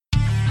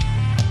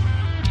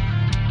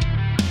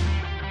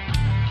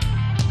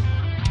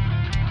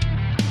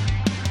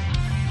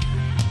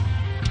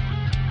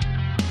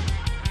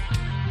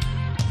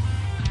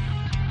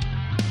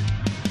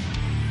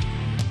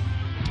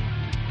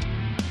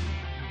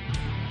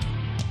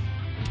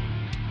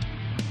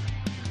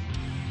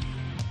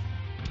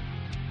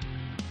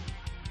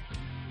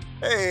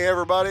Hey,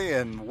 everybody,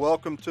 and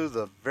welcome to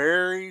the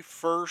very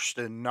first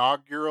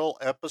inaugural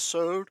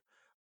episode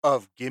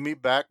of Gimme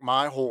Back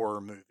My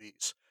Horror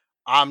Movies.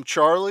 I'm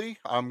Charlie.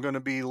 I'm going to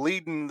be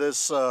leading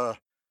this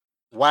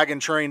wagon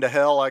train to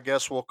hell, I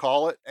guess we'll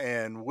call it.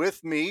 And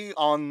with me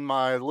on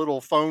my little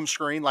phone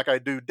screen, like I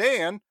do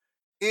Dan,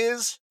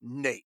 is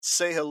Nate.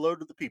 Say hello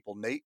to the people,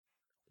 Nate.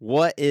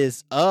 What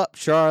is up,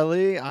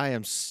 Charlie? I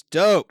am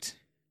stoked.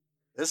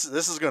 This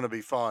is going to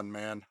be fun,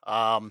 man.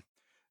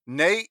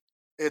 Nate,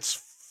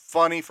 it's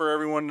funny for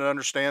everyone to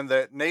understand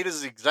that Nate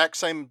is the exact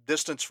same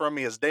distance from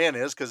me as Dan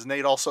is because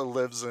Nate also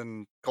lives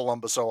in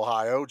Columbus,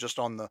 Ohio, just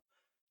on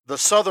the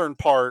southern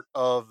part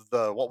of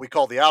the what we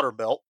call the outer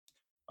belt.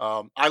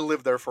 I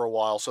lived there for a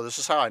while, so this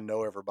is how I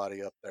know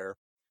everybody up there.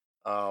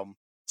 Um,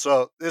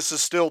 so this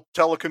is still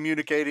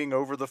telecommunicating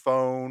over the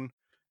phone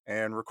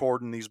and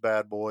recording these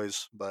bad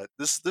boys, but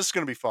this is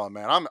going to be fun,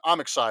 man. I'm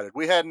excited.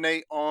 We had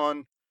Nate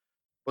on.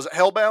 Was it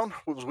Hellbound?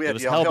 We It had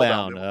was you on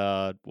Hellbound,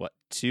 Hellbound, didn't we? what,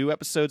 2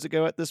 episodes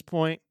ago at this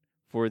point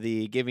for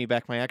the Give Me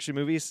Back My Action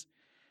movies?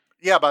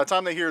 Yeah, by the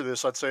time they hear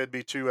this, I'd say it'd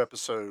be 2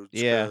 episodes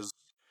Yeah. because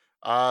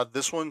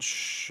this one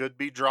should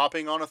be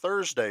dropping on a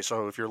Thursday,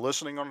 so if you're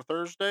listening on a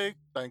Thursday,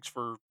 thanks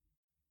for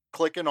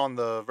clicking on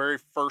the very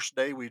first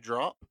day we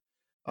drop.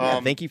 Yeah,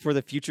 Um, thank you for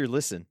the future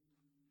listen.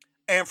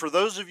 and for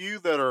those of you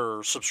that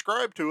are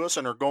subscribed to us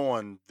and are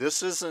going,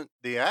 "This isn't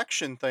the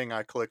action thing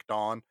I clicked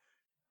on,"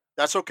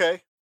 that's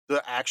okay.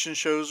 The action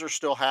shows are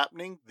still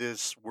happening.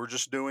 We're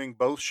just doing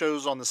both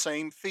shows on the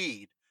same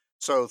feed.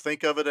 So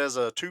think of it as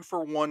a 2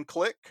 for 1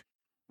 click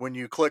when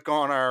you click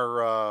on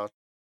our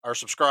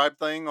subscribe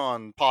thing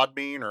on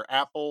Podbean or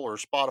Apple or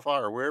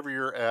Spotify or wherever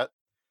you're at.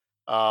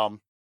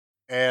 Um,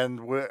 and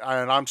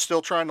I'm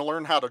still trying to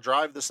learn how to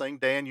drive this thing.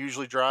 Dan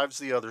usually drives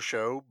the other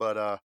show, but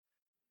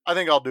I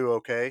think I'll do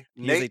okay.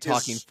 He is a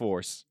talking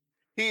force.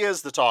 He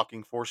is the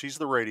talking force. He's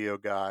the radio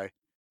guy.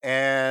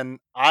 And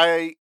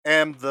I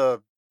am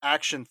the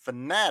action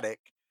fanatic.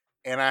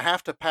 And I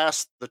have to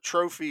pass the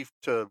trophy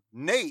to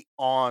Nate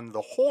on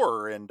the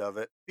horror end of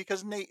it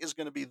because Nate is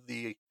going to be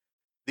the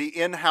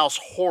in-house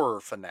horror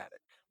fanatic.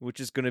 Which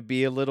is going to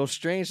be a little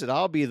strange that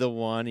I'll be the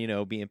one,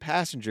 being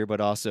passenger, but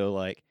also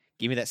like,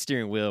 give me that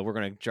steering wheel. We're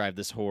going to drive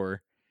this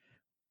horror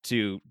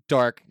to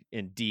dark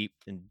and deep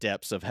and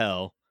depths of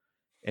hell.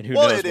 And who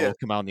Well, knows it what is. will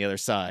come out on the other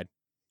side.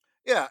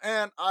 Yeah,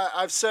 and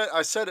I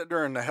said it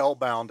during the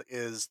Hellbound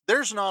is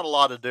there's not a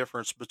lot of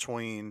difference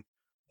between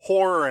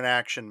horror and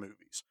action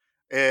movies.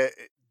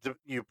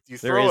 You There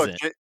throw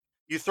isn't.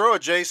 you throw a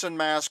Jason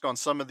mask on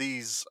some of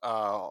these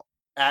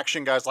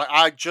action guys. Like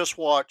I just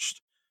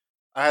watched,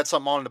 I had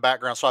something on in the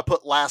background, so I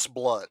put Last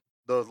Blood,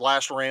 the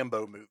last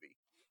Rambo movie,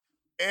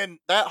 and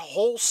that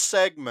whole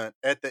segment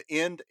at the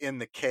end in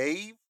the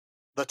cave,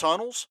 the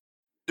tunnels,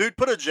 dude,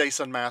 put a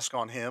Jason mask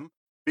on him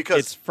because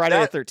It's Friday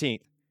the that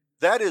 13th.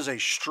 that is a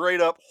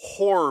straight up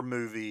horror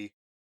movie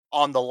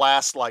on the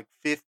last, like,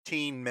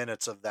 15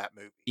 minutes of that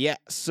movie. Yeah,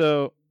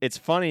 so it's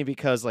funny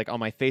because, like,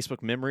 on my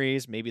Facebook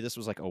memories, maybe this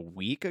was, like, a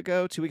week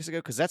ago, 2 weeks ago,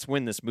 because that's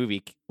when this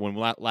movie when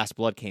Last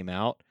Blood came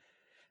out,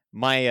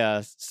 my,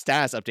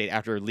 status update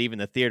after leaving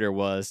the theater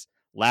was,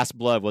 "Last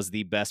Blood was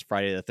the best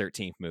Friday the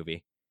 13th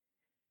movie,"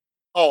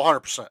 Oh,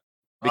 100%.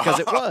 because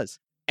it was,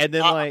 and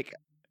then, I like,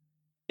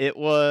 it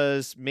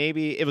was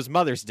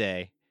Mother's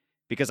Day,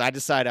 because I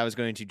decided I was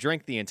going to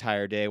drink the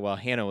entire day while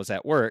Hannah was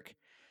at work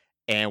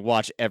and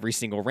watch every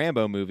single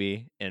Rambo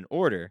movie in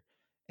order,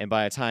 and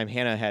by the time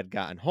Hannah had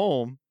gotten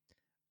home,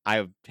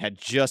 I had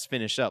just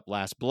finished up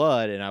Last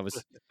Blood, and I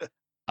was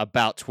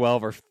about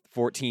 12 or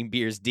 14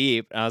 beers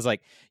deep. And I was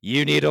like,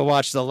 "You need to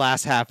watch the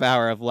last half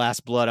hour of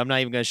Last Blood. I'm not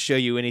even going to show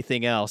you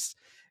anything else."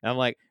 And I'm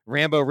like,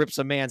 Rambo rips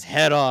a man's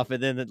head off,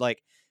 and then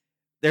like,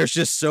 there's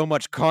just so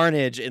much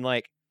carnage, and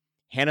like,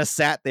 Hannah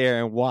sat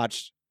there and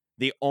watched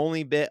the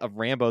only bit of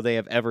Rambo they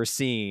have ever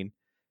seen,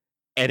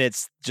 and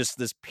it's just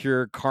this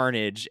pure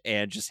carnage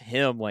and just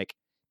him like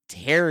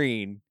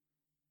tearing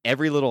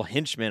every little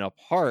henchman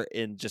apart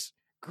in just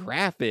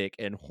graphic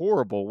and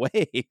horrible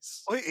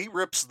ways. well, he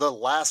rips the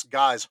last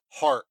guy's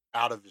heart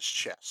out of his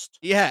chest.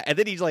 Yeah, and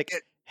then he like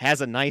It has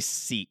a nice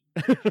seat.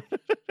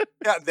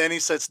 Yeah, then he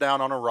sits down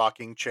on a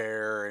rocking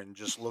chair and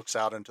just looks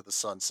out into the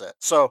sunset.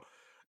 So,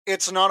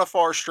 it's not a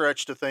far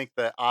stretch to think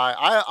that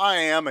I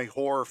am a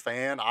horror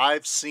fan.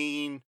 I've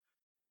seen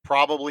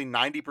probably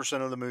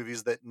 90% of the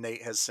movies that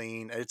Nate has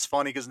seen. It's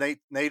funny because Nate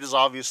is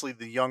obviously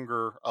the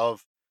younger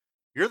of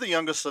you're the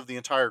youngest of the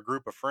entire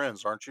group of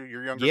friends, aren't you?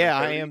 You're younger than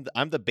Yeah, Cody?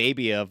 I'm the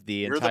baby of the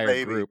You're the entire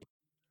baby. group.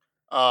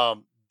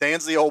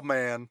 Dan's the old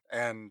man,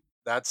 and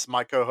that's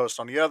my co-host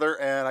on the other,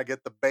 and I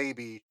get the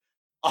baby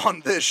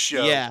on this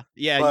show. Yeah,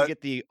 yeah, you But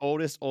get the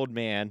oldest old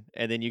man,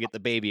 and then you get the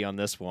baby on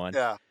this one.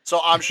 yeah, so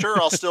I'm sure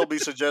I'll still be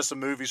suggesting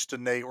movies to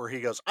Nate where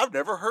he goes, "I've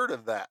never heard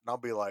of that," and I'll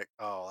be like,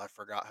 "Oh, I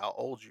forgot how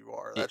old you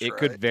are. It, That's it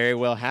could right." very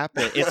well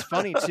happen. It's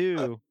funny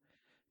too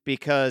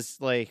because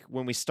like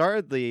when we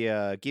started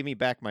the Give Me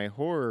Back My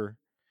Horror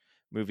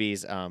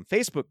movies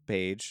Facebook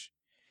page,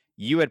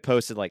 you had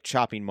posted like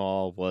Chopping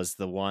Mall was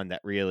the one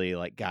that really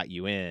like got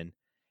you in.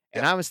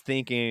 And Yeah, I was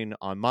thinking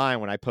on mine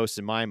when I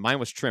posted mine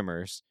was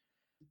Trimmers.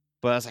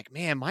 But I was like,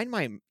 man, mine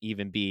might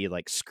even be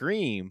like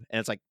Scream. And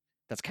it's like,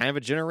 that's kind of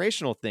a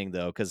generational thing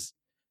though, because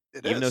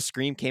It even though is.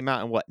 Scream came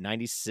out in what,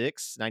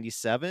 96,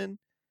 97,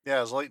 Yeah,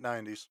 it was late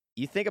 90s.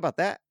 you think about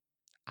that.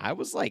 I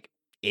was like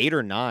 8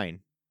 or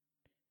 9.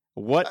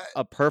 What Uh,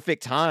 a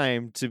perfect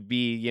time to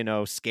be,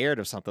 scared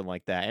of something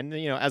like that. And,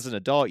 as an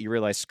adult, you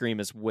realize Scream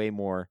is way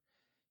more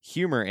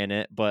humor in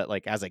it. But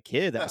like as a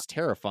kid, that yeah, was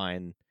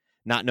terrifying,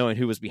 not knowing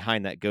who was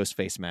behind that ghost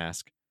face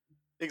mask.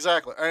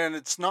 exactly. And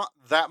it's not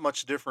that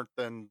much different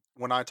than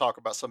when I talk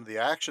about some of the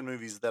action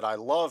movies that I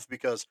love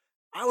because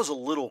I was a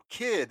little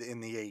kid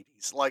in the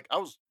 80s. Like I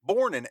was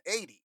born in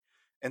 80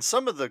 and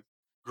some of the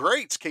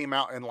greats came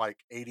out in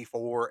like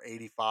 84,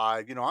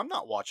 85.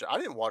 I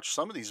didn't watch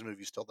some of these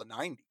movies till the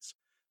 90s.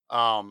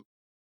 Um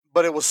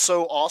but it was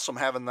so awesome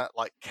having that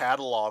like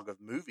catalog of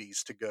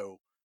movies to go.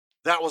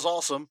 That was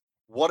awesome.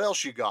 What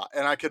else you got?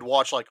 And I could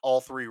watch like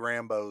all 3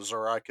 Rambos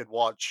or I could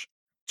watch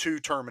 2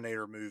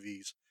 Terminator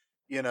movies,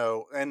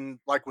 and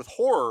like with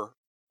horror,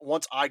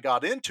 once I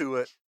got into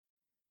it,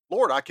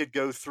 Lord, I could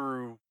go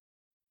through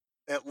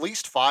at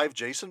least 5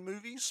 Jason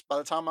movies by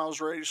the time I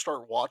was ready to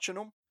start watching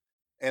them,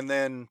 and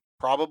then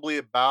probably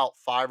about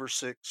 5 or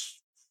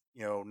 6,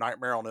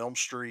 Nightmare on Elm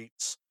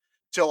Streets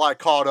till I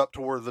caught up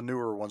to where the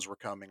newer ones were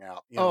coming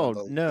out, Oh, in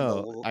the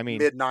no. I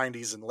mean, mid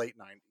 90s and late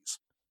 90s.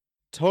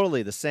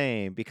 totally the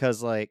same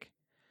because, like,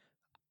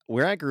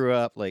 where I grew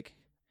up, like,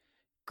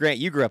 Grant,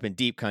 you grew up in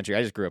deep country.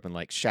 I just grew up in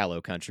like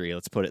shallow country.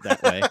 Let's put it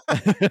that way.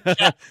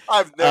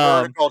 I've never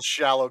heard it um, called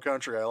shallow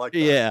country. I like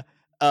that. yeah.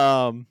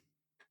 Um,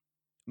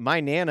 my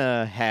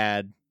nana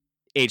had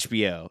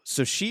HBO,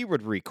 so she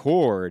would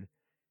record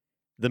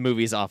the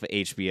movies off of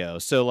HBO.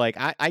 So like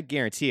I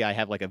guarantee I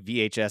have like a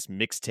VHS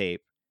mixtape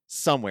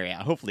somewhere.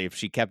 Yeah, hopefully if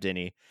she kept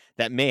any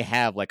that may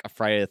have like a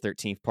Friday the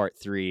 13th Part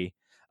 3,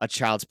 a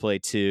Child's Play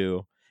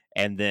 2,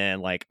 and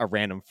then like a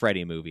random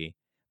Freddy movie.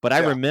 But I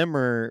Yeah.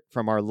 remember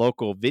from our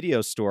local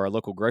video store, our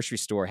local grocery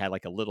store had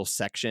like a little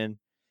section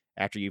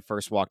after you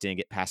first walked in and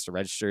get past the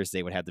registers,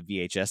 they would have the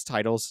VHS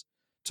titles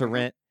to Mhm.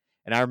 rent.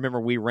 And I remember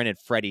we rented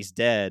Freddy's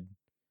Dead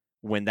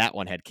when that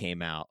one had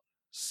came out.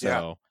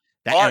 Yeah. So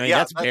that I Alright, mean yeah,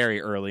 that's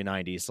very early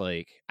 90s.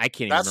 Like I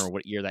can't even remember that's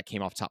what year that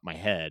came off the top of my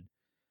head.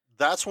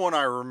 that's when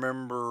I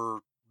remember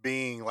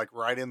being, like,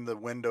 right in the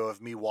window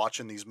of me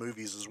watching these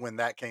movies is when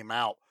that came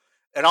out,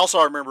 and also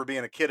I remember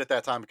being a kid at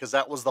that time because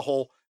there was the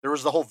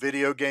whole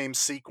video game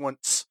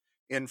sequence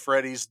in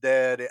Freddy's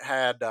Dead. It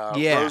had,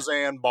 Yeah.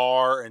 Roseanne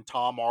Barr and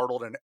Tom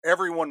Arnold, and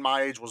everyone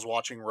my age was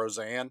watching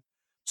Roseanne,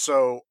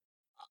 so,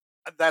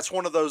 that's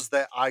one of those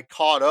that I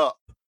caught up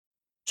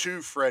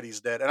to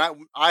Freddy's Dead,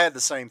 and I had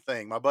the same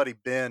thing. My buddy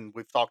Ben,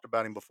 we've talked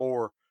about him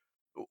before.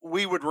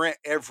 We would rent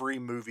every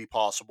movie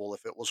possible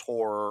if it was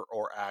horror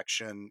or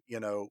action.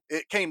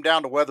 It came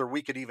down to whether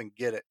we could even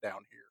get it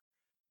down here.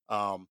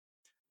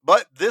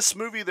 But this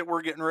movie that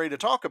we're getting ready to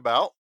talk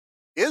about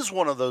is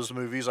one of those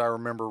movies I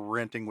remember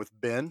renting with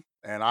Ben,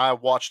 and I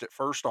watched it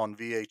first on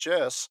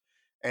VHS.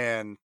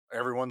 And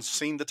everyone's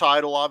seen the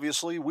title,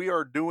 obviously. We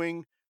are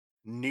doing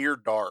Near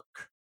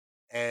Dark,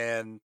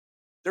 and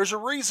there's a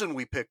reason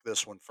we picked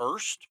this one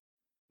first.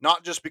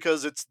 Not just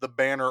because it's the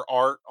banner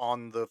art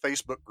on the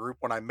Facebook group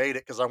when I made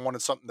it, because I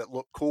wanted something that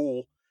looked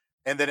cool.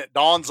 And then it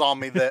dawns on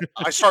me that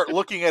I start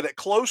looking at it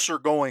closer,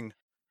 going,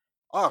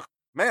 oh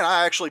man,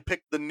 I actually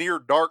picked the near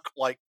dark,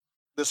 like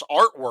this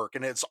artwork,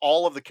 and it's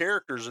all of the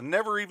characters, and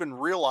never even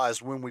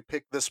realized when we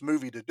picked this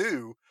movie to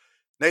do.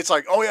 Nate's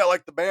like, oh yeah, I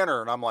like the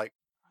banner. And I'm like,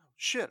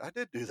 shit, I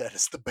did do that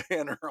as the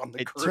banner on the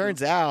It group.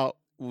 turns out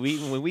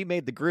when we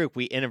made the group,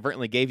 we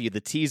inadvertently gave you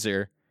the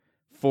teaser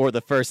for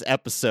the first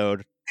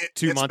episode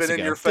two It's months been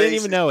in ago. your Didn't face.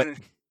 even know it.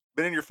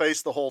 Been in your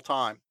face the whole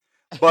time.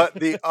 But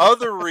the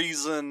other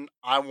reason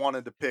I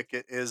wanted to pick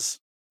it is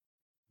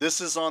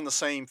this is on the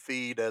same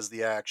feed as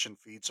the action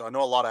feed. So I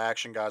know a lot of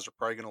action guys are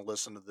probably going to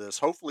listen to this.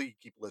 Hopefully you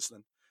keep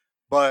listening.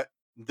 But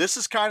this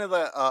is kind of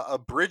a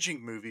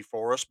bridging movie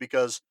for us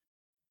because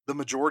the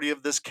majority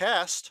of this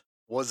cast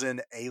was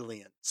in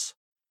Aliens.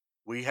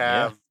 We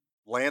Yeah. have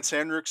Lance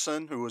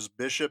Henriksen, who was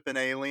Bishop in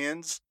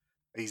Aliens.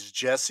 He's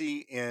Jesse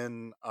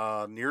in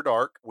Near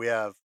Dark. We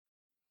have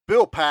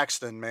Bill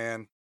Paxton,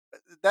 man.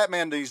 That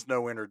man needs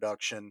no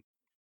introduction.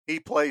 He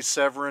plays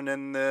Severin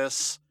in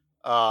this.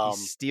 He Um,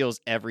 steals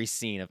every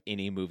scene of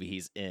any movie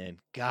he's in.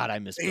 God, I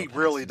miss Bill he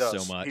really Paxton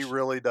so does. He much.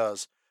 really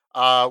does.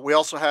 We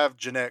also have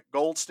Jeanette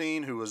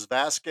Goldstein, who was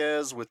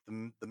Vasquez with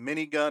the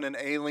minigun in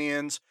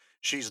Aliens.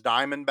 She's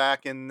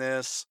Diamondback in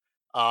this.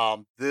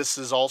 This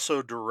is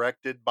also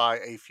directed by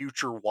a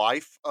future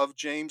wife of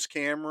James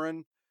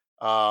Cameron,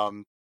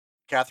 um,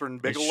 Catherine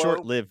A Bigelow.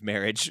 short-lived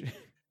marriage.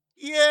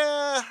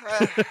 Yeah,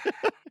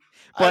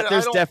 But I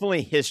there's don't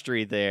definitely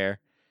history there.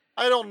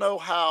 I don't know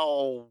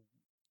how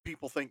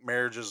people think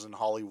marriages in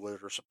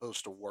Hollywood are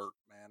supposed to work,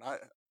 man.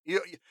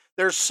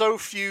 There's so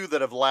few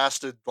that have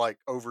lasted like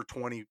over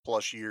 20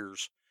 plus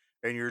years,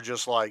 and you're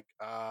just like,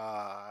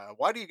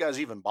 why do you guys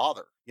even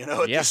bother? At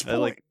Yeah, this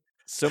like, point.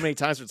 so many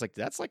times where it's like,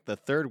 "That's, like, the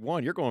 3rd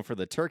one, you're going for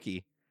the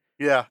turkey."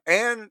 Yeah,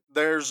 and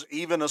there's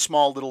even a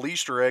small little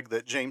Easter egg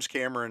that James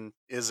Cameron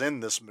is in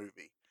this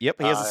movie. Yep,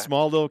 he has a Uh,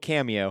 small little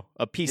cameo.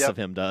 A piece yep. of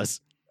him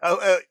does.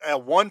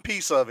 One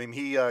piece of him,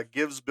 he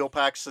gives Bill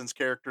Paxton's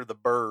character the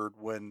bird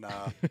when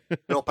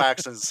Bill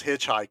Paxton's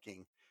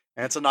hitchhiking,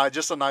 and it's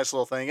just a nice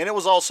little thing. And it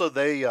was also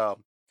they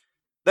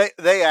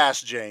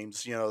asked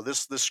James,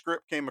 this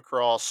script came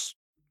across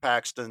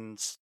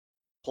Paxton's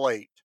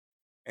plate,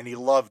 and he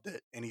loved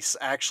it, and he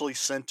actually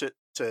sent it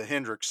to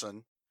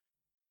Hendrickson.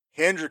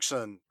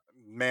 Hendrickson,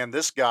 man,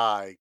 this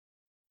guy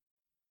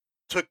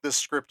took this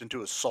script into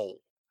his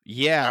soul.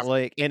 Yeah, After,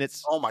 like, and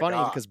it's oh my funny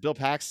god, because Bill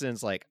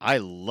Paxton's like, "I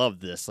love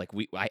this, like,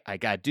 I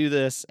gotta do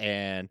this,"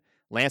 and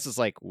Lance is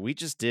like, "We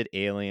just did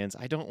Aliens,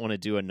 I don't wanna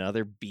do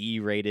another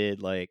B-rated,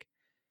 like,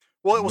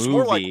 well, it was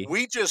more like movie."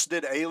 we just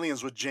did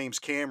Aliens with James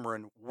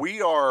Cameron.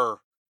 We are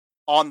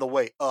on the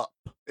way up,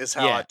 is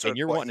how I Yeah, and took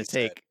you're what wanting he to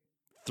said. take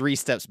 3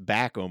 steps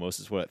back almost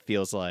is what it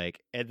feels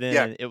like, and Yeah,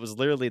 then it was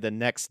literally the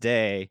next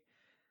day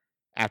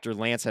after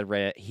Lance had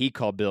read it, he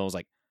called Bill and was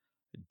like,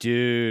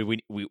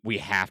 "Dude, we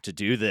have to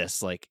do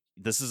this, like,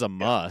 this is a yeah,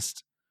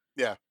 must."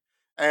 yeah.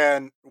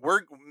 And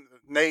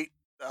Nate.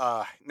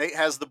 Nate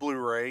has the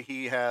Blu-ray.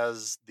 He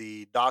has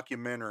the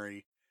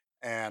documentary,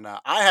 and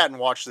I hadn't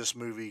watched this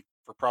movie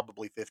for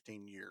probably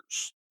 15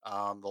 years.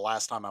 The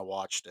last time I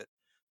watched it,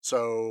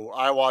 so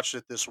I watched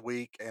it this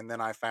week, and then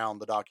I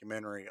found the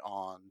documentary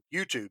on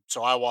YouTube.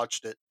 So I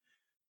watched it.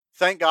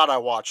 Thank God I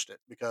watched it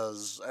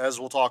because, as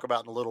we'll talk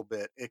about in a little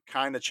bit, it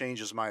kind of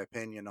changes my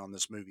opinion on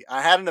this movie.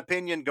 I had an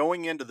opinion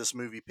going into this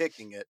movie,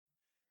 picking it.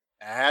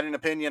 I had an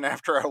opinion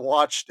after I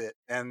watched it,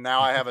 and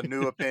now I have a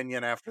new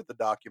opinion after the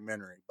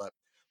documentary. But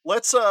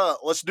let's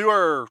do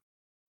our,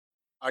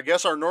 I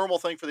guess, our normal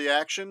thing for the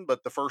action,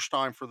 but the first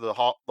time for the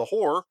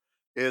horror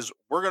is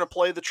we're going to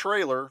play the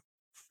trailer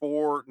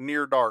for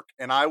Near Dark.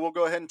 And I will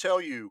go ahead and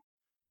tell you,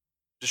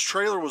 this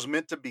trailer was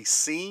meant to be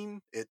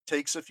seen. It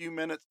takes a few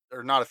minutes,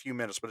 or not a few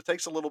minutes, but it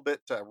takes a little bit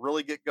to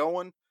really get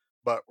going.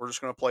 But we're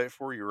just going to play it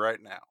for you right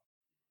now.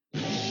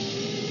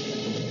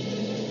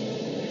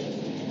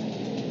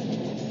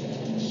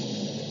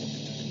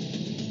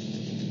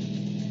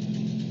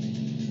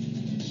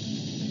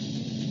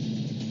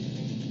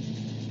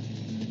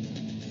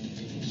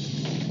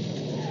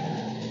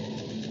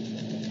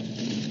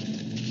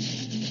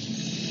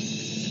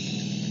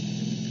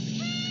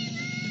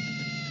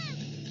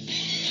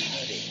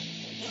 Howdy.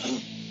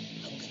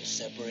 I'm gonna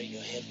separate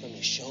your head from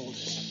your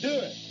shoulders. Do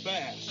it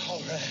fast. All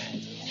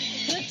right.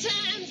 The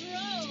times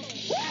roll.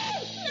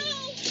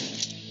 No!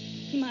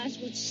 You might as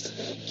well just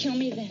kill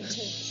me then,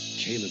 too.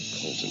 Caleb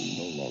Colton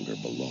no longer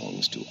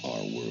belongs to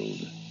our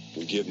world.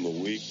 We give him a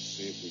week to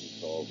see if we can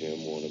call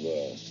him one of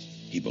us.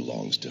 He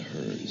belongs to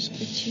hers.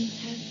 But you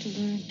have to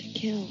learn to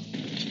kill.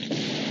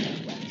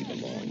 He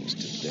belongs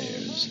to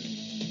theirs.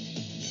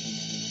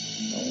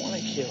 I want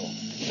to kill.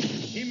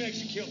 He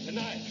makes you kill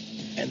tonight.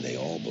 And they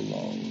all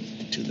belong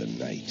to the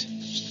night.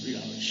 It's 3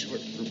 hours short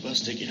for a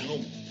bus ticket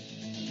home.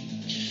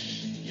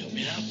 You help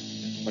me out?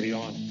 What are you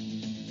on?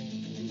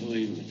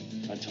 Believe me,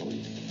 I told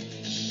you.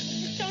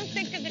 Just don't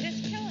think of it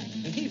as killing.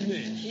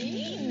 Evening.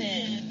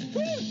 Evening.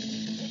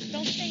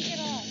 Don't think at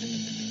all.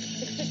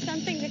 It's just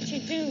something that you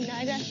do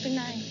night after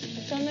night.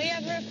 It's only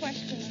ever a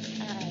question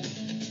of time.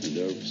 You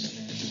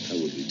nervous? I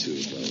would be too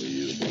if I were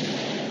you.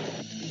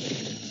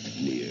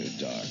 Near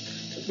Dark.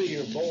 The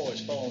bigger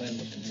boys falling in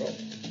with control.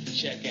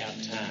 Check out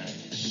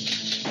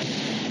time.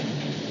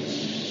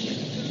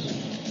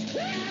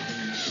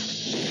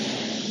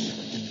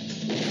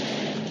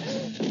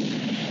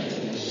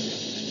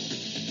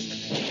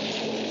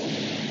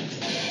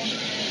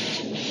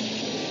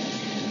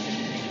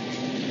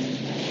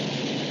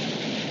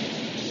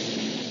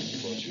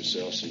 Bought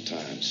yourself some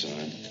time,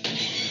 son.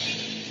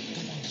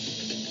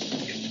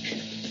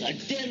 God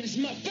damn, this is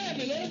my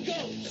family. Let him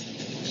go.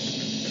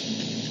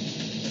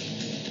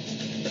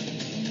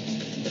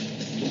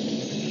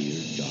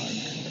 Near Dark.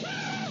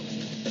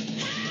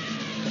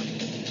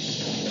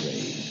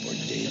 Pray for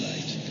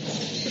daylight.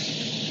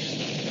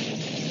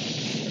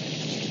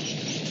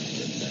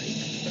 The night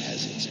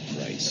has its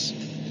price.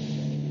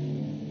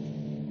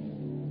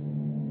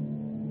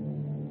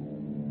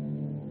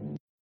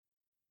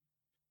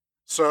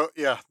 So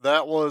yeah,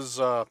 that was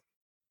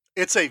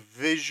it's a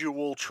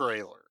visual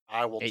trailer.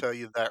 I will It tell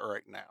you that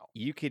right now.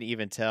 You can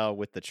even tell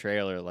with the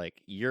trailer,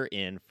 like, you're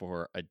in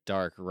for a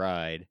dark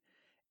ride,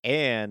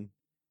 and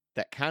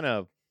that kind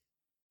of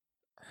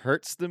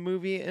hurts the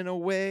movie in a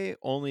way,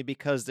 only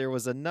because there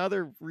was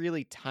another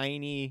really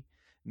tiny,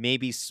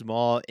 maybe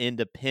small,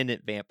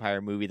 independent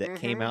vampire movie that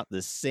came Mhm. out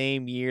the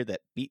same year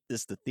that beat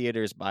this to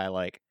theaters by,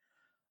 like,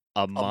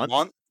 a A month.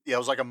 month? Yeah, it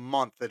was like a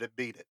month that it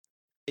beat it.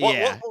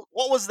 Yeah.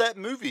 What was that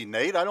movie,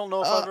 Nate? I don't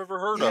know if I've ever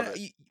heard of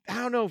it. I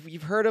don't know if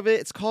you've heard of it.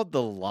 It's called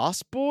The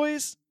Lost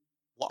Boys.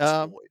 Lost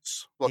Um,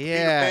 Boys. What, the Peter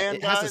yeah, Pan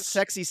it has a guys?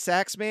 sexy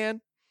sax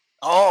man.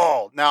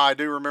 Oh, now I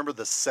do remember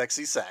the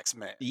sexy sax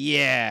man.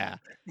 Yeah.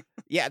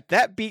 Yeah,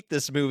 that beat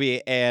this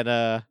movie,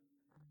 and,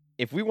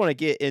 if we wanna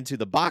get into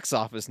the box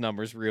office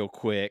numbers real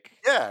quick.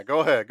 Yeah, go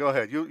ahead, go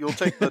ahead. You'll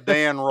take the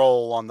Dan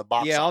roll on the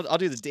box Yeah, office. I'll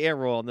do the Dan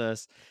roll on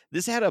this.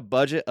 This had a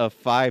budget of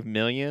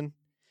 $5,000,000,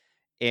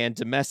 and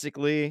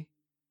domestically,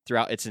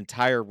 throughout its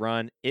entire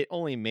run, it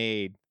only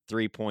made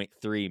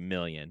 3.3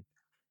 million.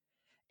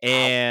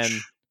 And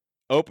Ouch.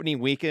 opening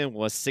weekend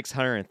was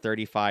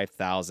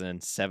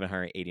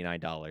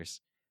 $635,789.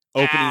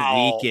 Opening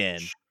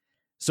weekend. Ouch.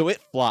 So it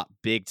flopped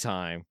big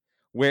time.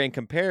 Where in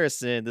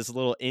comparison, this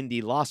little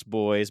indie Lost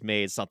Boys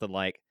made something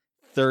like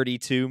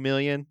 32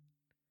 million.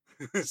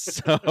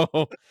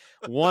 So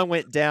one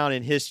went down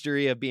in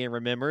history of being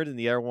remembered, and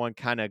the other one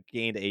kind of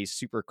gained a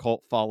super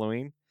cult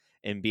following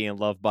and being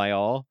loved by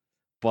all.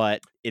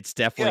 But it's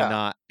definitely Yeah.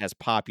 not as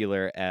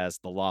popular as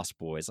the Lost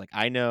Boys. Like,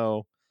 I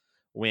know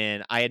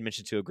when I had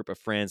mentioned to a group of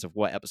friends of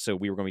what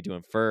episode we were going to be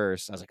doing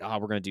first, I was like, "Oh,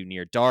 we're going to do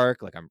Near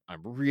Dark." Like, I'm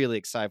really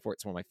excited for it.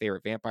 It's one of my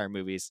favorite vampire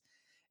movies.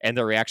 And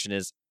the reaction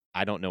is,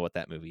 "I don't know what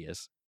that movie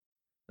is."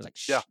 I was like,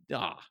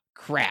 Yeah.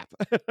 crap."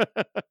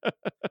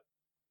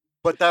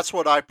 But that's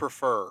what I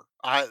prefer.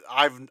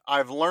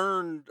 I've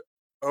learned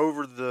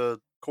over the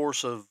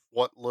course of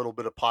what little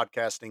bit of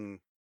podcasting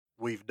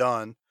we've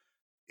done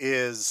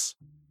is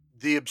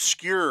the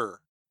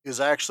obscure is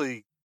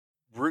actually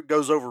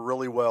goes over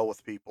really well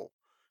with people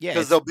Yeah,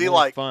 because it's they'll be more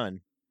like,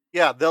 fun.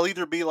 yeah, they'll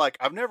either be like,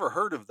 I've never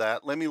heard of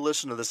that. Let me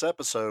listen to this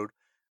episode.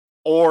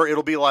 Or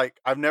it'll be like,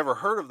 I've never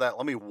heard of that.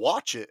 Let me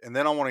watch it. And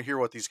then I want to hear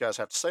what these guys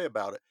have to say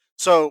about it.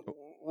 So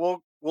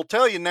we'll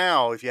tell you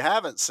now, if you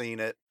haven't seen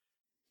it,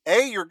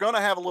 you're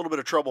gonna have a little bit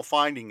of trouble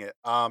finding it.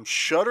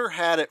 Shudder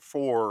had it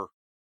for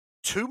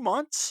 2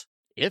 months,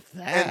 If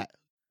and that.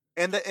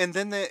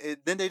 then they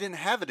didn't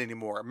have it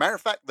anymore. Matter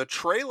of fact, the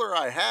trailer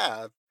I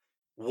have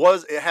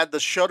was it had the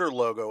Shudder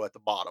logo at the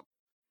bottom,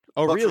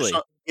 Oh, but really?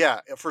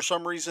 for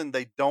some reason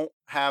they don't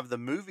have the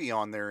movie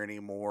on there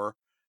anymore.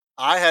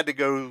 I had to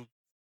go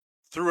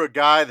through a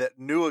guy that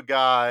knew a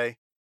guy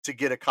to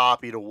get a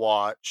copy to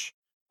watch.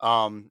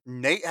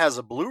 Nate has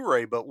a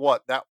Blu-ray, but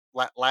what that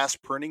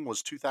last printing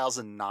was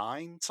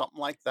 2009, something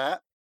like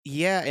that.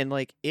 Yeah, and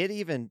like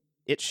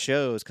it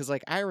shows because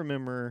like I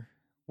remember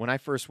when I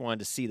first wanted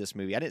to see this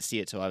movie, I didn't see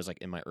it till I was like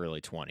in my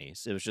early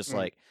 20s. It was just Mm,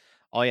 like,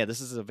 oh yeah,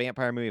 this is a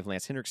vampire movie of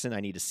Lance Henriksen.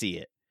 I need to see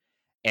it.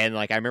 And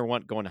like I remember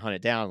going to hunt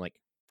it down, like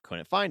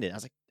couldn't find it. I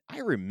was like, I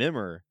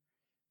remember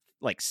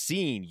like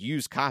seeing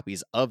used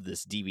copies of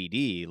this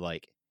DVD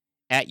like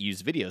at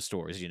used video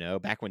stores,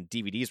 back when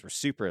DVDs were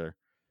super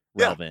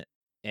yeah. relevant.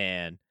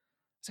 And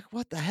it's like,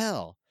 what the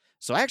hell?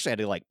 So I actually had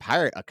to like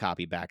pirate a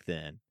copy back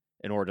then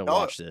in order to Oh,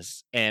 watch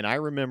this. And I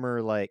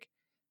remember like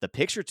the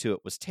picture to it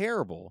was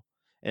terrible.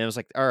 And it was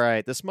like, all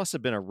right, this must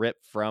have been a rip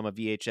from a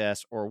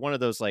VHS or one of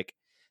those like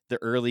the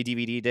early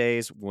DVD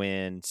days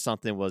when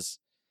something was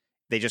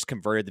they just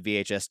converted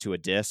the VHS to a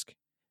disc.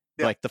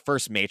 yeah, Like the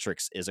first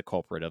Matrix is a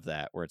culprit of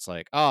that, where it's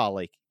like, oh,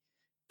 like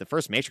the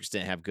first Matrix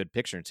didn't have good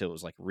picture until it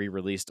was like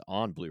re-released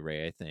on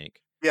Blu-ray, I think.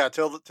 yeah.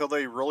 Till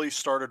they really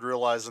started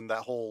realizing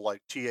that whole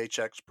like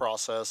THX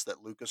process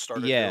that Lucas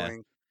started Yeah.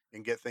 doing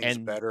and get things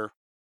And better.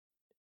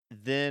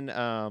 then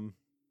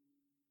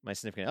my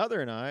significant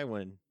other and I,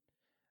 when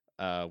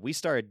we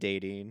started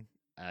dating,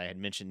 I had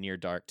mentioned Near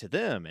Dark to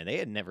them and they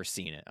had never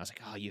seen it. I was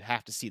like, oh, you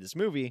have to see this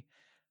movie,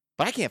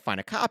 but I can't find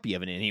a copy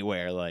of it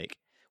anywhere, like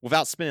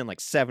without spending like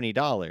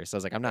 $70. So I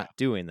was like, I'm Yeah. not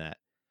doing that.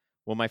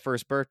 Well, my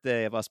first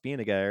birthday of us being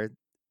together,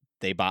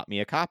 they bought me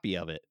a copy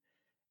of it.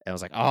 And I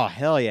was like, oh,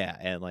 hell yeah.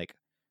 And like,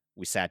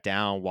 we sat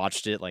down,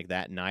 watched it like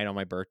that night on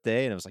my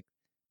birthday. And I was like,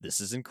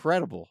 this is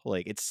incredible.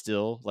 Like, it's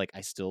still like,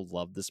 I still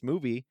love this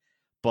movie.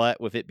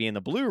 But with it being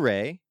the Blu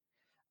ray,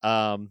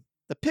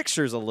 the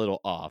picture's a little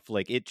off.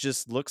 Like, it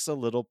just looks a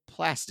little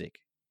plastic.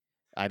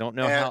 I don't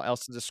know And how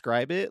else to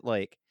describe it.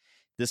 Like,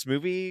 this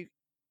movie,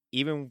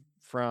 even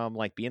from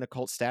like being a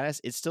cult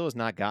status, it still has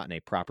not gotten a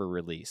proper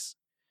release.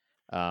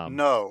 Um,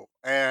 no,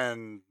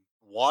 and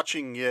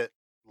watching it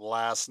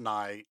last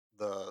night,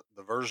 the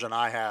version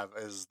I have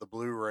is the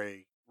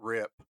Blu-ray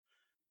rip,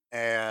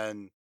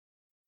 and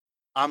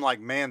I'm like,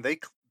 man,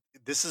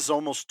 this is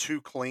almost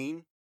too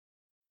clean.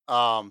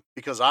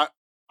 Because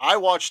I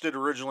watched it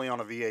originally on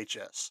a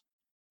VHS.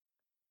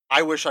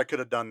 I wish I could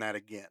have done that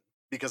again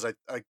because I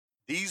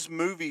these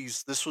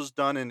movies. This was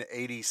done in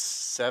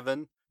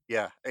 '87.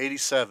 Yeah,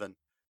 '87.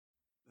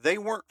 They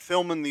weren't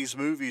filming these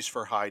movies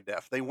for high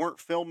def. They weren't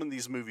filming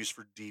these movies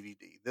for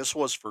DVD. This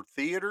was for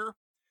theater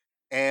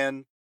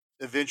and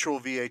eventual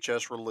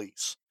VHS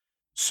release.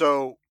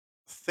 So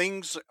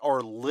things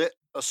are lit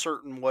a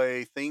certain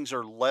way. Things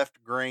are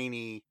left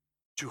grainy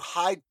to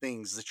hide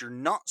things that you're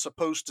not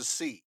supposed to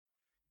see.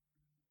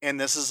 And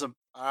this is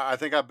I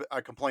think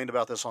I complained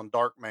about this on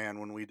Dark Man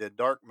when we did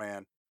Dark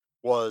Man.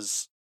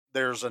 Was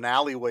there's an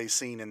alleyway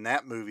scene in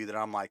that movie that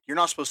I'm like, you're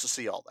not supposed to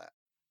see all that.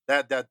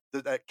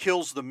 That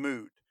kills the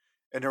mood.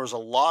 And there was a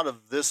lot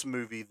of this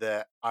movie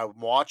that I'm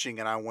watching,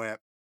 and I went,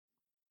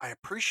 I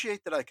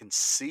appreciate that I can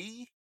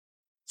see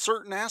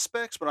certain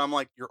aspects, but I'm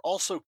like, you're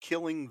also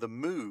killing the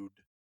mood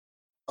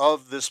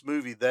of this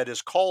movie that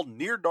is called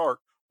Near Dark,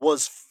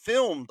 was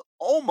filmed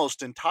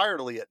almost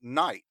entirely at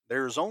night.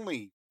 There's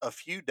only a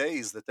few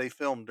days that they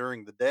filmed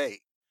during the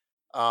day.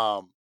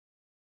 Um,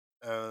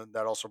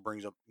 that also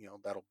brings up,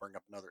 that'll bring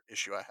up another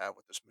issue I have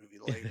with this movie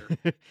later.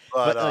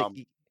 But but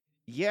like,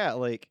 yeah,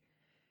 like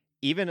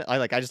even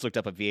I just looked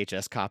up a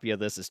VHS copy of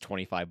this is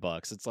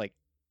 $25. It's like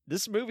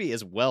this movie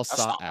is well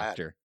That's sought not bad.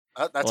 after.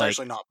 That's Like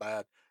actually not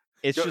bad.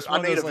 it's just I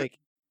one of need those a like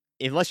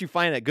unless you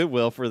find it at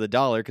Goodwill for the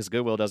dollar because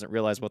Goodwill doesn't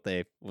realize what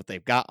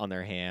they've got on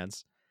their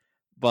hands.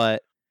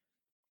 But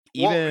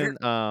well here. even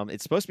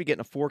it's supposed to be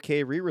getting a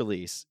 4K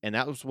re-release, and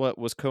that was what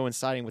was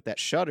coinciding with that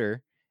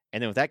Shutter.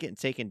 And then with that getting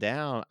taken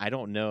down, I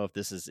don't know if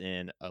this is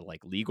in a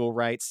like legal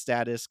rights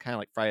status, kind of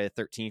like Friday the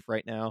 13th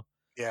right now,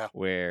 Yeah.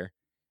 where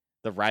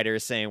the writer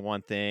is saying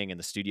one thing and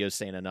the studio is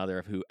saying another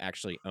of who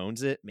actually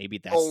owns it. Maybe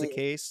that's the Oh,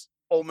 case.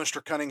 old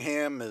Mr.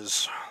 Cunningham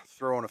is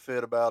throwing a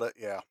fit about it.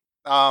 Yeah.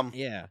 Um,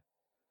 Yeah.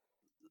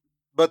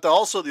 but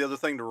also the other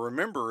thing to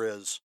remember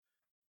is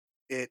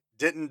it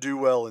didn't do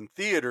well in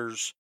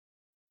theaters.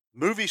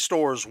 Movie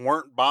stores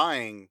weren't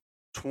buying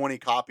 20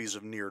 copies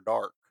of Near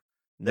Dark.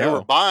 They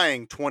were No.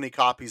 buying 20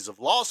 copies of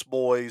Lost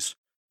Boys,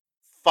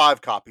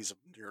 5 copies of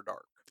Near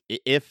Dark.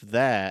 If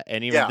that,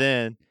 and even Yeah.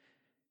 then,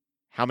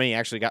 how many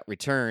actually got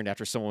returned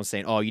after someone was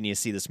saying, "Oh, you need to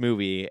see this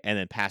movie," and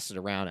then passed it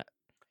around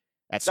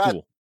at That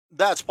school?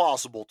 that's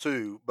possible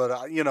too, but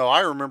I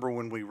remember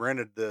when we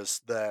rented this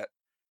that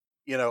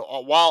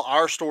while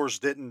our stores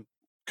couldn't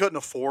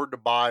afford to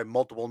buy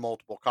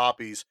multiple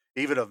copies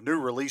even of new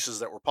releases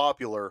that were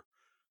popular.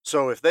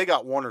 So if they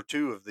got one or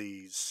two of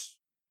these,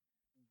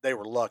 they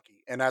were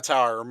lucky. And that's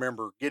how I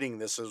remember getting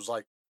this. It was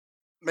like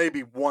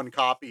maybe one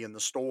copy in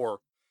the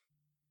store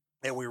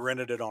and we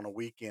rented it on a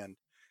weekend.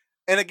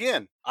 And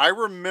again, I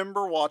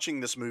remember watching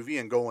this movie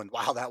and going,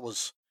 "Wow, that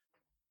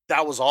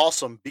was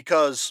awesome,"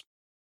 because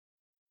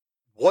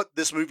what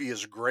this movie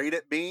is great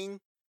at being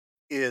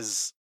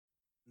is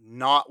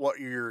not what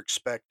you're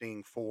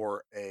expecting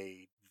for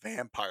a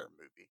vampire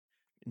movie.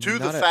 To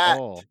the Not at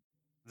all. fact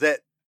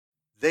that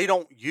they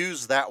don't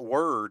use that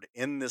word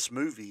in this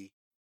movie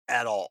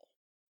at all.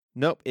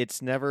 Nope,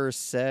 it's never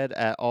said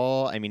at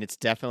all. I mean, it's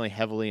definitely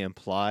heavily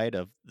implied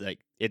of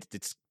like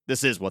it's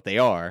this is what they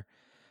are.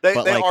 They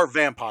But they like are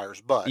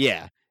vampires, but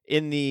yeah,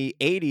 in the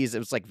 80s it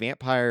was like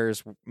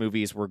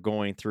movies were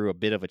going through a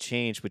bit of a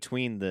change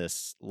between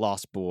this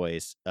Lost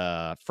Boys,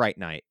 Fright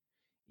Night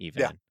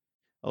yeah, even.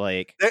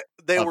 Like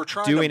they of were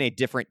trying doing to. a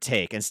different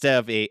take instead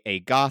of a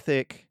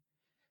gothic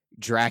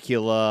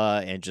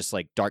Dracula and just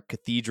like dark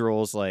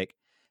cathedrals like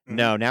Mhm.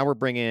 no, now we're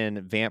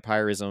bringing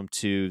vampirism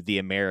to the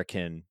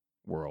American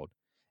world.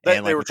 they,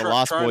 And they like were with the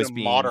Lost trying to Boys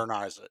being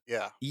modernize it.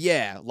 Yeah,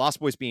 yeah, Lost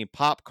Boys being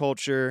pop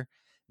culture,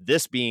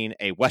 this being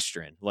a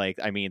western. Like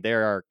I mean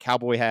there are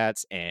cowboy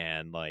hats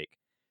and like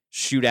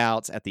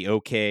shootouts at the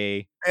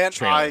OK and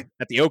trailer,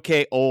 at the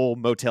OK old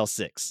Motel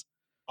 6.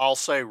 I'll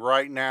say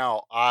right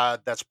now,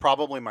 that's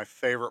probably my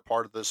favorite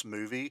part of this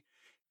movie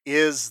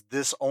is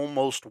this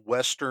almost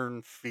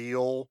Western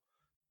feel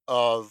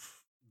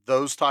of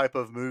those type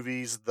of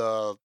movies,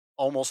 the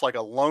almost like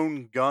a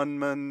lone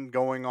gunman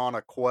going on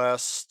a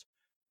quest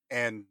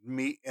and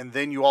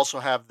then you also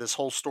have this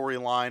whole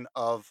storyline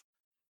of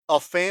a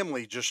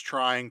family just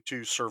trying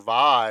to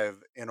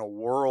survive in a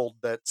world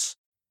that's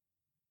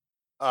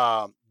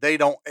they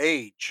don't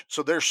age.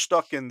 So they're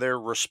stuck in their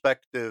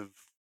respective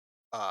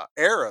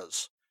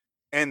eras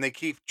and they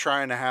keep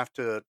trying to have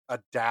to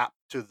adapt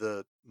to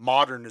the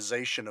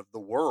modernization of the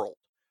world.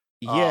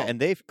 Yeah, Um and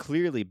they've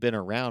clearly been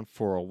around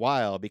for a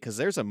while because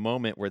there's a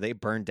moment where they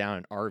burn down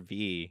an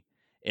RV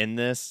in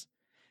this,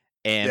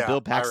 and yeah,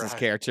 Bill Paxton's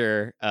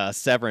character,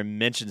 Severin,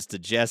 mentions to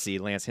Jesse,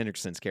 Lance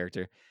Hendrickson's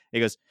character, he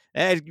goes,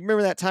 "Hey, you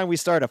remember that time we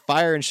started a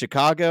fire in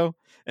Chicago?"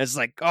 And it's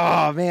like,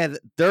 oh man,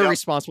 they're yep.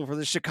 responsible for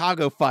the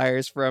Chicago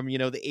fires from,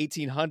 the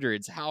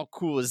 1800s. How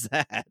cool is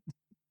that?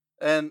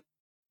 And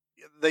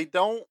they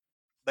don't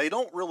they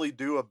don't really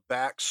do a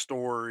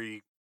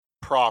backstory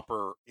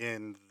proper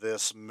in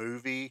this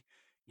movie.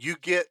 You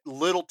get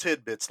little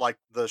tidbits like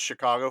the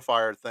Chicago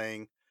fire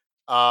thing.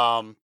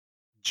 Um,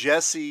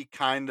 Jesse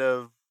kind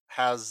of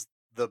has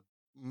the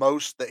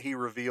most that he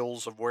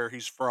reveals of where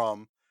he's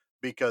from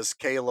because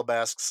Caleb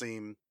asks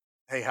him,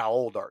 "Hey, how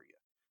old are you?"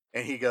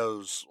 And he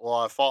goes, "Well,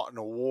 I fought in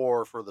a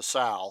war for the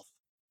South.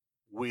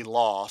 We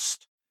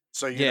lost."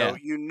 So Yeah.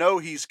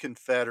 he's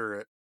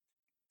Confederate,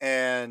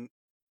 and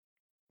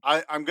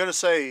I'm gonna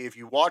say if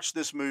you watch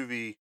this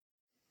movie,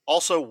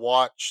 also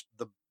watch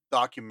the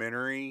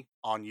documentary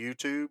on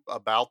YouTube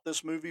about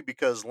this movie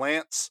because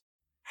Lance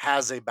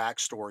has a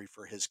backstory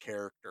for his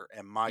character,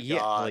 and my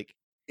Yeah, God, like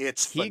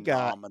it's he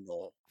got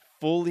phenomenal.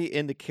 fully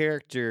into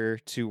character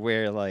to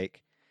where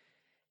like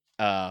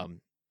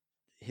um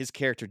his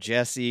character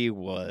Jesse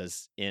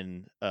was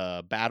in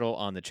a battle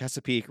on the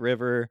Chesapeake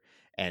River,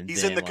 and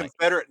He's in then the like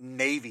Confederate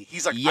Navy.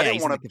 He's like, I yeah, didn't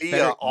he's in want the to be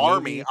a Confederate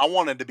army. Navy, I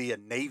wanted to be a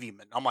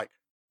navyman. I'm like,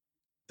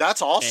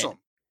 that's and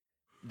awesome.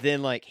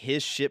 then like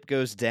his ship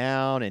goes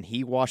down and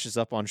he washes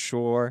up on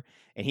shore,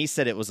 and he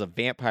said it was a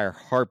vampire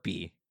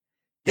harpy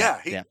that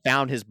Yeah, he that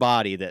found his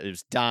body that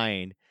was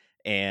dying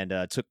and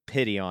took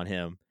pity on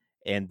him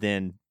and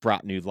then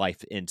brought new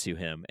life into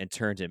him and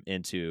turned him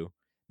into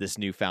this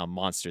newfound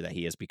monster that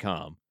he has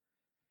become.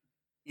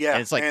 And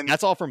yeah, it's like and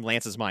that's all from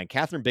Lance's mind.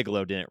 Catherine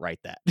Bigelow didn't write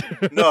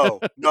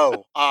no, that.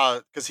 no,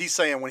 because he's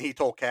saying when he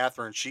told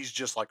Catherine, she's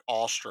just like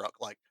awestruck,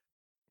 like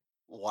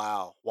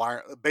Wow.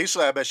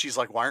 Basically, I bet she's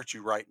like, "Why aren't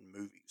you writing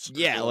movies or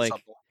Yeah, doing like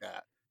something like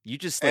that?" you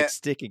just like And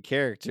stick in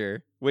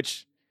character,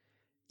 which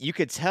you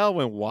could tell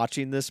when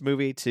watching this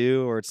movie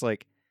too, or it's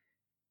like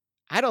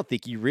I don't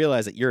think you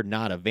realize that you're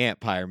not a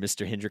vampire,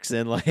 Mr.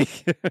 Hendrickson.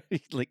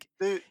 Like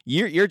dude,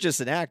 you're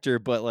just an actor,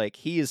 but like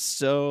he is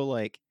so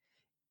like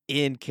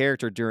in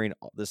character during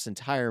this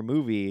entire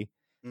movie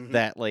mhm.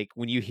 that like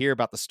when you hear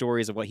about the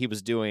stories of what he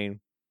was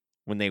doing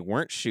when they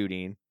weren't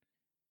shooting,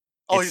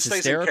 Oh, he it's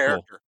stays in hysterical.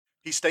 character.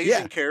 He stays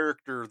Yeah. in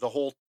character the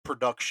whole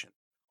production,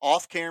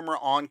 off camera,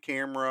 on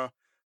camera.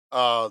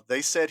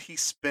 They said he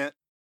spent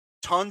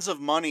tons of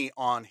money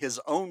on his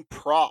own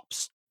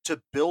props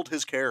to build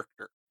his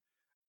character.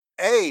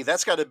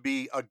 That's got to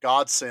be a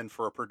godsend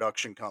for a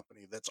production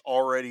company that's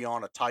already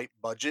on a tight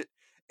budget.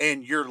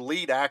 And your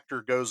lead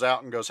actor goes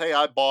out and goes, "Hey,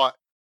 I bought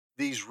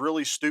these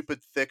really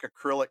stupid thick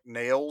acrylic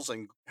nails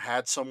and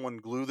had someone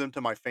glue them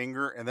to my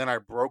finger. And then I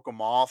broke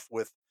them off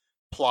with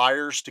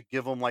pliers to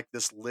give them like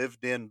this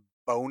lived in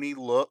bony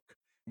look.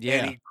 And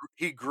Yeah.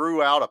 he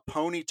grew out a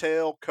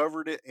ponytail,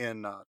 covered it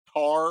in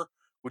tar,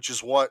 which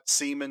is what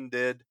seamen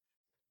did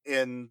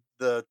in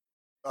the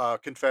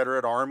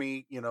Confederate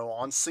Army,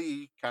 on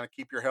sea, kind of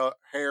keep your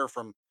hair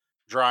from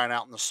drying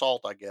out in the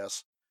salt, I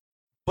guess.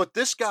 But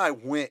this guy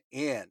went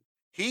in.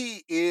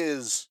 He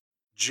is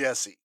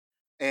Jesse.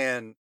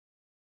 And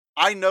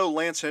I know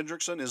Lance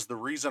Hendrickson is the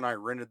reason I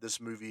rented this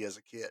movie as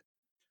a kid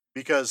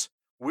because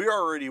we're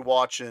already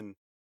watching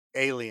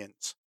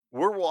Aliens.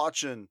 We're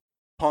watching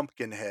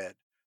Pumpkinhead.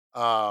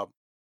 Uh,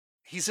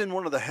 he's in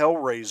one of the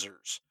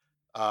Hellraisers.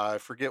 I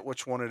forget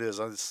which one it is.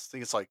 I just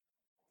think it's like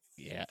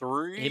Yeah.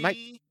 It might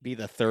three. be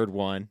the third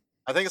one.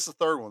 I think it's the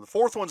third one. The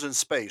fourth one's in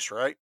space,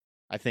 right?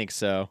 I think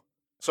so.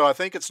 So I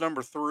think it's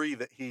number three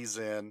that he's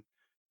in.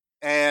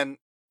 And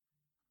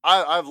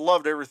I've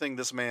loved everything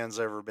this man's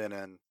ever been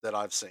in that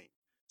I've seen.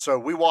 So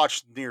we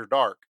watched Near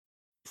Dark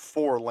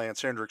for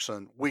Lance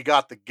Hendrickson. We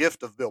got the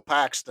gift of Bill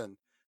Paxton,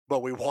 but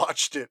we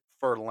watched it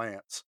for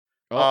Lance.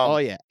 Oh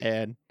Um, yeah,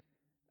 and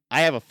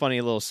I have a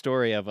funny little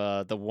story of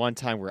the one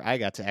time where I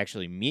got to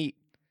actually meet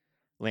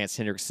Lance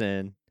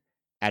Hendrickson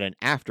at an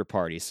after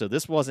party. So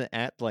this wasn't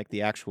at like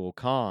the actual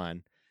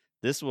con.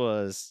 This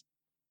was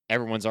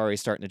everyone's already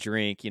starting to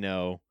drink,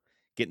 getting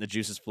the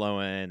juices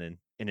flowing and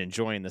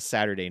enjoying the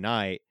Saturday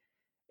night.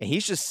 And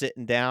he's just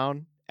sitting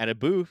down at a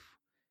booth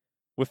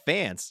with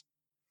fans,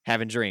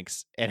 having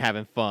drinks and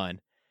having fun.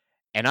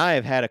 And I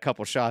have had a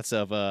couple shots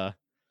of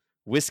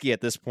whiskey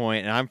at this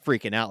point, and I'm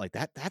freaking out like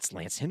that's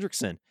Lance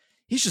Hendrickson.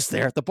 He's just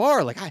there at the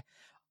bar. Like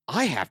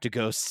I have to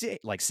go say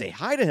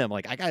hi to him.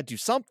 Like I gotta do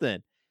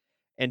something.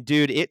 And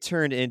dude, it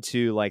turned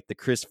into like the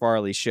Chris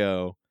Farley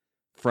show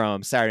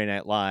from Saturday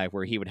Night Live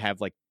where he would have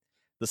like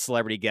the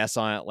celebrity guests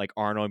on it, like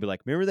Arnold, and be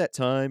like, "Remember that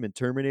time in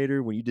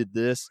Terminator when you did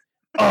this?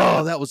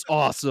 Oh, that was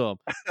awesome."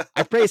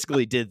 I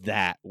basically did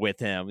that with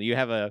him. You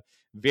have a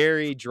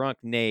very drunk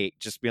Nate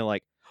just being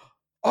like,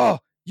 "Oh,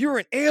 you're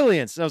in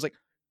Aliens," and I was like,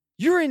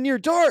 "You're in Near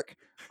Dark.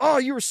 Oh,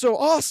 you were so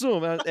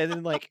awesome!" And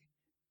then like,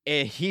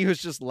 and he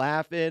was just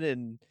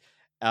laughing,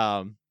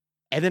 um,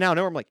 and then out of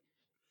nowhere, I'm like,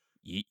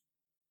 "You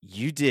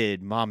you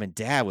did Mom and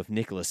Dad with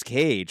Nicolas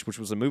Cage, which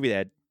was a movie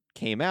that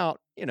came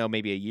out,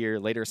 maybe a year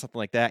later or something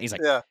like that." He's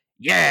like, yeah,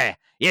 "Yeah,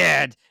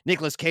 yeah,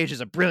 Nicolas Cage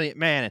is a brilliant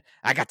man, and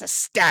I got to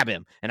stab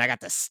him, and I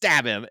got to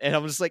stab him." And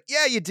I'm just like,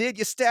 "Yeah, you did.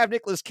 You stabbed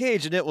Nicolas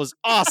Cage, and it was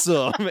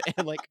awesome."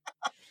 And like,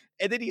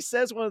 and then he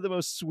says one of the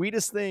most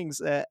sweetest things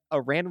that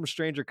a random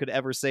stranger could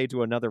ever say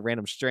to another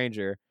random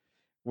stranger,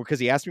 because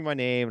he asked me my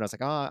name, and I was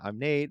like, "Oh, I'm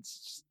Nate.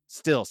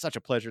 Still such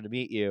a pleasure to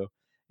meet you."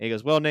 And he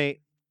goes, "Well,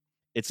 Nate,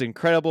 it's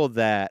incredible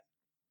that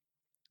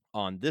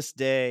on this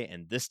day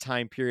and this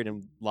time period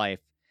in life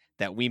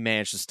that we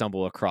managed to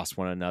stumble across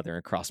one another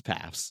and cross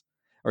paths,"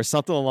 or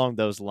something along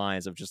those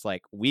lines of just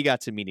like we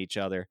got to meet each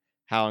other.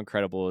 How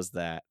incredible is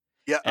that?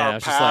 yeah. And Our I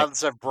was just like,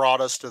 paths have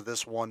brought us to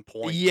this one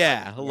point type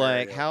yeah,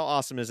 like scenario. how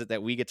awesome is it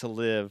that we get to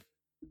live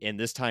in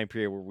this time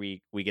period where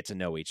we get to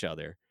know each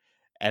other?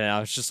 And I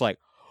was just like,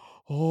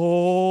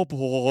 oh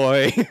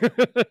boy.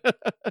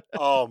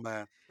 Oh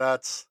man,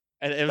 that's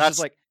And it was just that's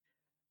like,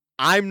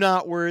 I'm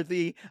not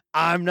worthy.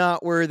 I'm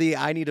not worthy.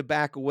 I need to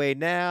back away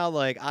now.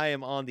 Like I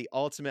am on the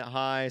ultimate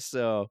high.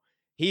 So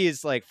he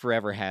is like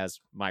forever has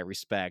my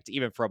respect,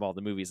 even from all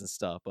the movies and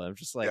stuff. But I'm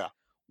just like, yeah,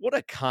 what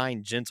a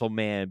kind, gentle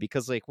man.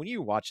 Because like when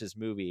you watch his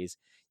movies,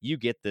 you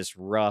get this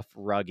rough,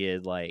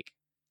 rugged, like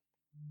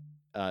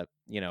uh,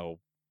 you know,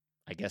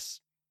 I guess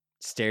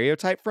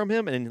stereotype from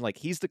him. And like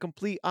he's the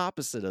complete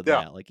opposite of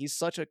yeah. that. Like he's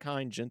such a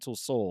kind, gentle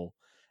soul.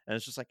 And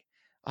it's just like,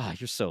 ah,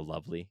 you're so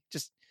lovely.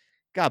 Just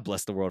God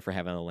bless the world for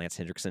having a Lance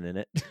Hendrickson in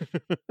it.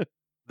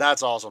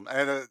 That's awesome,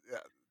 and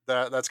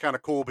yeah, that's kind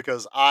of cool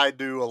because I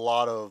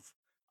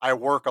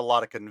work a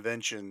lot of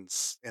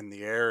conventions in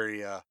the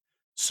area,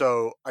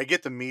 so I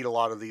get to meet a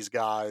lot of these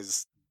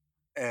guys,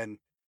 and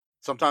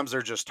sometimes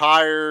they're just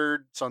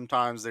tired,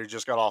 sometimes they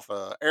just got off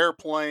a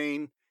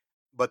airplane,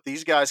 but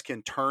these guys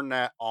can turn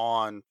that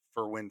on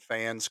for when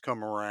fans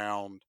come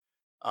around.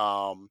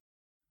 Um,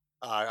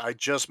 I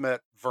just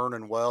met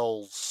Vernon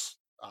Wells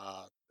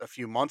a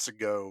few months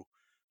ago,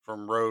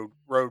 from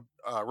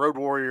Road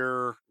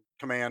Warrior,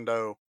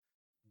 Commando.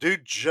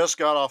 Dude just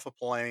got off a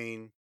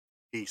plane.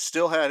 He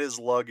still had his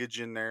luggage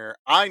in there.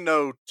 I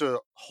know to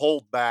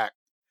hold back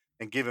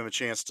and give him a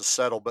chance to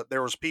settle, but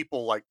there was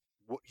people like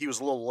he was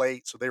a little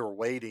late, so they were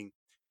waiting.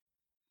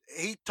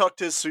 He tucked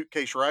his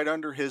suitcase right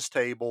under his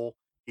table.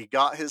 He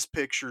got his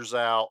pictures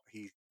out.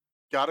 He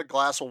got a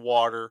glass of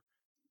water,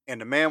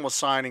 and the man was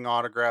signing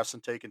autographs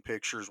and taking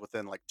pictures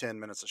within like 10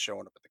 minutes of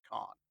showing up at the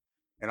con.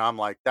 And I'm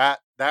like, that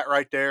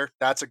right there,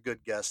 that's a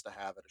good guest to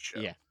have at a show.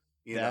 Yeah,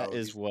 You that know,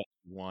 is what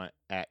you want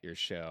at your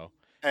show.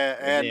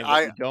 and Then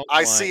what you don't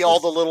I want see all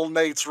is the little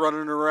Nates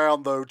running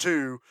around though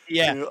too.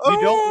 yeah, You know,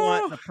 you don't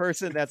want "Oh!" the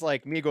person that's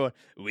like me going,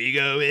 "We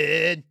go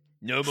in,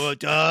 no more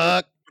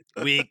talk,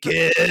 we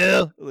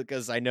kill,"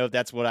 because I know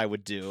that's what I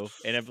would do,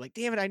 and I'm like,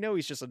 "Damn it, I know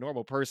he's just a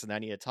normal person I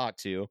need to talk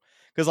to,"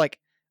 because like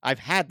I've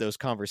had those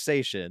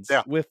conversations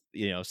Yeah. with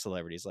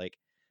celebrities. Like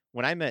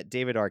when I met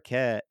David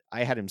Arquette,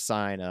 I had him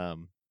sign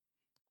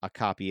a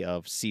copy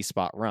of See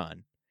Spot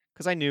Run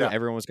because I knew Yeah.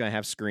 everyone was going to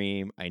have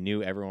Scream. I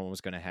knew everyone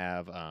was going to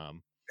have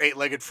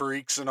Eight-legged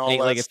freaks and all that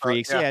Eight-Legged stuff.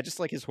 Freaks. Yeah, just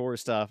like his horror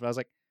stuff. And I was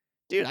like,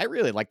 dude, I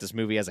really liked this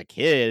movie as a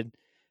kid.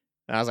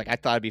 And I was like, I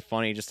thought it'd be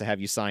funny just to have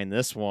you sign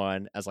this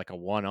one as like a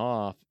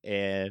one-off.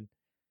 And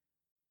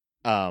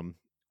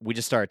we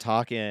just started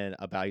talking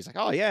about. He's like,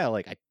 oh yeah,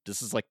 like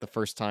this is like the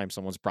first time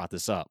someone's brought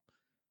this up.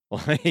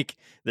 Like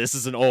this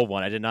is an old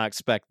one. I did not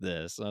expect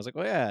this. And I was like,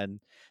 well, yeah. And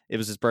it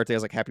was his birthday. I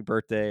was like, happy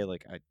birthday.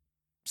 Like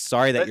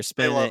sorry that They you're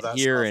spending love it that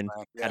here stuff, and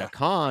man. at Yeah. a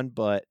con,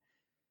 but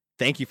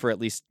thank you for at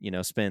least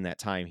spending that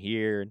time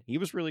here. And he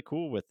was really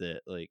cool with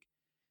it. Like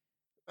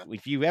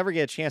if you ever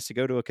get a chance to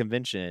go to a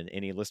convention,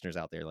 any listeners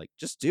out there, like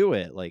just do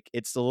it. Like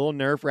it's a little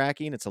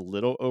nerve-wracking, it's a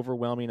little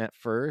overwhelming at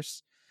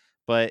first,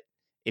 but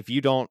if you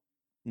don't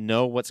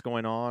know what's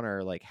going on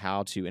or like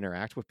how to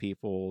interact with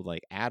people,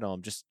 like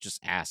Adam, just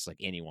ask like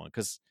anyone,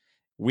 because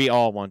we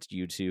all want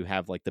you to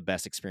have like the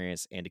best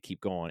experience and to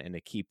keep going and to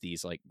keep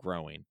these like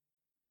growing.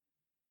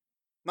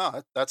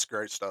 No, that's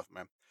great stuff,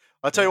 man.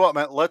 I'll tell you what,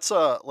 man. Let's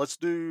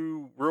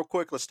do real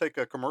quick. Let's take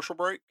a commercial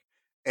break,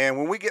 and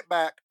when we get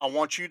back, I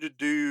want you to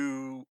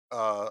do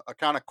a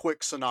kind of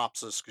quick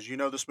synopsis because you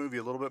know this movie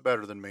a little bit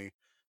better than me.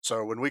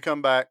 So when we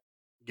come back,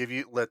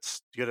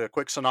 let's get a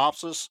quick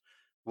synopsis.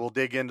 We'll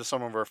dig into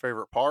some of our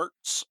favorite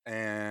parts,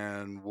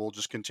 and we'll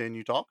just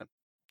continue talking.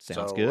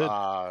 Sounds So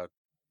good.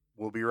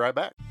 we'll be right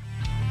back.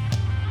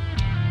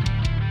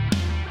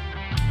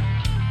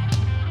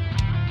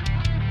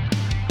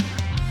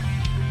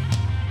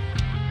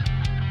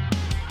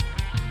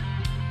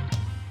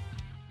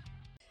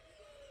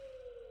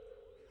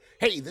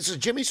 Hey, this is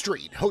Jimmy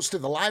Street, host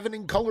of the Live and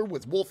in Color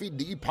with Wolfie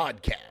D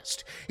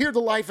podcast. Hear the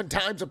life and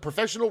times of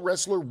professional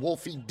wrestler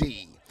Wolfie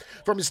D.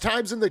 From his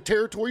times in the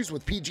territories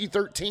with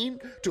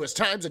PG-13 to his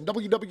times in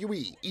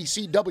WWE,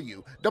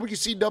 ECW,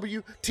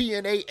 WCW,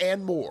 TNA,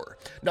 and more.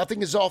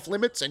 Nothing is off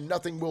limits and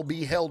nothing will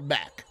be held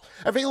back.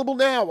 Available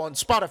now on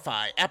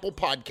Spotify, Apple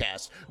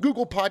Podcasts,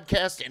 Google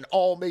Podcasts, and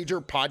all major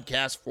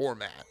podcast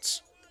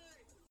formats.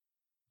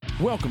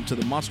 Welcome to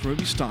the Monster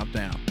Movie Stomp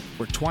Down,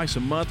 where twice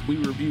a month we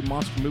review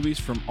monster movies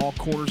from all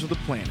corners of the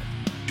planet.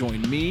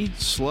 Join me,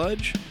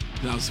 Sludge.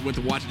 I went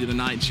to watch it the other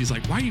night, and she's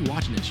like, why are you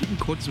watching this? You can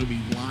quote this movie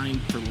line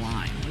for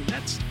line. Like,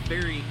 that's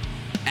very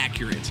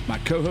accurate. My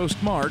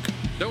co-host, Mark.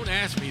 Don't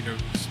ask me to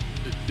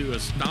do a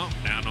stomp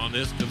down on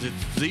this because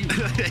it's zero.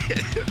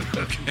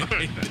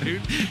 Okay,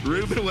 dude.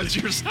 Ruben, what's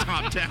your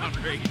stomp down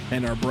rate?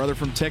 And our brother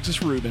from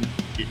Texas, Ruben.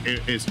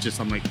 It's just,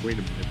 I'm like, wait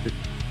a minute.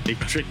 They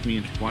tricked me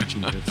into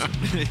watching this.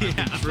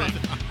 Yeah, that's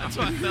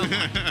what I felt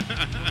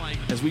like.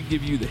 As we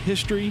give you the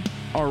history,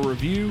 our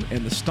review,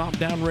 and the stomp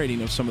down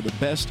rating of some of the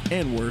best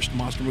and worst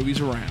monster movies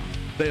around.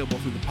 Available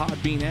through the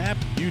Podbean app,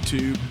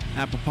 YouTube,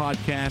 Apple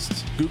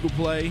Podcasts, Google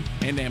Play,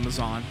 and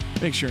Amazon.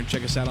 Make sure and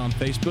check us out on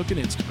Facebook and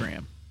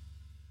Instagram.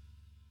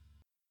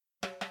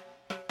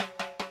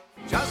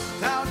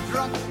 Just how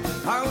drunk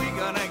are we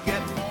gonna get?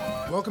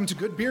 Welcome to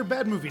Good Beer,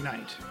 Bad Movie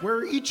Night,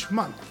 where each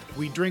month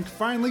we drink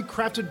finely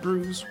crafted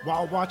brews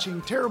while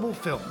watching terrible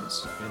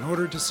films in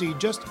order to see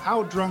just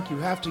how drunk you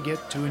have to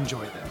get to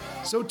enjoy them.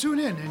 So tune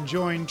in and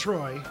join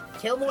Troy,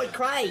 Kilroy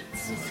Kreitz.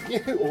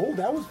 Oh,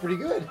 that was pretty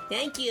good.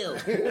 Thank you.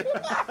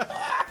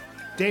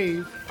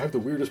 Dave. I have the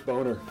weirdest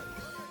boner.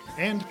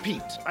 And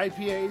Pete.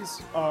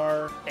 IPAs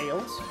are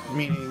ales,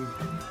 meaning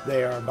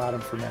they are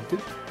bottom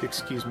fermented.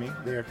 Excuse me,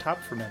 they are top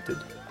fermented.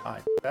 I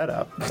that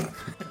up.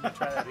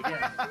 Try that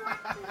again.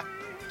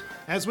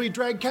 As we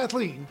drag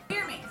Kathleen,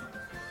 Hear me.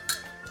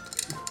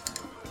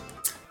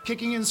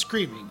 kicking and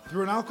screaming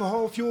through an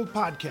alcohol-fueled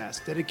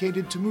podcast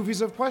dedicated to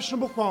movies of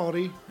questionable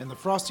quality and the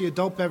frosty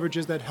adult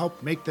beverages that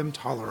help make them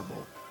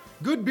tolerable.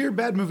 Good Beer,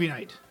 Bad Movie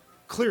Night.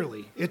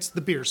 Clearly, it's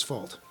the beer's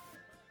fault.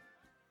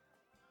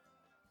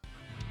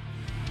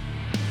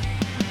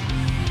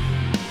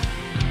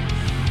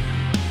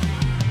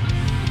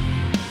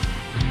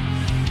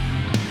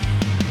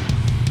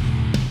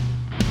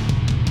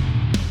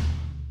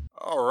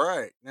 All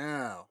right,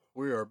 now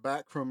we are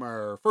back from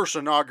our first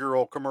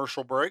inaugural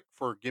commercial break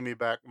for Gimme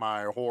Back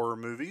My Horror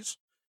Movies.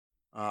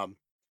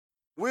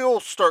 we'll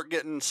start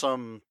getting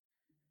some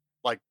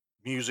like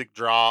music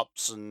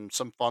drops and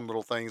some fun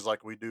little things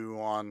like we do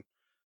on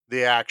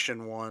the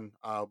action one.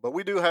 But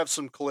we do have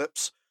some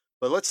clips.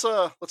 But let's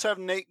have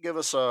Nate give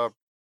us a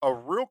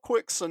real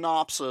quick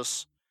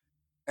synopsis,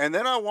 and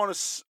then I want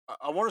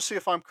to see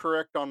if I'm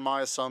correct on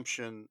my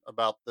assumption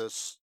about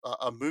this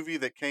a movie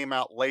that came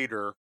out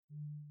later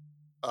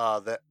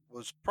that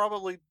was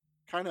probably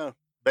kind of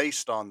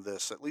based on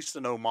this, at least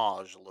an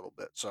homage a little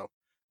bit. So,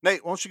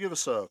 Nate, why don't you give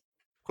us a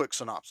quick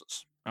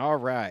synopsis? All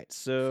right.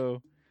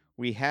 So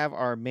we have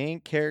our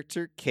main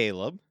character,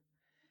 Caleb,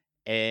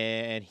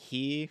 and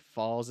he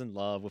falls in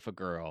love with a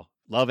girl.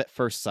 Love at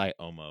first sight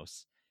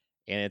almost.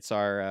 And it's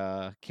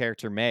our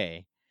character,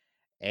 May.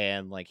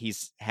 And like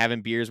he's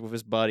having beers with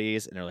his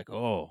buddies, and they're like,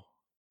 "Oh,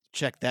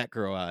 check that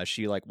girl out."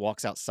 She like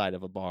walks outside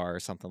of a bar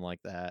or something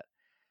like that.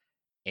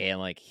 And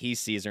like he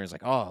sees her and is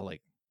like, "Oh,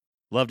 like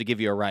love to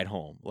give you a ride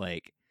home."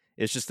 Like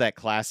it's just that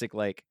classic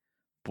like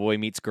boy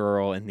meets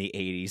girl in the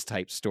 80s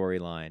type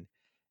storyline.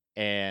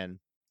 And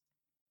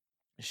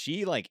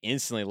she like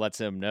instantly lets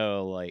him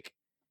know like,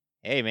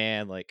 "Hey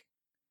man, like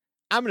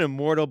I'm an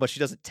immortal," but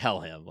she doesn't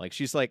tell him. Like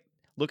she's like,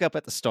 "Look up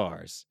at the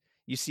stars.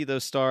 You see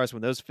those stars,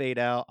 when those fade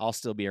out, I'll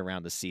still be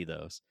around to see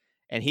those."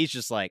 And he's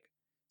just like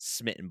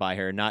smitten by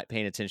her, not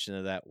paying attention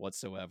to that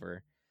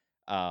whatsoever.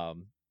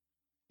 Um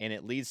and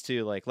it leads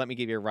to like, "Let me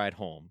give you a ride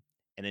home."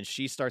 And then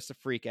she starts to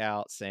freak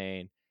out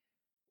saying,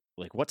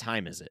 like, "What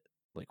time is it?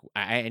 Like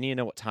I need to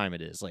know what time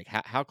it is. Like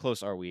how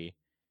close are we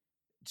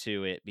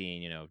to it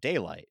being,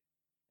 daylight?"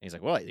 And he's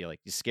like, "What? You're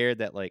like, you scared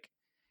that like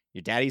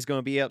your daddy's going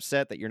to be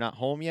upset that you're not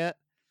home yet?"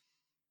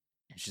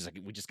 And she's like,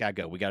 "We just gotta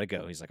go. We gotta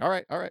go." He's like, all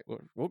right,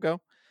 we'll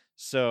go.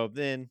 So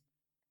then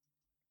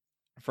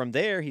from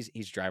there,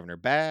 he's driving her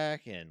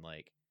back, and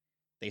like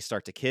they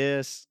start to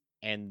kiss,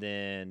 and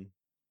then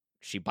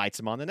she bites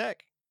him on the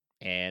neck.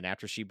 And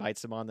after she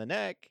bites him on the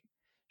neck,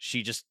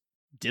 she just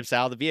dips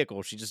out of the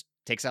vehicle. She just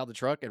takes out the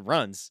truck and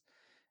runs.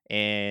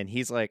 And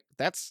he's like,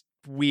 "That's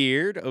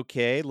weird.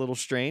 Okay, a little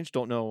strange.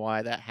 Don't know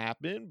why that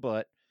happened,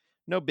 but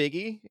no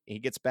biggie." He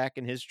gets back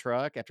in his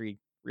truck after he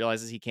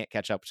realizes he can't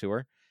catch up to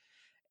her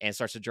and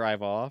starts to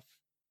drive off.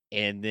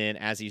 And then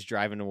as he's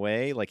driving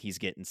away, like he's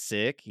getting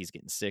sick, he's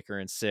getting sicker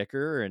and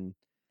sicker. And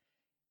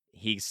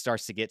he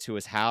starts to get to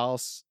his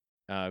house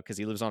because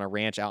he lives on a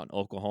ranch out in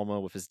Oklahoma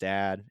with his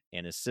dad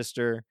and his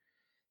sister.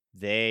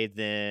 They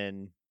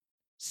then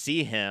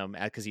see him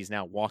because he's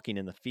now walking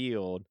in the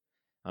field.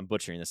 I'm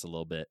butchering this a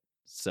little bit,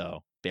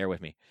 so bear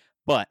with me.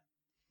 But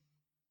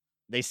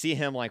they see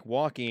him like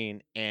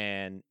walking,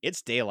 and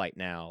it's daylight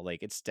now.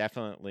 Like it's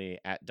definitely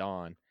at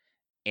dawn.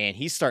 And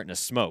he's starting to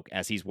smoke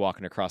as he's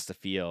walking across the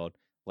field,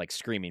 like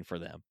screaming for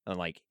them. And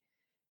like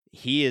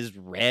he is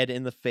red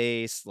in the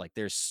face, like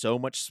there's so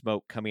much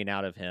smoke coming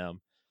out of him.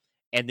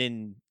 And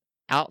then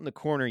out in the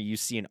corner, you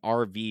see an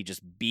RV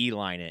just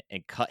beeline it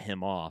and cut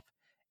him off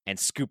and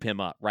scoop him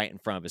up right in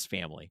front of his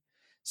family.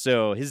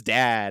 So his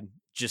dad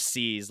just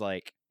sees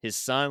like his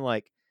son,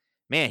 like,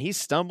 man, he's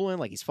stumbling,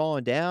 like he's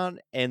falling down,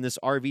 and this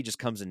RV just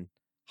comes and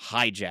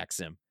hijacks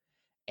him.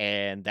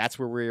 And that's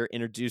where we're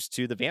introduced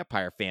to the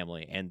vampire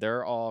family, and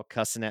they're all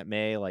cussing at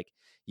May like,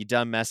 "You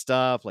done messed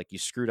up, like you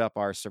screwed up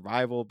our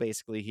survival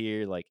basically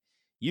here, like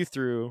you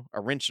threw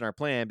a wrench in our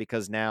plan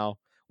because now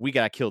we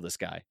got to kill this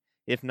guy.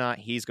 If not,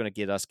 he's going to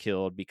get us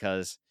killed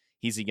because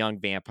he's a young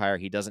vampire.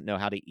 He doesn't know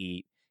how to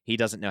eat. He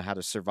doesn't know how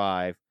to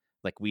survive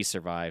like we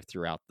survived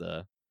throughout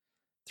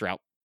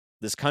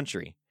this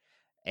country."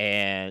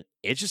 And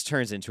it just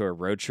turns into a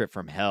road trip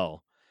from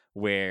hell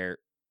where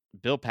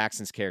Bill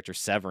Paxton's character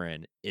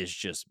Severin is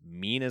just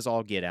mean as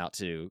all get out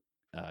to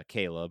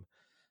Caleb,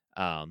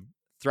 um,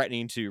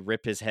 threatening to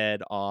rip his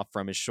head off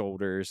from his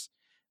shoulders.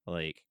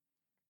 Like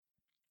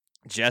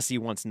Jesse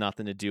wants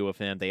nothing to do with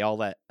him. They all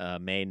let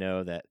May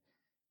know that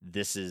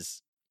this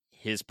is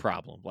his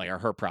problem, like or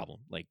her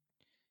problem. Like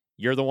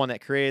you're the one that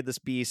created this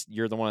beast.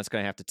 You're the one that's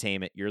going to have to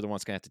tame it. You're the one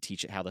that's going to have to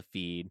teach it how to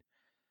feed.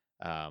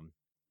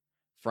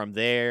 From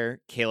there,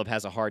 Caleb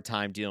has a hard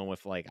time dealing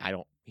with like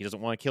he doesn't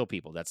want to kill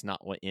people. That's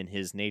not what in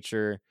his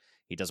nature.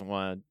 He doesn't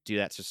want to do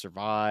that to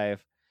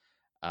survive.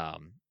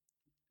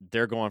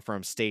 They're going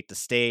from state to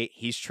state.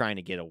 He's trying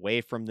to get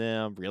away from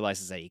them,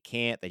 realizes that he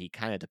can't, that he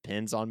kind of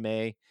depends on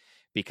May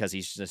because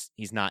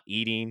he's not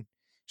eating.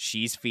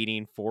 She's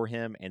feeding for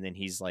him, and then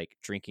he's like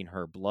drinking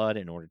her blood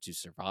in order to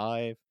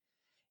survive.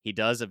 He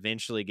does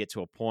eventually get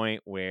to a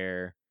point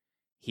where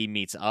he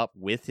meets up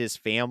with his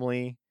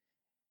family.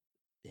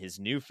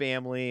 His new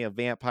family of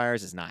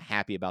vampires is not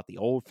happy about the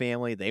old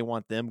family. They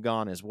want them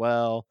gone as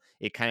well.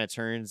 It kind of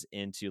turns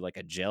into like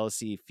a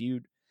jealousy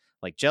feud,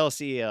 like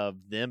jealousy of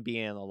them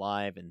being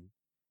alive and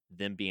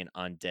them being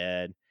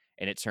undead.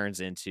 And it turns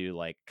into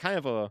like kind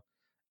of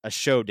a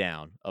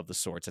showdown of the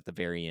sorts at the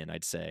very end,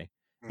 I'd say,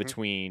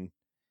 between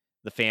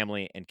the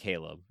family and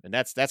Caleb. And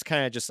that's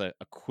kind of just a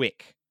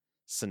quick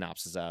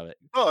synopsis of it.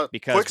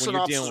 Because when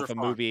you're dealing with a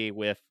movie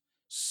with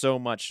so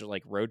much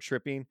like road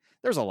tripping,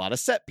 there's a lot of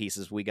set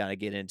pieces we got to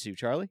get into,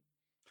 Charlie.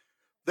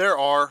 There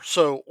are.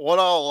 So what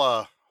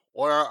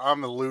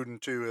I'm alluding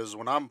to is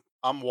when I'm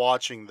I'm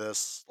watching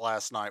this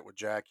last night with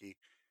Jackie.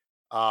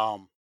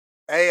 Um,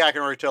 I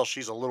can already tell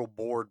she's a little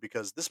bored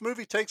because this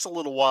movie takes a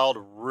little while to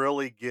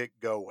really get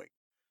going.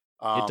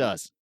 It Um,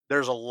 does.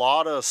 there's a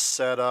lot of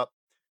setup.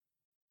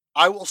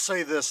 I will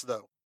say this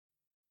though,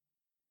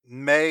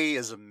 May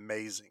is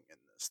amazing in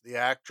this. The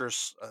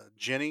actress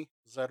Jenny,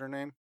 is that her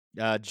name?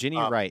 Ginny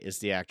Um, Wright is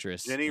the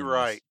actress Jenny in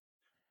Wright. this.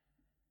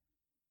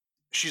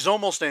 She's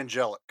almost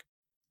angelic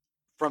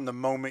from the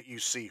moment you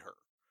see her.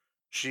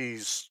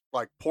 She's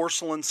like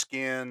porcelain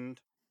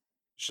skinned,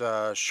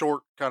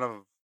 short, kind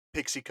of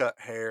pixie cut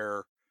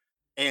hair,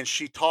 and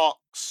she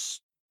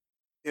talks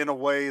in a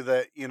way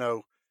that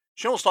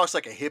she almost talks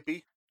like a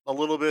hippie a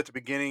little bit at the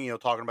beginning.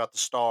 Talking about the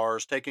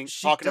stars,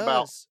 She talking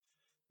about does,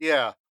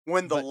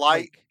 when the but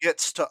light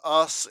gets to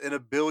us in a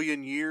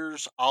billion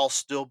years, I'll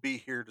still be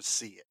here to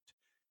see it.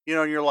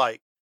 And you're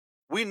like,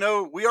 we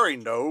already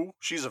know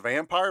she's a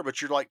vampire,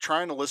 but you're like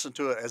trying to listen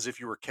to it as if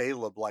you were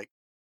Caleb. Like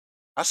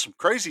that's some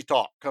crazy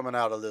talk coming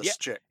out of yeah, this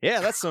chick.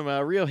 yeah, that's some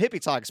real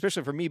hippie talk,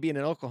 especially for me being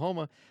in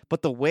Oklahoma.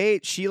 But the way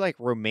she like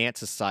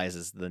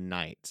romanticizes the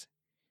night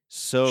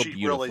so She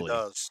really beautifully,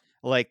 does.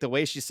 like the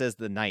way she says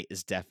the night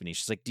is deafening.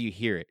 She's like, "Do you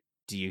hear it?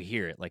 Do you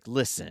hear it? Like,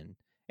 listen."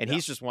 And Yeah.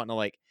 he's just wanting to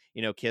like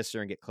kiss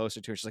her and get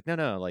closer to her. She's like,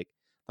 "No, like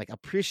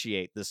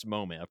appreciate this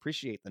moment,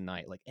 appreciate the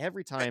night." Like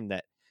every time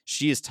that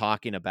she is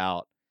talking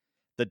about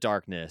the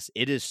darkness,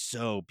 it is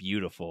so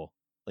beautiful.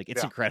 Like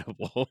it's Yeah.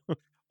 incredible.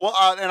 Well,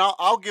 and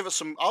I'll give it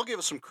some. I'll give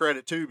it some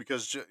credit too,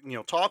 because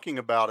talking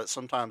about it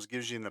sometimes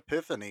gives you an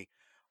epiphany.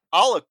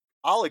 I'll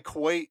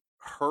equate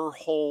her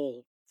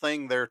whole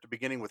thing there at the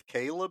beginning with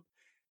Caleb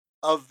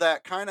of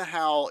that kind of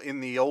how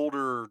in the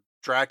older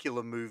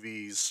Dracula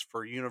movies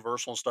for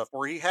Universal and stuff,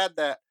 where he had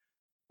that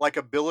like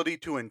ability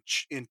to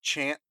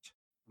enchant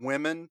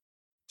women,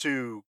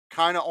 to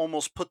kind of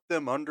almost put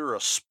them under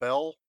a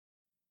spell.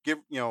 Give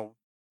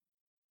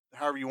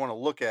however you want to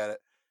look at it.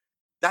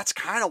 That's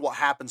kind of what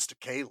happens to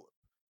Caleb.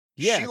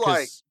 Yeah, She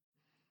like because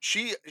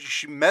she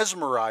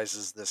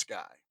mesmerizes this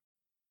guy.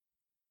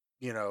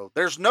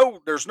 There's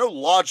no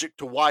logic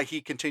to why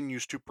he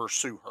continues to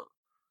pursue her.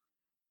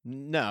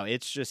 no,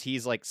 it's just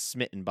he's like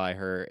smitten by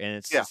her, and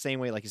it's Yeah. the same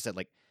way, like you said,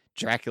 like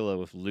Dracula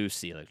with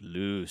Lucy, like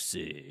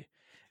Lucy,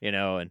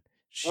 and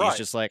she's Right.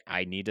 just like,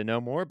 I need to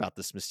know more about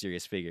this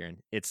mysterious figure,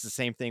 and it's the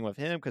same thing with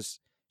him because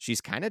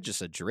she's kind of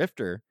just a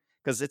drifter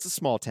because it's a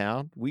small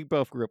town. We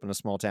both grew up in a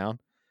small town.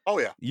 Oh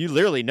yeah. You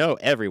literally know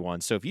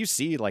everyone, so if you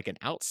see like an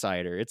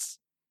outsider, it's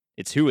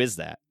who is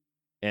that,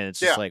 and it's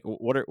just Yeah. like,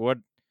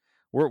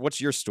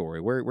 what's your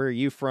story? Where are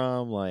you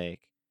from?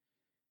 Like,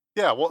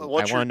 Yeah, I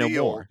what's your want to know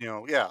deal? more.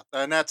 Yeah,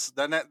 and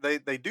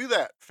they do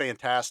that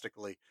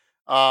fantastically.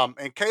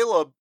 And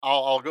Caleb,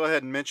 I'll go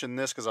ahead and mention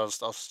this because I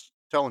was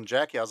telling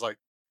Jackie, I was like,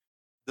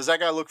 "Does that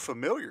guy look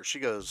familiar?" She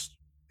goes,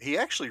 "He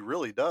actually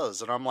really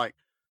does." And I'm like,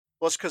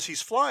 "Well, it's because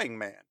he's Flying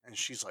Man." And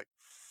she's like,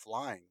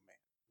 "Flying Man?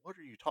 What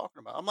are you talking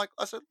about?"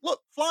 I said,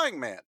 "Look, Flying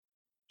Man."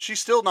 She's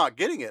still not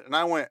getting it, and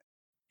I went,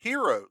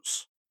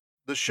 "Heroes,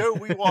 the show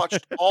we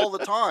watched all the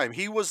time.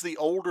 He was the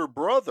older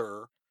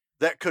brother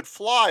that could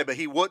fly, but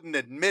he wouldn't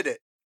admit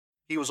it.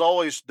 He was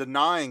always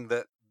denying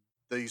that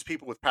these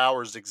people with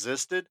powers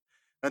existed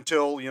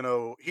until,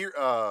 here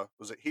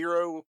was it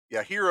Hero?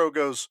 Yeah, Hero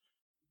goes,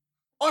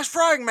 "Oh, it's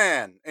Frag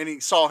Man," and he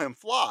saw him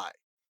fly.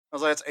 I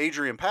was like, "That's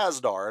Adrian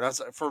Pazdar," and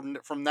that's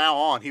from now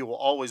on he will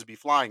always be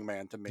Flying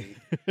Man to me.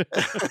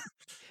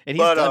 And he's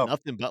But done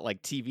nothing but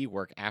like TV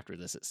work after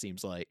this, it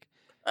seems like.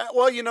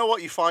 well, you know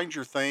what? You find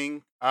your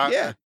thing.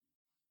 Yeah,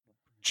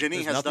 Jenny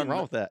there's has nothing done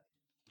wrong with that.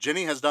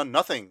 Jenny has done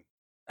nothing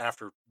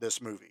after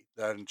this movie,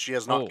 and she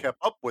has not Oh, kept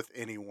up with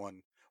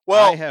anyone.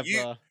 I Well, have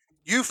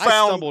you I found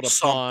stumbled upon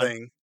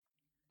something.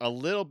 a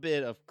little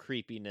bit of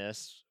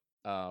creepiness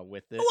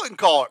with I it. wouldn't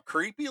call it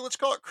creepy. Let's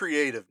call it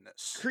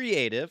creativeness.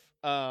 Creative.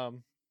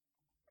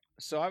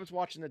 So I was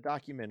watching the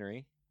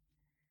documentary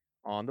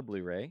on the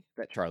Blu-ray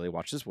that Charlie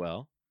watched as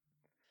well,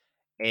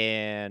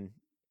 and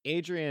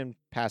Adrian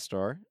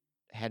Pastor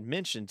had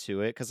mentioned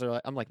to it because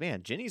I'm like,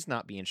 man, Jenny's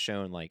not being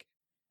shown like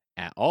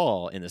at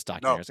all in this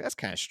documentary. I No, was like, that's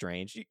kind of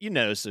strange. You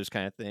notice those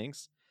kind of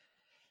things.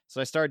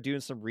 So I started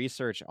doing some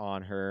research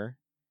on her,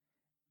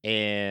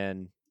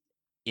 and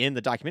in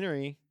the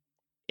documentary,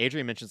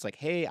 Adrian mentions like,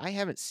 "Hey, I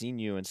haven't seen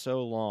you in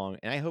so long,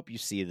 and I hope you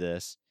see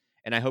this,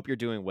 and I hope you're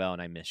doing well,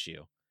 and I miss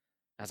you."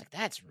 I was like,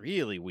 "That's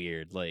really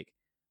weird. Like,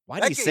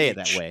 why do you say it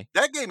that way?"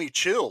 that gave me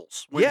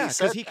chills when Yeah, he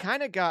because said he that.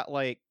 kind of got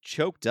like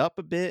choked up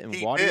a bit and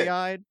He watery did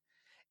eyed.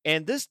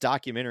 And this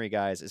documentary,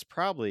 guys, is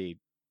probably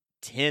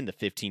 10 to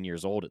 15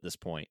 years old at this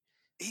point.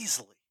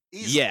 easily.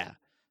 Yeah.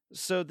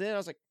 So then I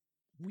was like,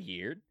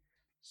 weird.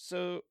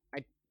 So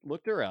I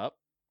looked her up,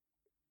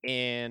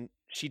 and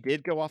she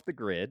did go off the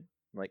grid,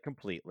 like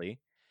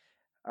completely,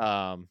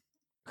 a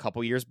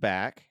couple years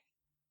back,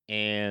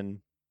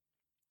 and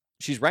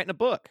she's writing a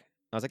book.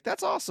 I was like,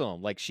 that's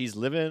awesome. Like she's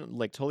living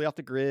like totally off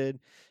the grid.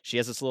 She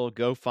has this little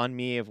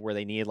GoFundMe of where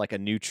they need like a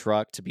new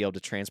truck to be able to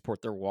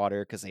transport their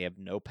water because they have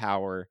no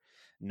power,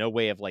 no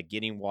way of like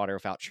getting water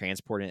without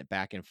transporting it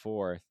back and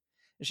forth.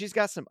 And she's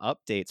got some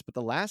updates, but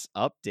the last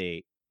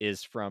update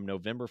is from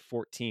November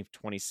 14th,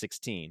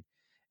 2016.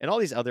 And all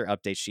these other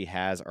updates she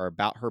has are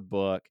about her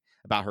book,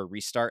 about her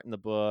restarting the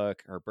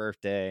book, her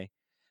birthday.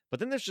 But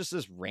then there's just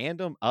this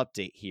random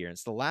update here. And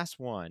it's the last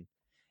one.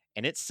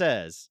 And it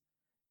says,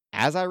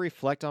 as I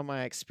reflect on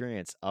my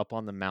experience up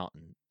on the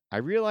mountain, I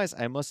realize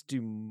I must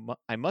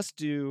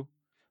do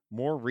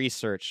more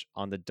research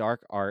on the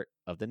dark art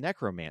of the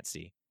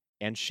necromancy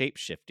and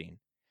shape-shifting.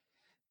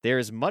 There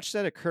is much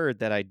that occurred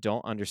that I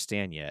don't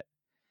understand yet.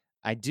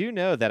 I do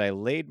know that I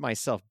laid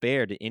myself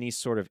bare to any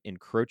sort of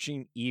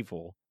encroaching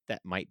evil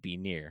that might be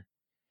near.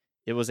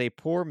 It was a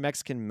poor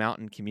Mexican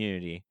mountain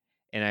community,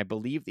 and I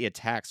believe the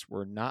attacks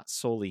were not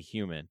solely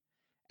human,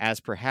 as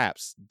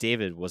perhaps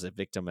David was a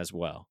victim as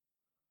well.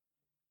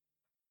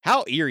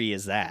 How eerie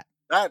is that?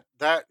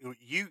 That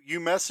you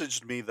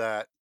messaged me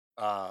that,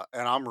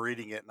 and I'm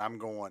reading it, and I'm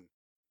going,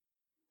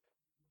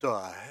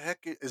 the heck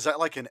is that?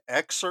 Like an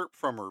excerpt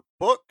from her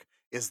book?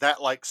 Is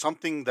that like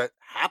something that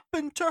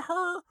happened to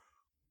her?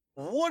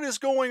 What is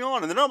going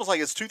on? And then I was like,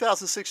 it's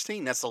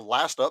 2016. That's the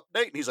last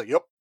update. And he's like,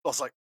 yep. I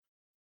was like,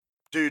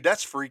 dude,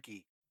 that's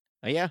freaky.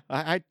 Yeah,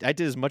 I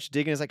did as much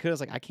digging as I could. I was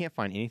like, I can't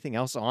find anything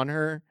else on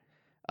her.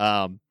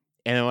 And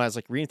then when I was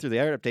like reading through the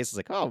other updates, I was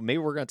like, oh, maybe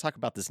we're going to talk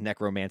about this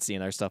necromancy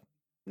and other stuff.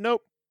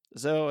 Nope.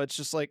 So it's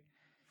just like,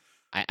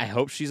 I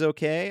hope she's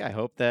okay. I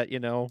hope that,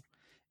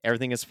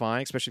 everything is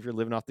fine, especially if you're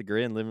living off the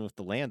grid and living with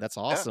the land. That's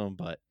awesome.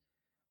 But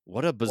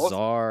what a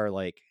bizarre,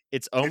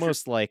 it's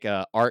almost like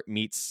art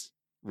meets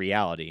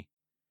reality.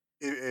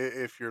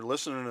 If you're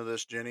listening to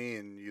this, Jenny,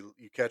 and you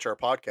catch our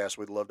podcast,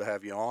 we'd love to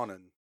have you on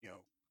and,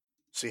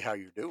 see how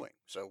you're doing.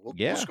 So we'll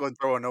just go ahead and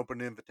throw an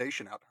open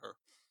invitation out to her.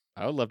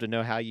 I would love to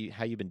know how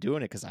you've been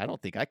doing it, because I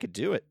don't think I could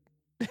do it.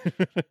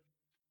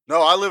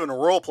 No, I live in a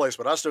rural place,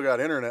 but I still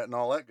got internet and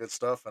all that good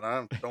stuff, and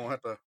I don't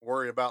have to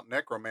worry about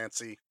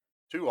necromancy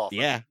too often.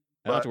 Yeah,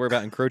 I don't have to worry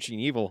about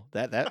encroaching evil.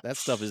 That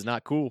stuff is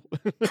not cool.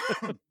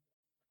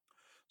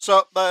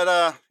 So,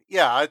 but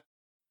yeah,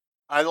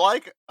 I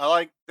like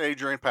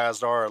Adrienne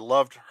Pazdar. I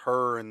loved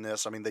her in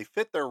this. I mean, they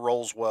fit their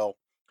roles well.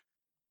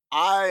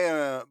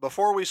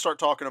 Before we start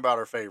talking about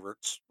our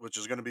favorites, which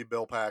is going to be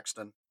Bill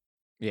Paxton,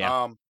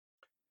 yeah,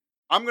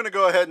 I'm going to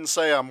go ahead and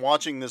say I'm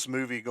watching this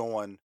movie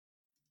going,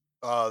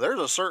 there's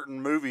a certain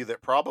movie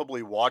that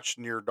probably watched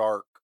Near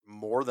Dark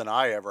more than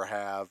I ever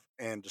have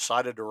and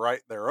decided to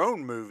write their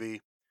own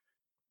movie.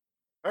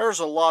 There's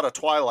a lot of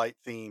Twilight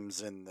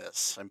themes in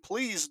this, and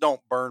please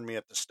don't burn me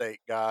at the stake,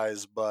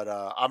 guys, but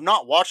I've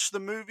not watched the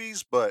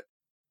movies, but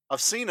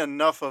I've seen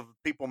enough of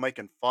people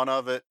making fun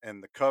of it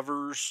and the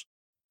covers,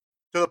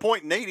 to the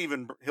point Nate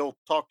he'll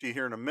talk to you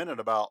here in a minute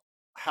about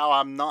how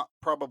I'm not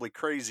probably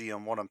crazy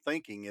on what I'm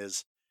thinking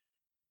is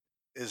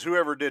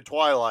whoever did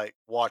Twilight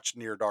watched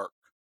Near Dark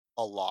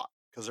a lot,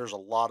 because there's a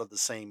lot of the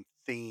same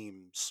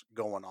themes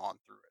going on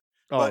through it.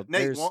 Oh, But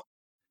Nate, there's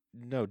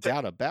no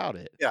doubt about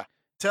it. yeah,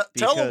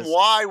 tell them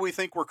why we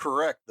think we're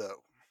correct,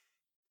 though.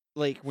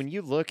 Like, when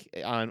you look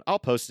on, I'll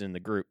post it in the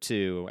group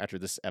too after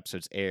this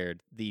episode's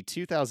aired. The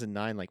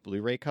 2009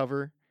 Blu-ray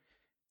cover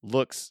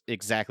looks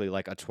exactly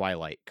like a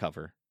Twilight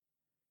cover.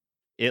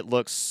 It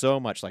looks so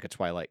much like a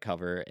Twilight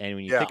cover, and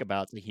when you think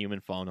about the human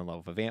falling in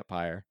love with a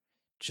vampire,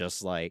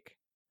 just like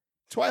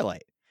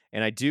Twilight.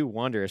 And I do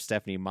wonder if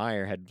Stephenie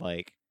Meyer had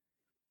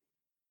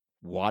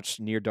watched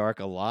Near Dark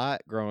a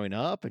lot growing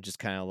up and just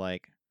kind of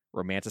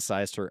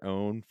romanticized her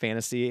own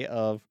fantasy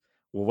of,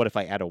 well, what if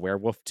I add a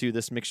werewolf to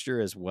this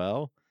mixture as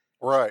well?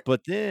 Right.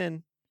 But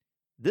then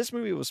this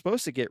movie was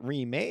supposed to get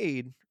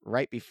remade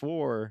right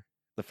before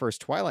the first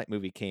Twilight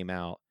movie came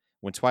out,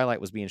 when Twilight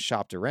was being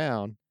shopped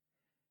around,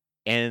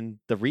 and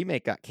the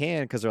remake got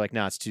canned because they're like,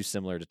 nah, it's too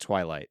similar to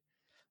Twilight.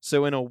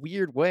 So in a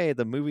weird way,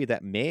 the movie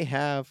that may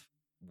have,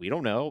 we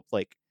don't know,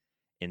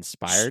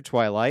 inspired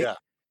Twilight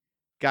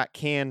got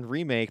canned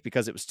remake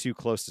because it was too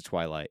close to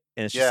Twilight.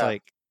 And it's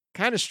just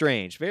kind of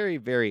strange. Very,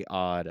 very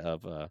odd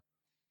of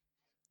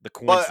the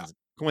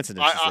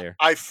coincidence there.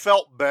 I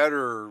felt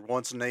better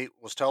once Nate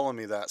was telling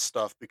me that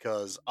stuff,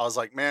 because I was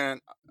like,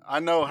 man, I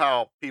know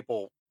how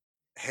people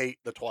hate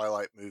the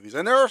Twilight movies,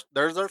 and there's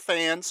their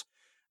fans,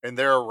 and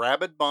they're a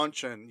rabid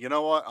bunch, and you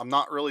know what? I'm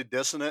not really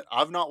dissing it.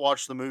 I've not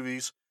watched the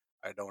movies.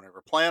 I don't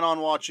ever plan on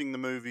watching the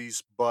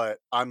movies, but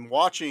I'm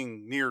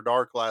watching Near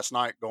Dark last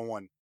night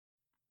going,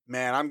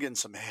 man, I'm getting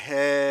some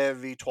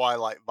heavy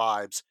Twilight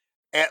vibes,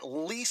 at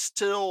least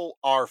till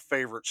our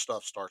favorite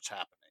stuff starts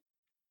happening.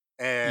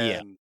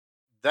 And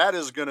that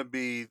is going to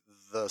be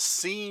the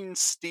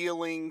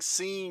scene-stealing,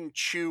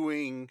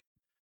 scene-chewing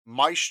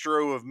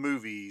maestro of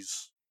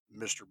movies,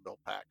 Mr. Bill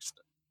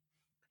Paxton.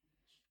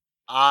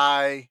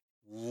 I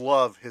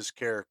love his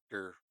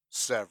character,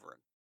 Severin.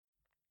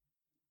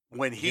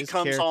 When he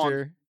comes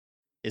on,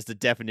 is the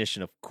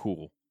definition of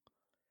cool.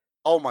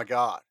 Oh my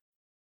God.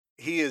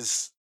 He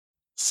is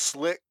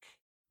slick,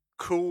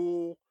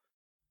 cool,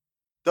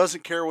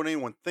 doesn't care what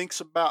anyone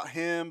thinks about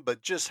him,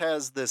 but just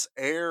has this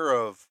air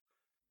of,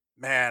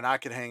 man, I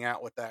could hang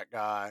out with that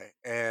guy.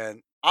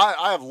 And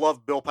I have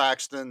loved Bill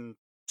Paxton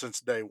since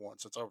day one,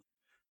 since I've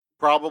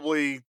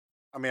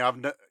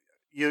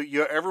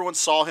everyone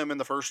saw him in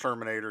the first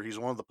Terminator. He's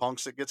one of the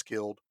punks that gets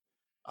killed.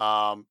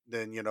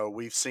 Then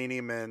we've seen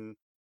him in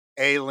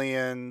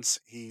Aliens.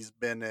 He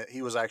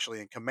was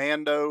actually in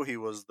Commando. He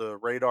was the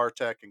radar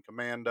tech in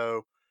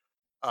Commando.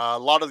 A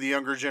lot of the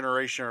younger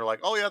generation are like,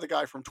 "Oh yeah, the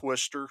guy from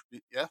Twister."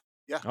 Yeah,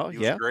 yeah, Oh he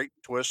was yeah. great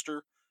in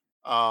Twister.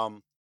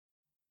 Um,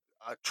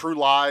 True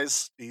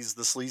Lies. He's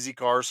the sleazy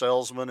car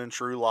salesman in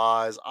True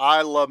Lies.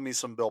 I love me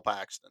some Bill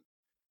Paxton,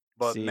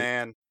 but See,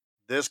 man,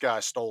 this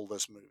guy stole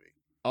this movie.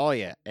 oh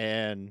yeah,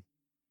 and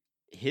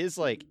his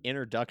like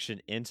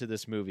introduction into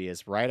this movie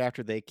is right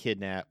after they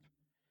kidnap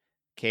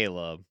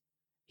Caleb.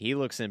 He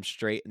looks him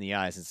straight in the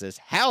eyes and says,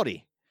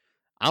 "Howdy,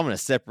 I'm gonna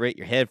separate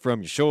your head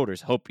from your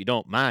shoulders. Hope you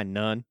don't mind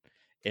none."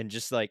 And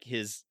just like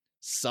his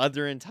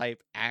southern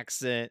type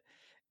accent,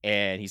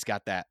 and he's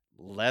got that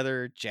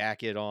leather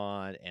jacket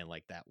on and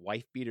like that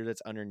wife beater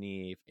that's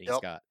underneath, and he's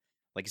Yep. got,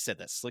 like you said,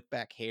 that slick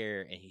back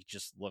hair, and he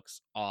just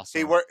looks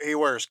He awesome. he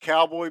wears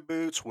cowboy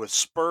boots with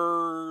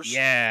spurs.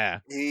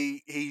 Yeah.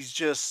 He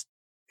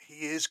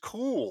is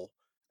cool.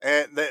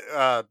 And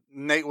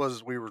Nate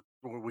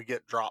we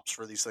get drops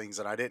for these things,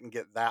 and I didn't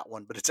get that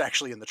one, but it's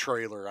actually in the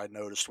trailer. I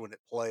noticed when it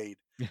played.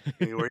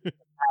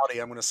 Howdy,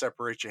 I'm going to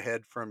separate your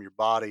head from your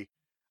body.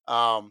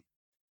 Um,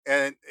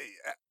 and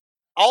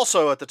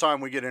also at the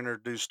time we get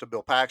introduced to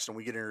Bill Paxton,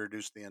 we get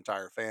introduced to the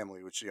entire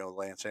family, which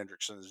Lance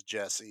Hendrickson is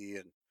Jesse,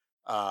 and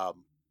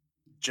um,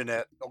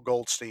 Jeanette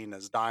Goldstein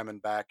as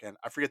Diamondback, and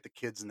I forget the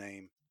kid's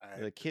name.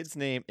 The kid's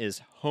name is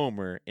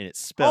Homer, and it's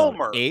spelled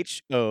Homer.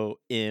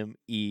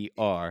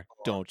 Homer.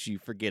 Don't you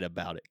forget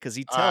about it, because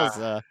he tells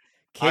I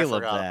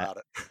Caleb forgot that, about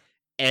it.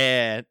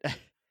 and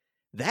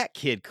that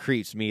kid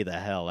creeps me the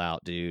hell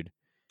out, dude.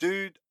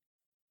 Dude,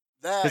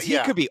 Because he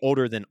could be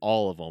older than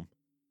all of them.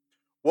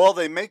 Well,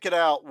 they make it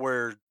out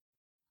where,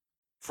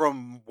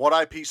 from what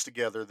I pieced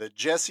together, that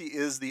Jesse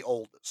is the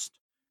oldest,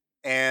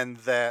 and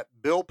that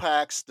Bill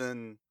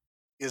Paxton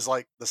is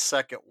like the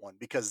second one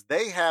because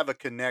they have a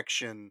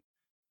connection,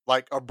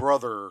 like a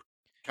brother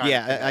kind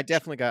of Yeah, I connection.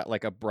 definitely got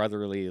like a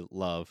brotherly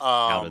love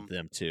out of Um,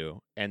 them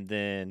too. And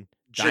then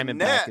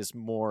Diamondback Jeanette, is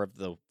more of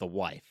the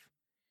wife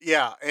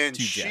yeah, and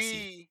to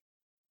Jesse.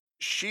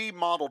 she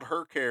modeled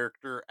her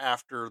character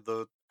after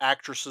the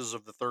actresses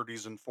of the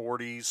 30s and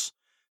 40s.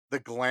 The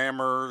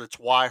glamour, that's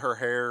why her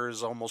hair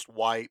is almost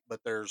white,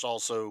 but there's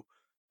also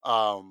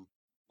um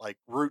like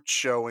roots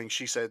showing.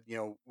 She said,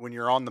 when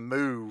you're on the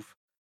move,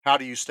 how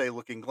do you stay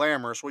looking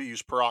glamorous? Well, you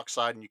use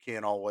peroxide and you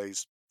can't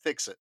always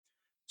fix it.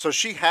 So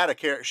she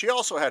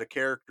also had a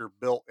character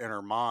built in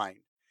her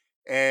mind.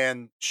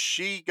 And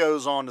she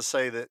goes on to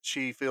say that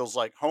she feels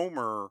like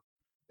Homer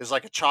is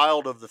like a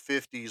child of the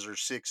 50s or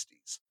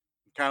 60s,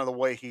 kind of the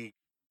way he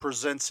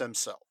presents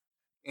himself.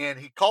 And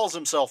he calls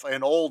himself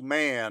an old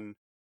man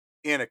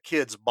in a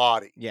kid's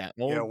body. Yeah,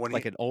 When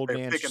like an old they're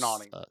man picking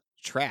on him.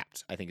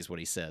 trapped, I think is what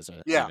he says.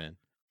 Yeah. Even.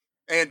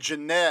 And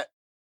Jeanette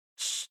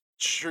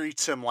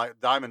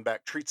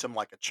Diamondback treats him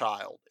like a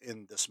child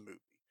in this movie.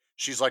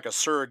 She's like a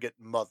surrogate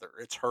mother.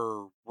 It's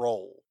her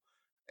role.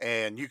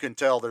 And you can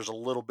tell there's a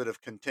little bit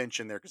of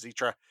contention there because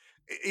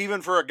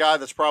even for a guy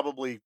that's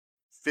probably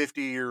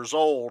 50 years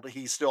old,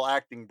 he's still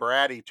acting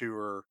bratty to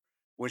her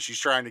when she's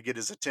trying to get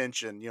his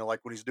attention, like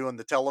when he's doing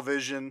the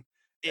television.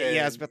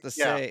 Yeah, I was And about to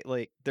yeah, say,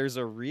 like, there's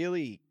a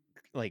really,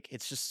 like,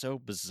 it's just so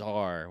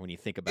bizarre when you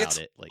think about it's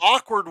it. Like,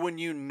 awkward when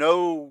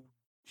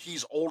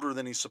he's older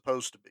than he's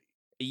supposed to be.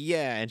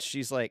 yeah, and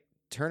she's like,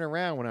 "Turn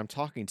around when I'm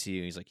talking to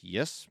you." He's like,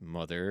 "Yes,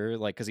 mother,"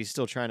 like, because he's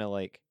still trying to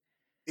like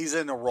He's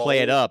in a role. play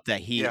it up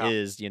that he Yeah.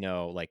 is,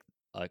 like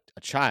a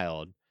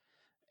child,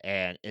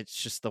 and it's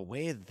just the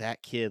way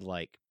that kid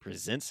like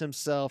presents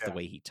himself, the Yeah.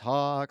 way he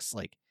talks,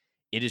 like,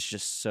 it is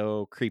just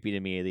so creepy to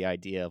me. The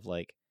idea of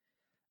like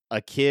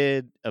a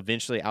kid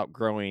eventually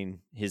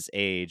outgrowing his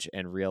age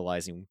and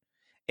realizing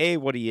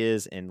what he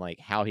is and like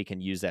how he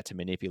can use that to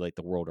manipulate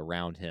the world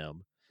around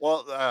him.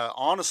 Well,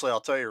 honestly,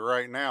 I'll tell you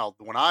right now,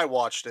 when I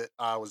watched it,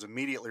 I was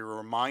immediately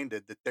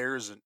reminded that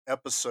there's an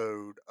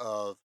episode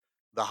of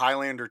the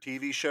Highlander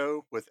TV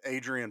show with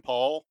Adrian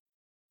Paul.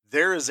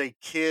 There is a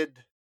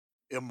kid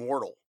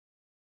immortal.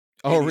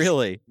 Oh, And he's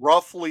really?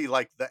 roughly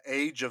like the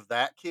age of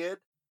that kid,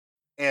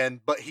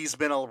 but he's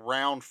been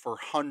around for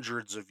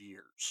hundreds of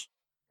years.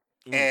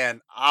 Oof.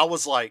 And I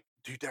was like,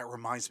 dude, that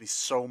reminds me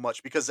so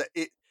much because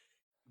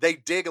they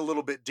dig a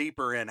little bit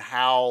deeper in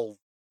how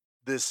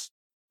this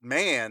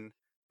man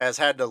has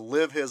had to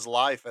live his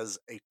life as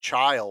a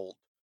child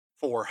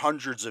for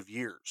hundreds of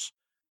years.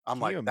 I'm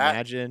Can you like, that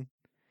imagine?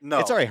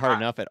 It's no. already hard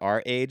enough at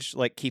our age,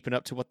 like keeping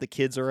up to what the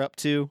kids are up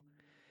to,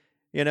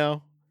 you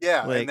know?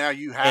 Yeah, and Like, now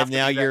you have and to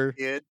now be that you're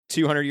kid.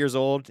 200 years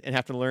old and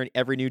have to learn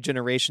every new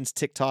generation's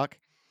TikTok.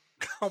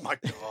 Oh my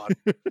god.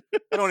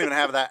 I don't even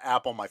have that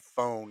app on my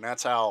phone.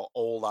 That's how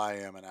old I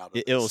am and out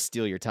of It'll this.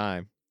 steal your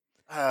time.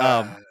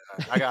 I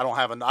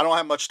don't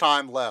have much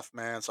time left,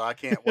 man, so I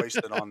can't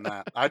waste it on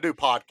that. I do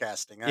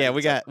podcasting. Yeah, we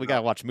It's got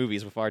to watch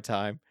movies with our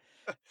time.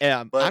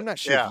 I'm But not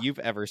sure yeah, if you've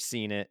ever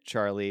seen it,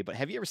 Charlie, but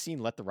have you ever seen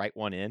Let the Right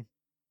One In?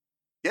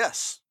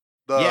 yes,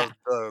 Yeah,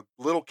 the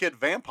little kid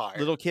vampire.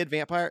 little kid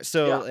vampire.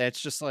 Yeah, So it's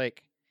just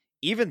like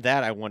even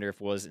that I wonder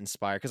if was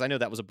inspired, because I know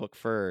that was a book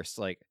first,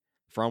 like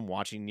from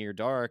watching Near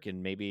Dark,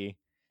 and maybe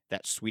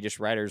that Swedish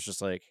writer is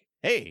just like,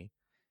 hey,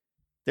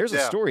 there's a Yeah.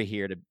 story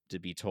here to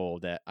be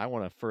told that I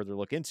want to further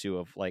look into,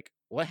 of like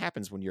what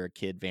happens when you're a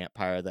kid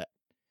vampire, that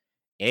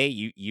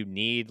you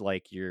need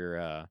like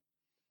your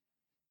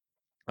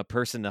a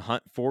person to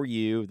hunt for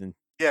you, then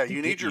Yeah, to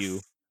you get need your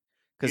you,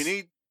 you because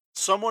need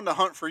someone to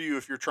hunt for you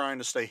if you're trying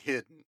to stay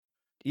hidden.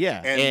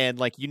 yeah, And and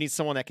like you need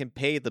someone that can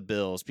pay the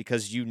bills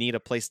because you need a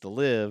place to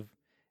live,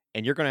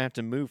 and you're gonna have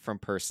to move from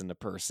person to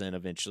person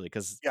eventually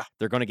because yeah,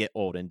 they're gonna get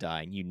old and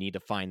die, and you need to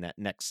find that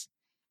next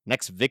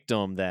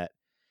victim that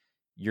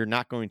you're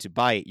not going to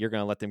bite. You're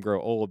gonna let them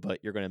grow old, but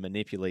you're gonna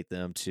manipulate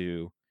them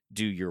to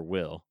do your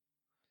will.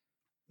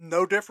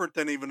 no different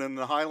than even in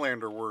the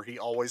Highlander where he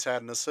always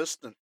had an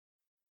assistant,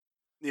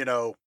 you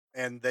know,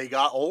 and they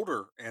got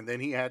older and then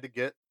he had to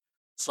get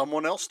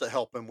someone else to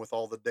help him with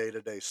all the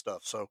day-to-day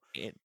stuff. So,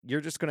 And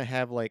you're just gonna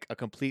have like a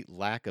complete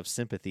lack of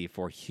sympathy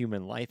for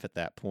human life at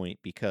that point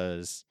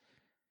because,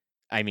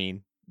 I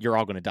mean, you're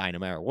all gonna die no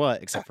matter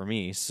what, except for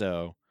me.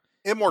 So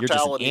you're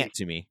just an immortality ant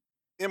to me.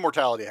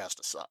 immortality has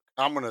to suck.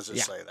 I'm going to just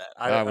Yeah, say that.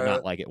 I would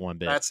not like it one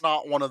bit. That's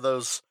not one of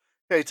those,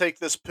 hey, take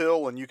this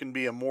pill and you can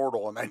be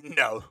immortal. And I,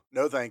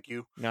 no, thank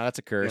you. No, that's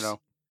a You curse.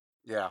 know,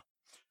 yeah.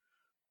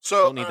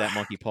 So Don't need that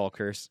monkey paw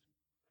curse.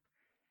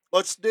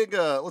 let's dig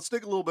a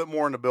little bit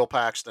more into Bill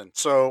Paxton.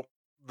 So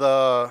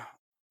the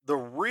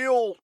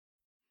real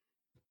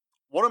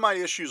one of my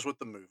issues with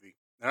the movie,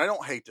 and I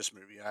don't hate this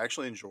movie, I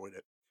actually enjoyed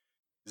it,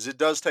 is it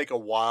does take a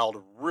while to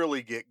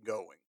really get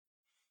going.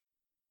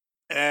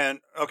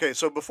 And okay,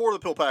 so before the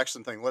Bill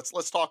Paxton thing,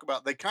 let's talk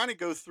about, they kind of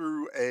go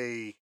through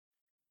a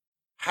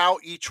how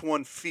each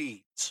one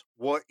feeds,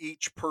 what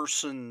each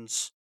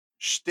person's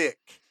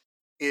shtick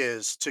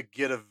is to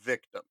get a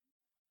victim.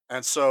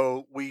 And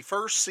so we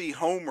first see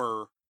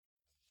Homer,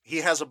 he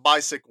has a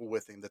bicycle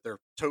with him that they're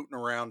toting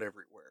around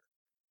everywhere.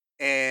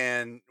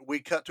 And we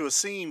cut to a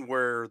scene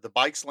where the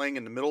bike's laying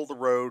in the middle of the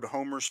road.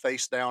 Homer's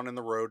face down in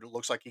the road. It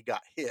looks like he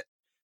got hit.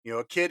 You know,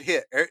 a kid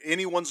hit.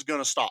 Anyone's going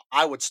to stop.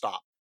 I would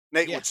stop.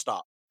 Nate Yeah. would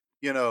stop.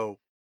 You know,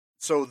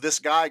 so this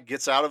guy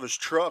gets out of his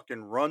truck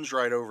and runs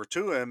right over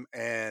to him,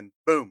 and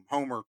boom,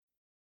 Homer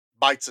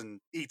bites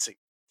and eats him.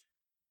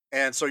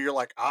 And so you're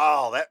like,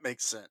 oh, that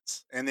makes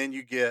sense. And then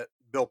you get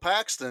Bill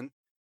Paxton,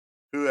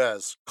 who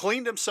has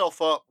cleaned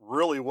himself up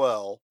really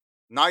well.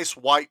 Nice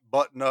white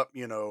button up,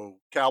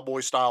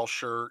 cowboy style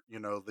shirt,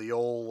 the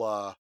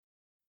old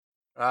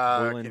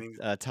I can't Boylan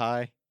even,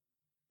 tie.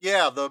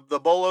 yeah, the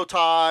bolo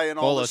tie and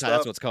all Bolo this tie,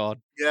 that's stuff. what it's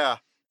called. Yeah.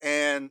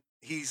 And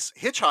he's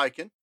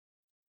hitchhiking,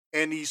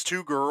 and these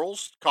two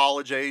girls,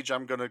 college age,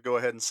 I'm gonna go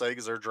ahead and say,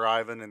 because they're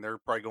driving and they're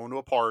probably going to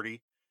a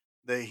party.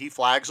 He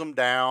flags them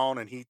down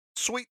and he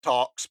sweet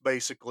talks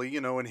basically,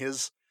 in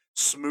his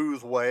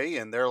smooth way,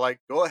 and they're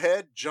like, "Go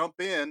ahead,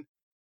 jump in."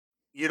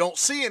 You don't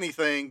see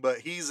anything,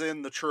 but he's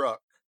in the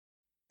truck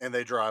and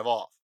they drive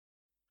off.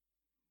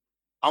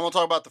 I'm gonna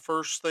talk about the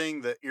first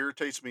thing that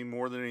irritates me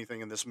more than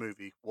anything in this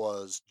movie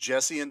was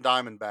Jesse and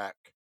Diamondback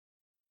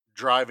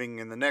driving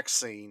in the next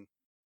scene,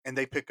 and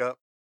they pick up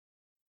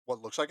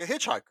what looks like a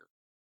hitchhiker.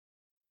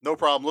 No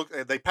problem.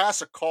 Look, they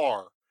pass a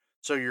car,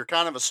 so you're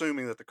kind of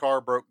assuming that the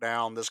car broke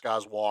down. This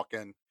guy's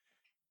walking.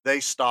 They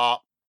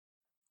stop,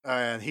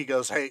 and he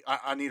goes, "Hey,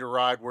 I need a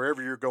ride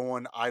wherever you're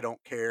going. I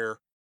don't care."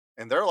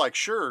 And they're like,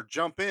 "Sure,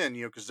 jump in,"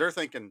 because they're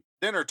thinking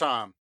dinner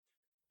time.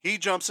 He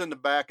jumps in the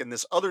back, and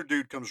this other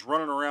dude comes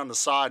running around the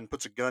side and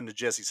puts a gun to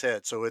Jesse's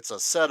head. So it's a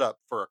setup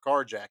for a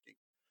carjacking.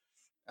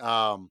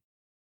 Um,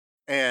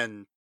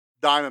 and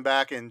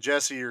Diamondback and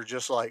Jesse are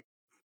just like,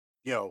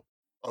 you know,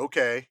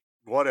 okay,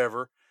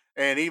 whatever.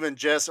 And even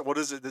Jesse, what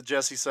is it that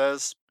Jesse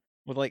says?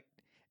 Well, like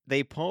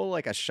they pull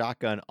like a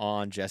shotgun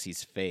on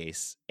Jesse's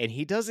face, and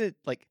he doesn't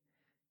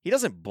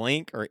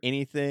blink or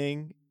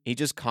anything. He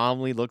just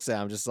calmly looks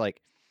at him, just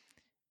like,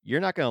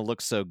 you're not gonna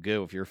look so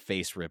good with your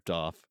face ripped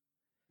off.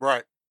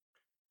 Right.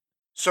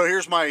 So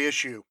here's my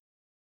issue.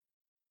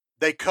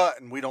 They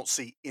cut and we don't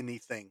see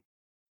anything.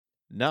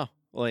 No,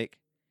 like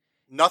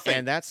Nothing.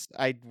 and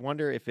I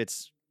wonder if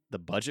it's the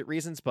budget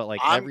reasons, but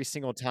like I'm every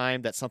single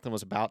time that something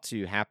was about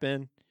to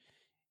happen,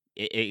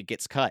 it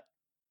gets cut.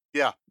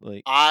 Yeah.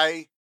 Like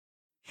I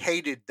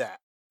hated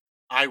that.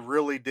 I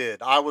really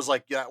did. I was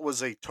like, that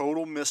was a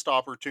total missed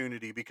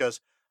opportunity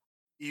because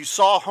you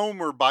saw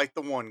Homer bite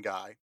the one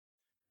guy.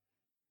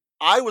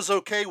 I was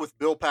okay with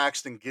Bill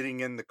Paxton getting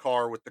in the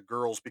car with the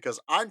girls because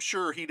I'm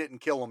sure he didn't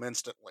kill them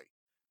instantly.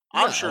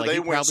 I'm no, sure like they he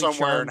went probably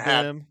somewhere and charmed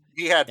them,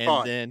 he had and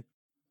fun. then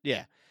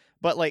yeah,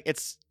 but like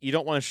you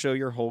don't want to show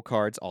your whole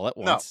cards all at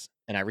No. once,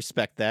 and I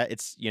respect that.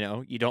 It's you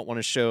don't want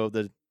to show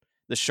the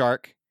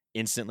shark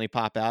instantly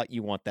pop out.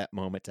 You want that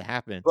moment to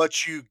happen.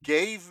 But you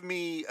gave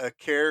me a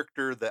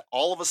character that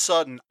all of a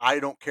sudden I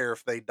don't care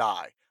if they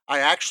die. I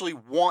actually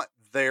want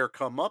their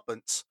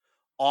comeuppance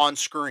on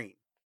screen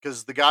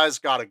because the guy's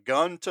got a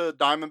gun to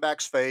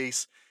Diamondback's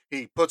face.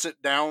 He puts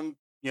it down,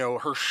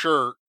 her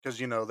shirt because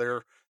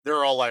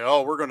they're all like,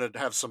 "Oh, we're gonna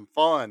have some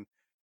fun,"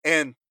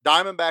 and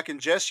Diamondback and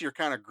Jesse are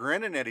kind of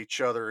grinning at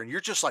each other, and you're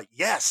just like,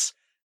 "Yes,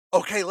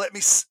 Okay, let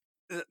me.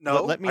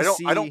 No, Let me I don't.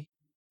 see I don't.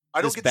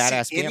 I don't this get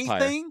to see badass vampire.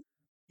 anything.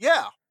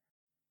 Yeah,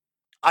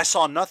 I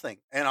saw nothing,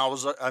 and I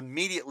was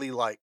immediately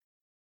like,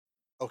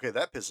 okay,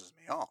 that pisses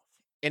me off.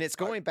 And it's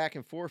going back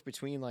and forth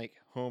between like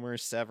Homer,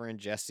 Severin,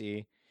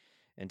 Jesse,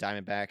 and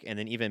Diamondback, and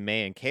then even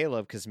May and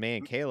Caleb, because May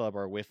and Caleb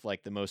are with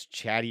like the most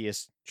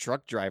chattiest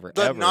truck driver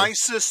The ever,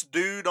 nicest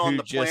dude on who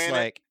the just planet.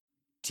 like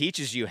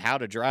teaches you how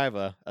to drive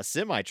a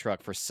semi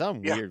truck for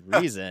some Yeah. weird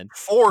reason.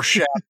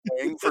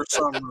 Foreshadowing for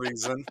some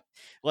reason.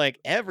 Like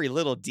every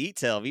little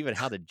detail of even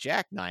how to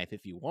jackknife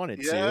if you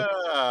wanted to.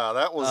 Yeah,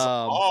 that was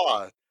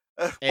odd.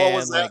 What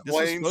was And that? like this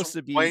was supposed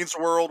to be Wayne's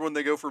World when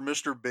they go for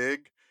Mr.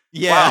 Big.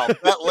 Yeah. Wow,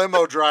 that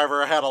limo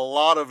driver had a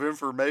lot of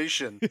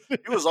information.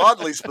 He was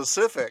oddly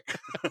specific.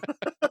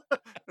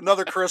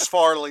 Another Chris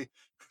Farley.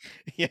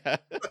 Yeah.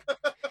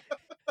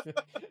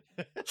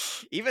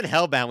 Even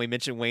Hellbound, we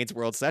mentioned Wayne's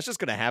World, so that's just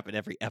gonna happen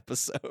every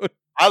episode.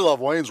 I love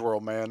Wayne's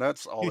World, man.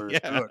 That's all there is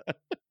to it.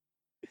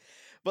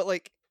 But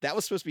like that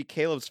was supposed to be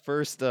Caleb's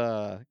first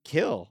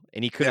kill,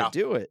 and he couldn't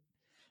do it.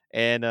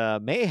 And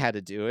May had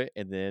to do it,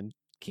 and then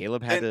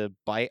Caleb had to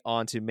bite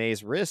onto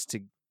May's wrist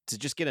to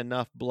just get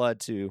enough blood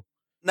to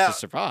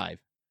survive.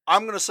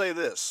 I'm going to say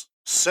this.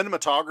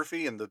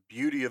 Cinematography and the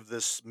beauty of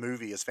this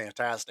movie is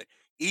fantastic.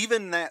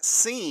 Even that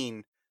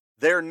scene,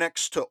 they're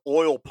next to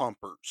oil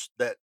pumpers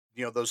that,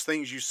 those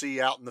things you see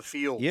out in the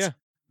fields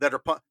that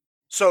are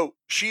so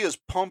she is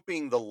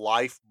pumping the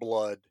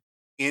lifeblood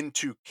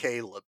into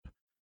Caleb.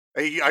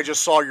 I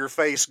just saw your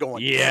face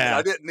going, yeah,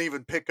 I didn't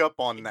even pick up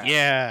on that.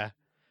 Yeah.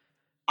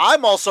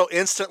 I'm also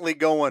instantly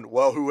going,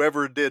 well,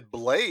 whoever did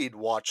Blade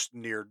watched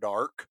Near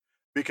Dark,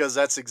 because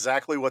that's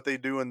exactly what they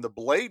do in the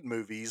Blade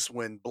movies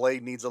when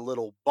Blade needs a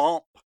little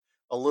bump,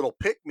 a little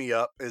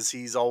pick-me-up, is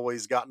he's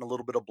always gotten a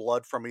little bit of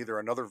blood from either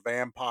another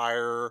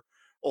vampire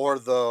or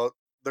the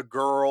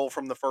girl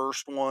from the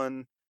first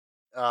one.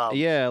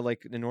 Yeah,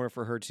 like in order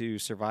for her to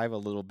survive a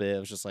little bit, it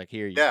was just like,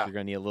 here, you're going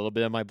to need a little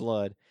bit of my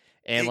blood.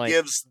 And he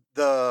gives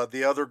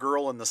the other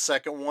girl in the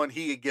second one,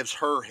 he gives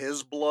her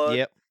his blood.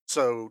 Yep.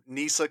 So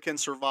Nisa can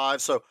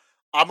survive. So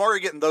I'm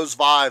already getting those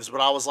vibes,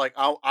 but I was like,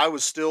 I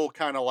was still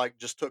kind of like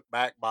just took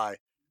back by,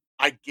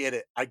 I get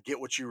it. I get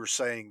what you were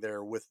saying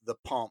there with the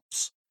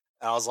pumps.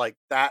 And I was like,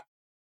 that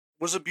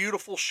was a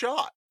beautiful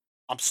shot.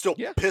 I'm still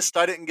pissed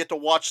I didn't get to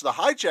watch the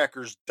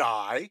hijackers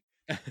die,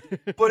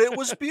 but it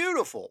was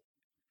beautiful.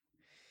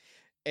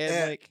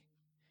 And like,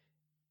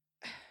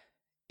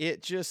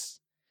 it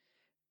just,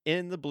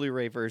 in the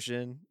Blu-ray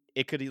version,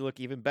 it could look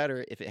even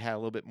better if it had a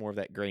little bit more of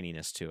that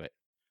graininess to it.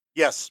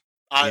 Yes.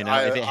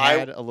 If it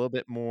had a little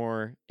bit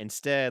more,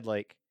 instead,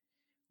 like,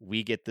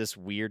 we get this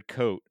weird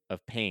coat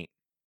of paint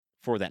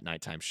for that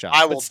nighttime shot.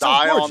 I will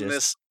die on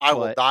this. I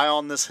will die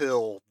on this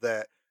hill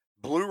that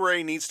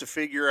Blu-ray needs to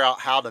figure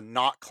out how to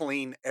not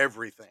clean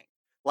everything.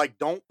 Like,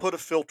 don't put a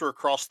filter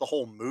across the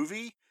whole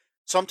movie.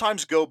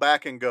 Sometimes go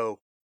back and go,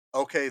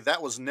 okay,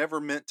 that was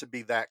never meant to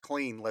be that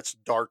clean. Let's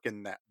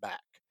darken that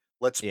back.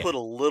 Let's put a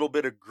little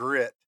bit of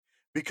grit,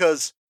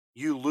 because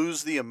you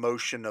lose the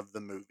emotion of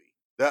the movie.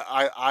 That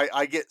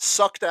I get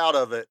sucked out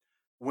of it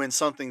when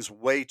something's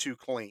way too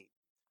clean.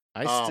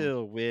 I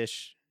still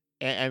wish,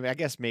 and I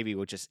guess maybe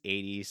with just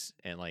 80s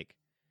and like,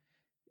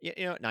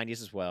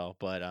 90s as well.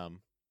 But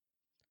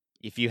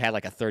if you had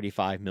like a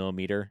 35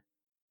 millimeter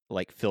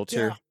like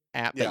filter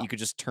app that you could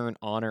just turn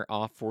on or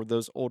off for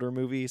those older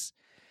movies.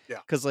 Yeah.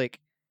 Because like,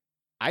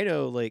 I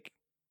know like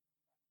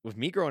with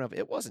me growing up,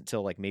 it wasn't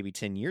until like maybe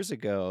 10 years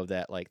ago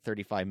that like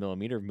 35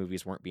 millimeter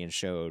movies weren't being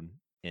showed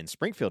in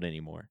Springfield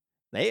anymore.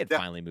 They had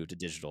finally moved to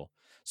digital.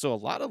 So a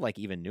lot of like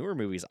even newer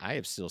movies I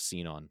have still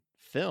seen on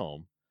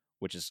film,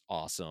 which is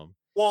awesome.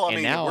 Well, I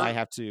mean, now I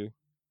have to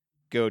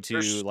go to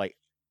like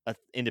an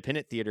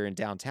independent theater in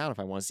downtown if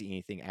I want to see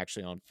anything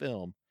actually on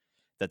film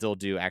that they'll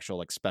do actual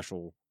like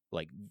special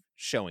like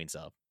showings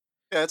of.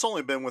 Yeah, it's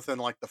only been within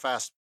like the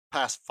past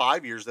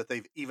 5 years that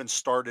they've even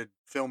started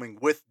filming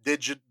with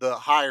the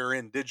higher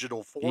end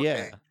digital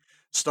 4K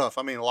stuff.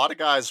 I mean, a lot of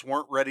guys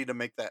weren't ready to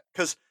make that,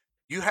 because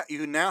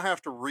you now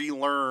have to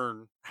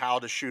relearn how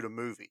to shoot a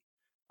movie.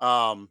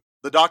 The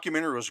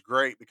documentary was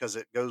great because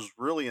it goes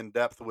really in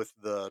depth with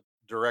the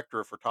director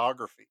of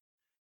photography,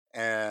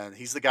 and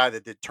he's the guy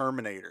that did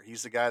Terminator.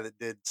 He's the guy that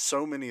did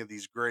so many of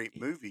these great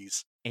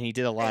movies, and he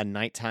did a lot of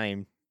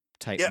nighttime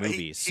type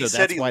movies. He so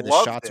that's why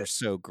the shots are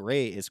so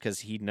great, is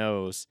because he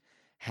knows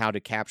how to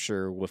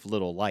capture with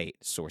little light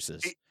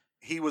sources.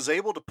 He was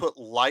able to put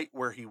light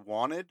where he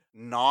wanted,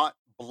 not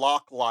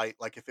block light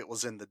like if it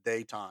was in the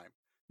daytime.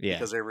 Yeah.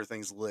 Because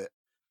everything's lit.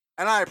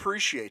 And I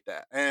appreciate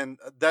that. And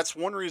that's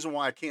one reason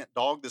why I can't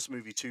dog this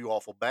movie too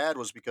awful bad,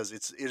 was because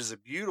it is a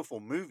beautiful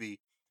movie.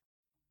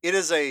 It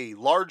is a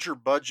larger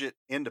budget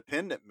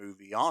independent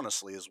movie,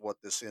 honestly, is what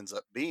this ends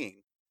up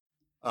being.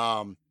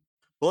 But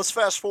let's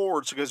fast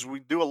forward, because we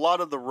do a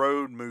lot of the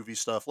road movie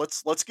stuff.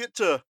 Let's get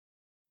to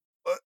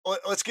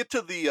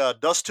the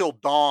Dusk Till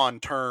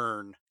Dawn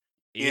turn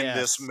in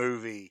this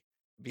movie.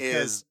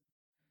 Because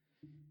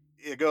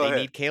go ahead.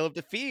 They need Caleb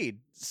to feed.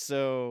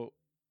 So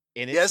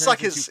it's like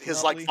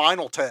his like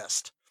final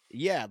test.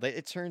 Yeah,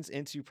 it turns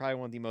into probably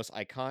one of the most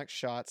iconic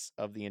shots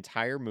of the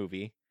entire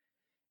movie.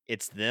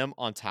 It's them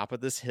on top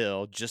of this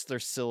hill, just their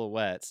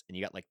silhouettes, and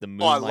you got like the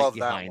Oh, I moonlight love that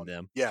behind one.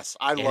 them. Yes,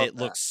 I and love it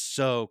that. looks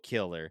so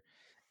killer.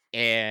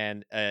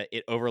 And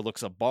it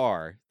overlooks a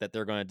bar that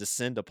they're going to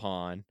descend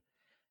upon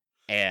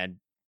and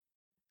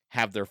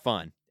have their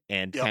fun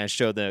and Yep. kind of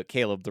show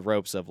Caleb the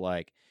ropes of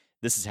like,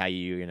 this is how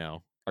you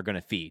are going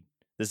to feed.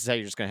 This is how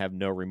you're just going to have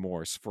no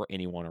remorse for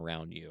anyone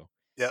around you.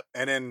 Yep.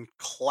 And in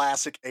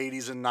classic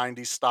 80s and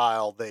 90s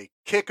style, they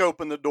kick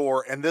open the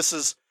door, and this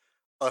is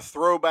a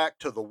throwback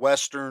to the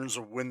Westerns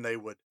when they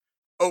would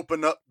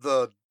open up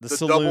the double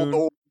saloon.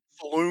 door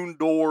saloon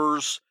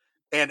doors,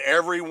 and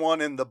everyone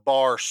in the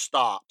bar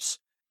stops.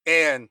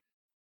 And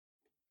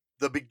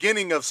the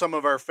beginning of some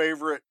of our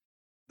favorite,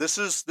 this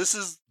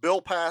is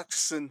Bill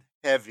Paxton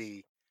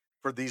heavy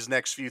for these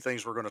next few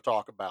things we're going to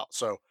talk about.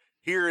 So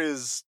here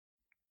is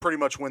pretty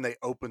much when they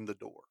open the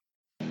door.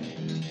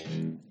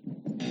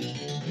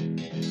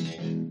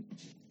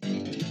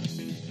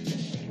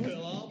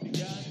 Well, I'll be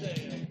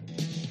goddamn.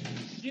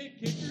 Shit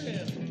kicked her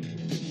head.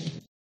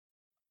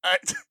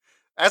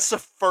 That's the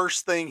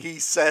first thing he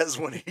says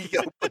when he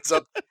opens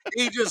up.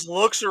 He just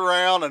looks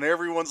around and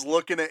everyone's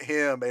looking at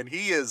him, and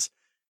he is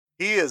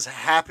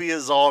happy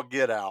as all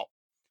get out.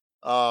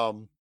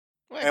 And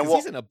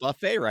he's in a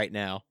buffet right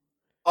now.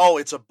 Oh,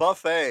 it's a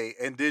buffet.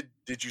 And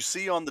did you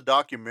see on the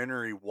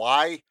documentary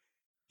why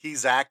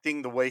he's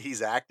acting the way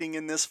he's acting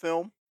in this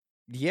film?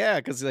 Yeah,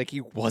 because like he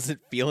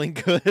wasn't feeling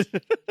good.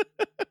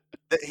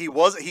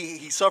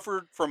 He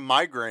suffered from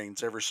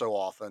migraines every so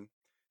often,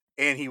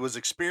 and he was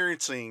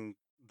experiencing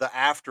the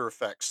after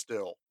effects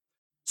still.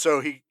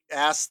 So he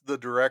asked the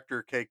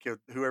director,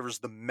 whoever's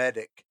the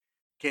medic,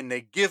 can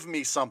they give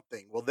me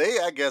something? Well, they,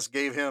 I guess,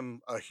 gave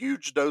him a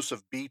huge dose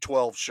of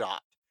B12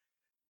 shot.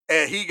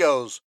 And he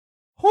goes,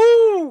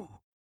 whoo,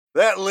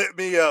 that lit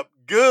me up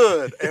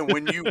good. And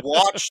when you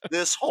watch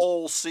this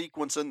whole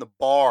sequence in the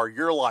bar,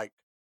 you're like,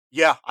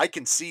 yeah, I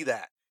can see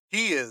that.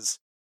 He is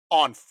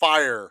on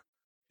fire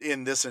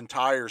in this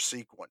entire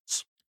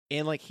sequence.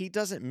 And like he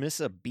doesn't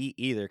miss a beat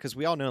either, because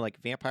we all know like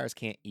vampires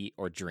can't eat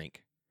or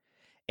drink.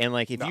 And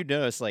like if you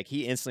notice, like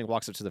he instantly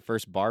walks up to the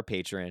first bar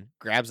patron,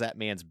 grabs that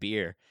man's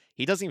beer.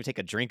 He doesn't even take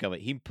a drink of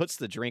it. He puts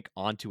the drink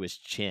onto his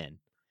chin.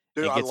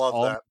 Dude, and I gets love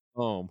all that.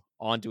 Foam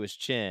onto his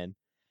chin.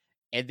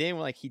 And then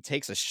like he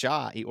takes a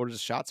shot, he orders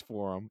shots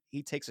for him.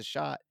 He takes a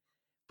shot,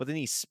 but then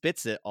he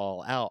spits it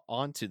all out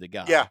onto the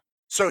guy. Yeah.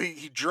 So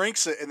he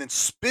drinks it and then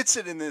spits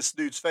it in this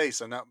dude's face.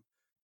 And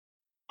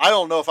I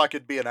don't know if I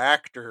could be an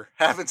actor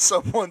having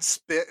someone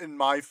spit in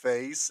my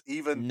face,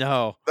 even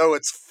though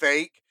it's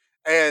fake.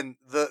 And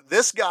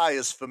this guy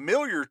is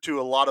familiar to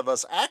a lot of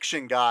us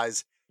action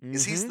guys.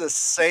 Is he's the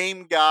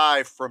same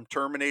guy from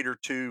Terminator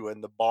 2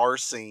 in the bar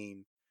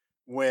scene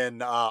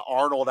when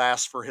Arnold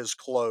asked for his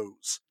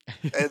clothes.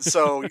 And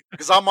so,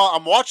 because I'm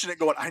watching it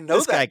going, I know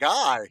that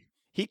guy.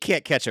 He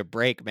can't catch a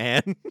break,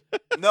 man.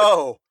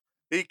 No,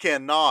 he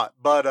cannot.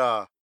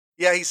 But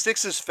yeah, he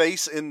sticks his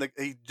face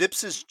he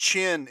dips his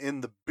chin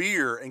in the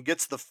beer and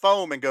gets the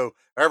foam and go,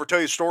 I ever tell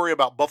you a story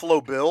about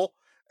Buffalo Bill?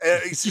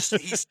 And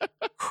he's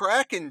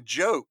cracking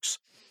jokes.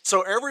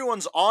 So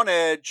everyone's on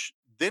edge.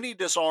 Then he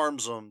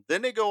disarms them.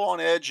 Then they go on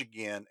edge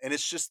again. And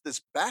it's just this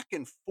back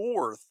and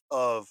forth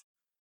of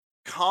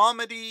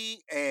comedy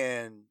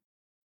and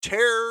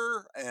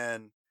terror.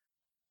 And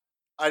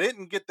I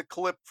didn't get the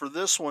clip for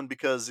this one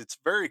because it's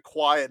very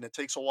quiet and it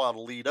takes a while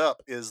to lead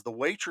up, is the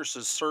waitress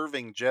is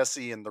serving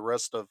Jesse and the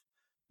rest of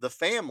the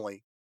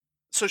family.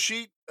 So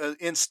she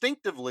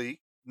instinctively,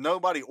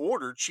 nobody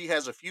ordered. She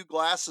has a few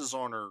glasses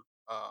on her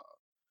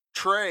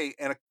tray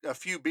and a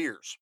few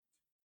beers.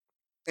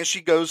 And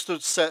she goes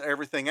to set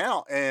everything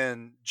out.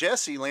 And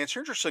Jesse, Lance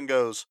Henderson,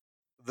 goes,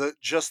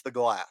 just the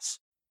glass.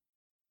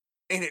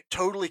 And it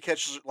totally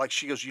catches her. Like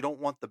she goes, you don't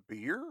want the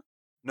beer?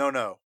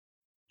 No,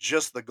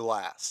 just the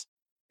glass.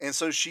 And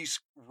so she's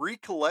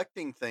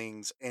recollecting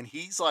things, and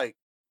he's like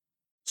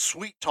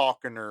sweet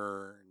talking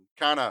her and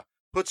kind of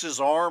puts his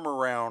arm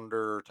around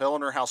her,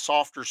 telling her how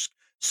soft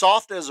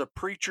as a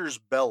preacher's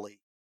belly.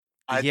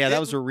 Yeah, that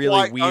was a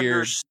really weird.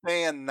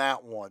 Understand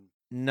that one?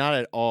 Not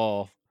at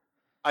all.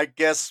 I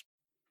guess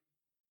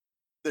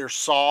they're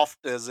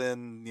soft, as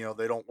in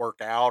they don't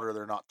work out or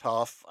they're not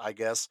tough. I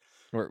guess,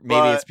 or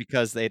maybe it's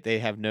because they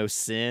have no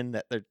sin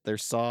that they're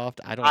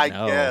soft. I don't know. I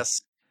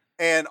guess.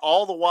 And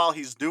all the while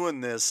he's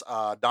doing this,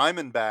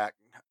 Diamondback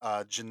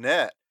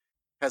Jeanette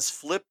has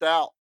flipped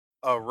out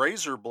a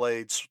razor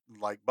blades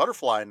like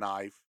butterfly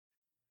knife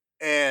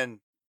and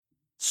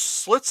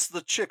slits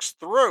the chick's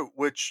throat,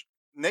 which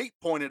Nate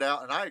pointed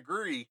out, and I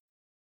agree.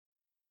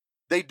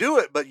 They do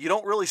it, but you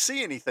don't really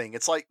see anything.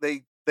 It's like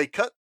they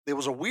cut. It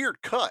was a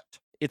weird cut.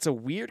 It's a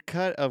weird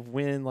cut of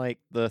when like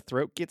the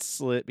throat gets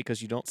slit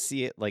because you don't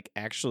see it like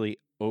actually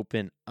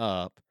open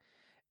up.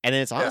 And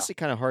then it's honestly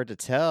kind of hard to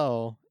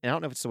tell. And I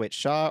don't know if it's the way it's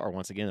shot or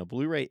once again a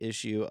Blu-ray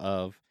issue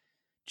of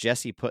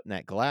Jesse putting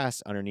that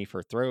glass underneath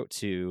her throat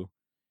to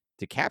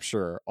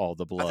capture all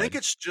the blood. I think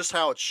it's just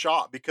how it's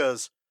shot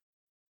because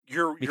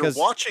you're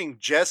watching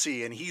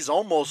Jesse and he's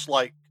almost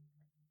like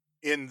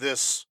in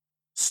this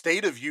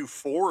state of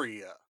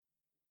euphoria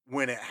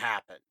when it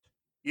happened.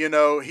 You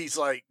know, he's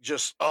like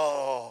just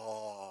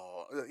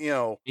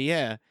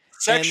Yeah.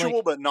 sexual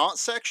like, but not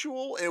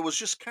sexual. It was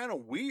just kind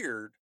of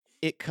weird.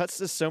 it cuts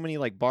to so many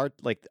like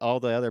all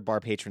the other bar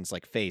patrons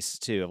like face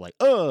too of like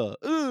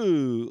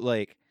ooh,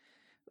 like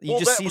you Well,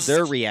 just that see was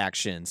their the-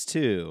 reactions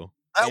too.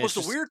 That And was it's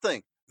the just- weird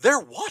thing. They're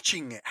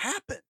watching it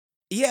happen.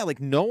 Yeah, like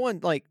no one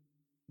like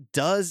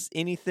does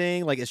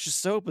anything. Like it's just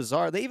so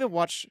bizarre. They even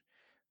watch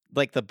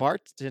like the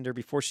bartender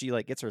before she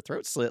like gets her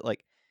throat slit,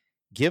 like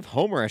give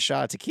Homer a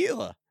shot of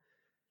tequila.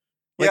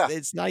 Like Yeah.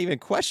 it's not even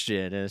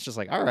questioned, and it's just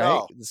like, all right,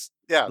 No.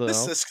 Yeah, you know.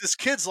 this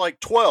kid's like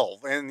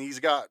 12, and he's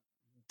got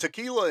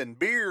tequila and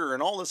beer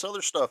and all this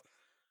other stuff.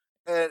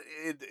 And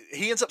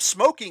he ends up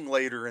smoking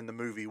later in the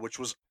movie, which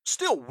was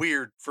still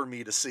weird for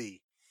me to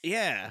see.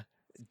 Yeah.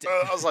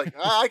 I was like,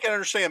 I can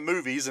understand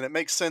movies, and it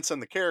makes sense in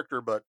the character,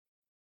 but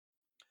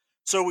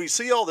so we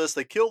see all this.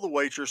 They kill the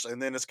waitress,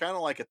 and then it's kind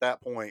of like at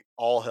that point,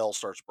 all hell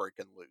starts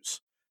breaking loose.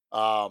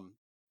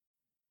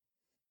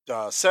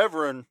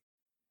 Severin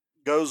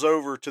goes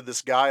over to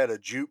this guy at a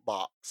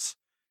jukebox,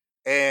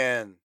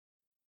 and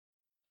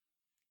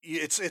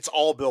it's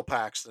all Bill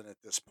Paxton at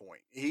this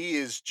point. He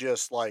is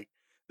just like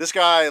this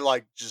guy,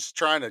 like just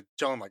trying to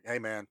tell him, like, "Hey,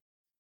 man,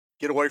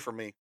 get away from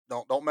me!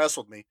 Don't mess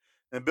with me."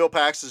 And Bill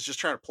Paxton's just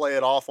trying to play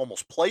it off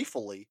almost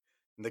playfully.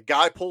 And the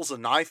guy pulls a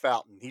knife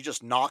out and he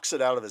just knocks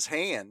it out of his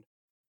hand.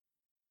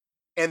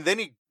 And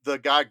then the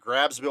guy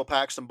grabs Bill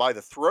Paxton by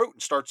the throat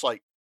and starts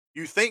like,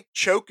 you think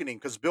choking him,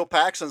 because Bill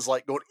Paxton's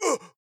like going,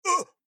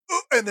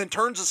 and then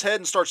turns his head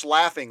and starts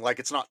laughing like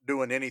it's not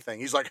doing anything.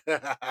 He's like,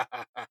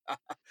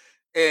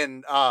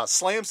 and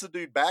slams the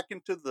dude back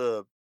into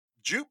the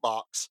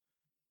jukebox,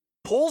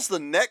 pulls the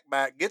neck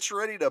back, gets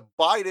ready to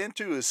bite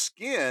into his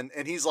skin,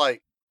 and he's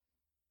like,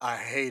 I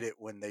hate it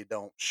when they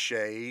don't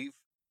shave.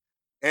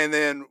 And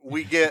then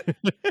we get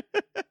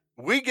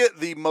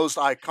the most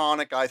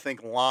iconic, I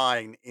think,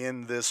 line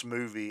in this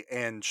movie,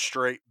 and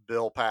straight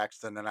Bill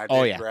Paxton. And I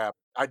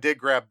did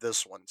grab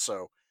this one.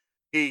 So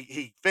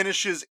he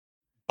finishes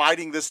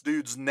biting this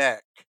dude's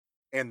neck,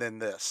 and then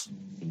this.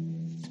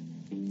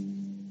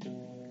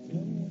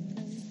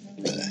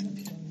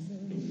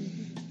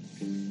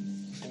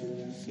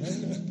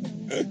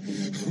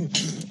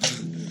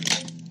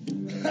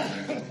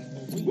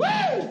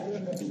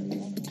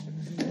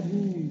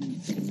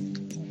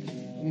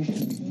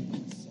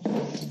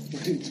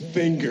 It's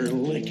finger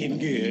licking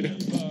good.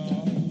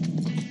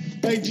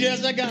 Hey,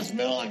 Jess, I got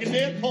smell like a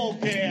dead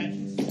polecat.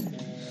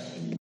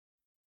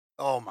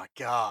 Oh my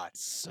God.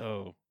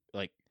 So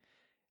like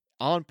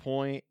on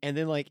point. And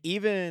then like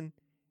even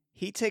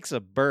he takes a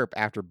burp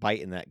after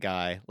biting that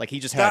guy. Like he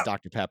just had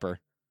Dr. Pepper.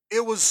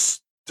 It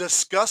was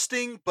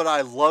disgusting, but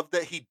I love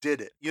that he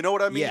did it. You know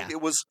what I mean? Yeah.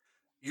 It was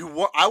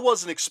I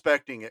wasn't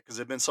expecting it because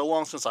it had been so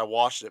long since I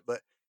watched it,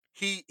 but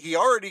he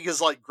already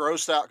is like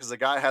grossed out because the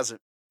guy hasn't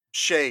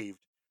shaved,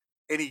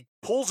 and he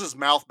pulls his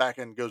mouth back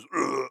and goes,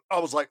 ugh. I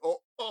was like,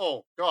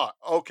 oh God,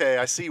 okay,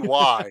 I see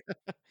why.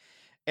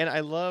 And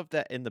I love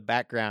that in the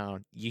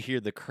background you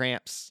hear the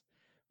Cramps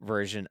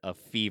version of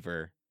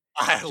Fever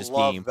I just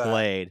love being that.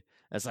 played.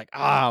 It's like,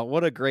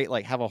 what a great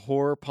like have a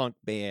horror punk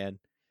band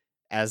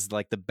as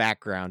like the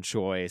background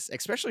choice,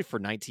 especially for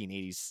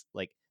 1980s.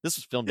 Like this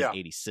was filmed in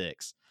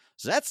 86.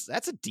 So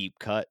that's a deep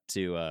cut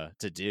to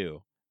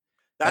do.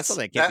 That's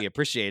something that can't be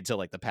appreciated until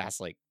like the past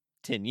like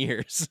 10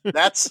 years.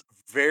 That's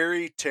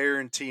very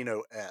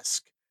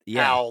Tarantino-esque.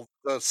 Yeah. How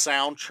the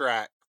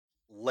soundtrack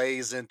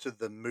lays into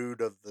the mood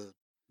of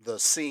the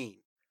scene.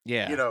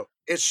 Yeah. You know,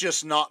 it's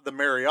just not the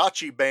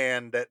mariachi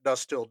band at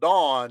Dusk Till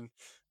Dawn,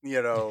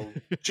 you know,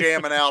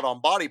 jamming out on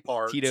body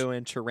parts. Tito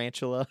and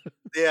Tarantula.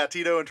 Yeah,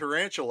 Tito and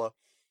Tarantula.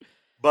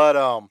 But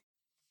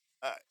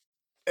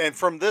and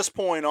from this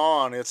point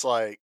on, it's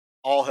like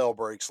all hell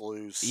breaks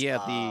loose. Yeah,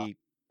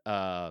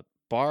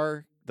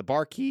 the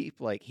barkeep,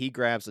 like he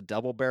grabs a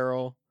double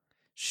barrel,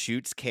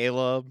 shoots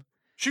Caleb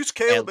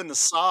in the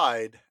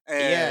side, and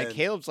yeah,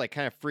 Caleb's like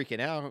kind of freaking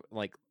out,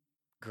 like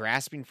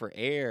grasping for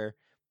air,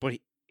 but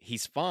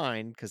he's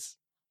fine because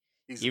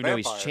even though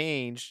he's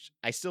changed,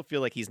 I still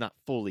feel like he's not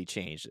fully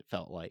changed. It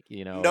felt like,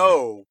 you know,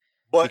 no,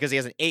 but because he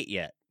hasn't ate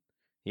yet,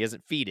 he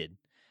hasn't feeded,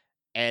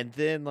 and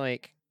then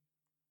like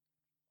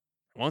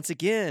once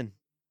again,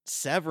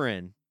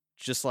 Severin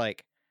just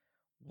like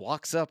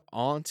walks up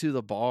onto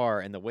the bar,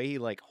 and the way he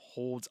like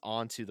holds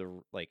onto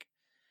the like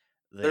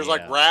there's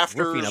like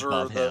rafters or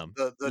above him.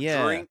 the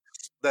drinks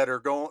that are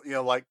going, you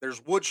know, like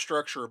there's wood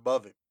structure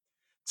above him,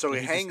 so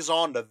he hangs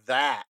on to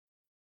that,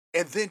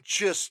 and then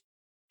just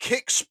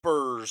kick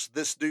spurs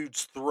this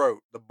dude's throat,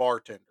 the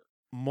bartender,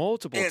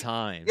 multiple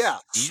times. Yeah,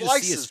 you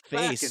slices just see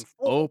his back face and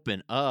forth.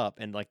 open up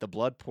and like the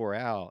blood pour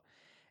out,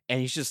 and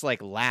he's just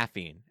like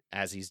laughing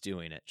as he's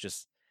doing it,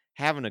 just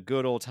having a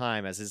good old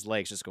time as his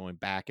legs just going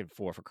back and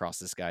forth across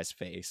this guy's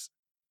face.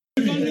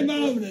 Bloody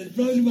marvelous,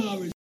 bloody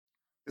marvelous.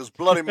 It was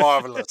bloody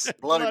marvelous,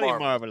 bloody marvelous.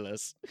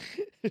 marvelous.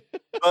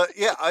 But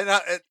yeah,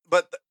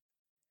 but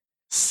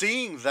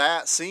seeing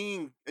that,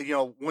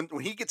 when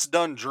he gets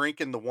done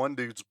drinking the one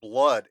dude's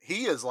blood,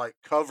 he is like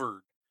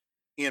covered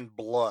in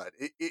blood.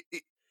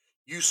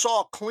 You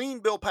saw clean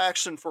Bill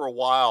Paxton for a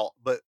while,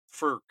 but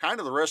for kind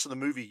of the rest of the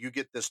movie, you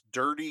get this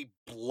dirty,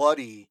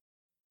 bloody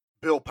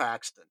Bill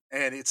Paxton,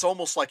 and it's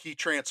almost like he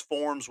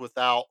transforms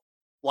without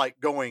like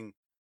going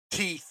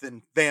teeth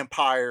and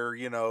vampire.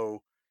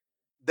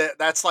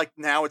 That's like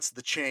now it's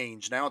the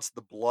change. Now it's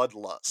the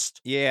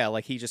bloodlust. Yeah,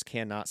 like he just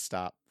cannot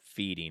stop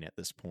feeding at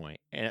this point.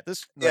 And at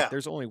this, Yeah.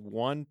 there's only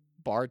one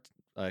bar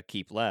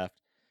keep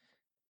left,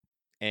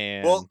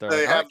 and Well, they're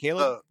they like, "All right, have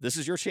Caleb, this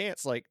is your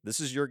chance. Like, this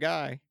is your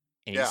guy,"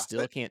 and he Yeah,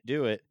 still can't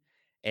do it.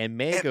 And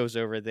May goes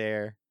over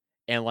there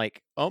and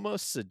like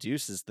almost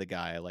seduces the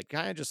guy, like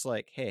kind of just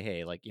like,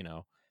 "Hey, like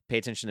pay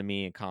attention to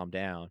me and calm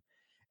down."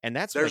 And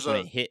that's like There's when a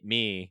it hit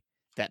me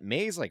that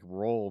May's like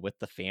role with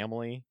the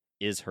family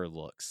is her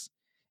looks.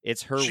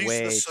 It's her she's the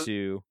way se-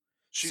 to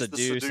she's the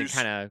seduce and seduce.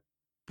 kind of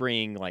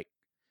bring like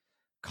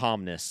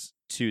calmness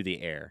to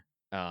the air,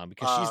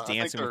 because she's I think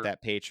dancing with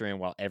that patron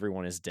while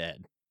everyone is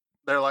dead.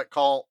 they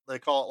call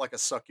it like a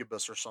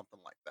succubus or something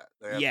like that.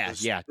 They have Yeah,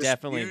 this yeah, this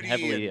definitely beauty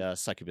heavily and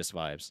succubus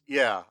vibes.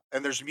 yeah,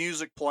 and there's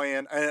music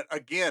playing. And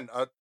again,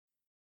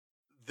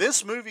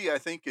 this movie I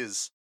think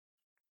is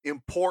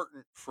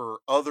important for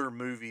other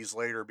movies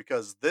later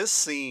because this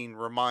scene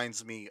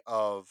reminds me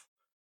of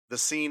the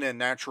scene in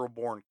Natural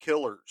Born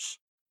Killers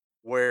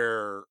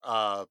where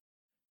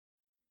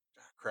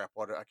crap,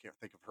 what I can't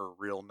think of her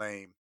real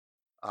name.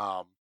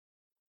 I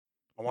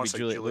Be want to say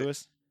Juliette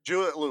Lewis.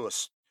 Juliette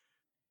Lewis.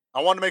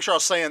 I wanted to make sure I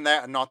was saying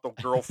that and not the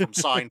girl from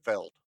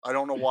Seinfeld. I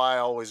don't know why I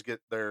always get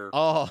their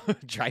Oh, yeah,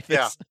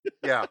 Dreyfus.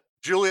 yeah.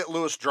 Juliette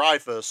Lewis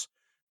Dreyfus,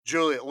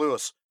 Juliette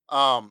Lewis.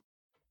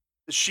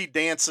 She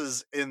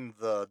dances in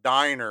the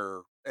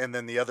diner, and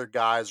then the other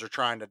guys are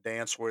trying to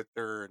dance with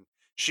her, and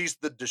she's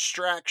the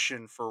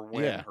distraction for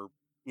when Yeah.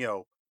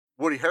 her,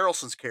 Woody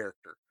Harrelson's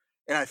character.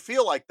 And I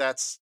feel like that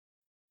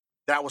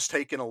was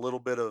taking a little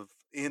bit of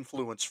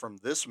influence from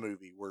this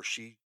movie, where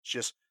she's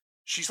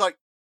like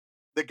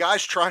the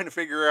guy's trying to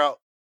figure out,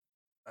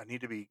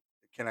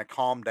 can I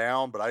calm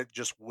down? But I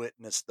just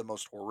witnessed the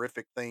most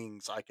horrific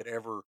things I could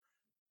ever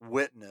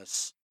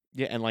witness.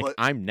 Yeah, and like But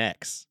I'm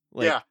next.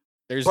 Like yeah,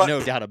 there's but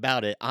no doubt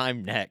about it.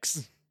 I'm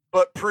next.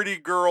 but pretty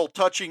girl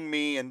touching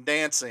me and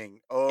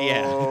dancing.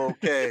 Yeah.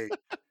 Okay.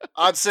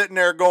 I'm sitting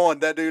there going,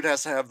 that dude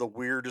has to have the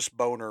weirdest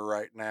boner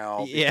right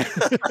now. Yeah.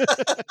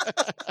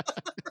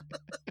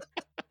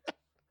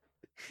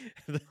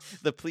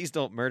 The please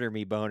don't murder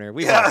me boner.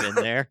 We've all been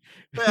there.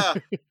 Yeah.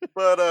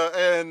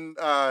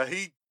 But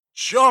he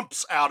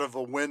jumps out of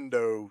a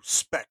window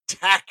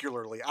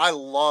spectacularly. I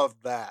love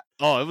that.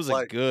 Oh, it was a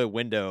Like, good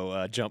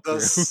window jump the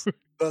through.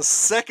 the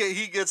second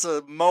he gets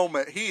a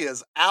moment, he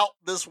is out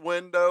this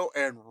window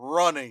and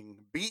running,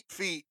 beat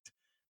feet.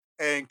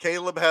 And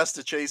Caleb has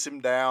to chase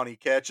him down. He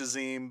catches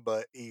him,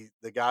 but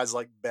the guy's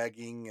like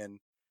begging, and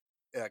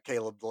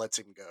Caleb lets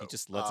him go. He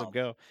just lets him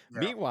go. Yeah.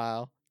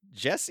 Meanwhile,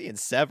 Jesse and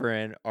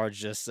Severin are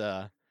just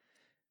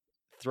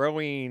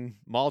throwing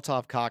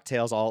Molotov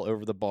cocktails all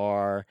over the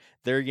bar.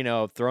 They're,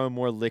 throwing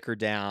more liquor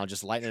down,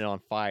 just lighting it on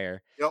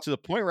fire. Yep. To the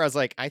point where I was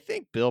like, I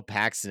think Bill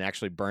Paxton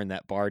actually burned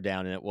that bar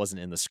down and it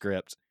wasn't in the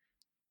script.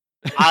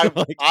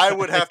 I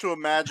would have to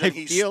imagine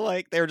I feel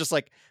like they were just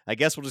like, I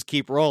guess we'll just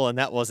keep rolling.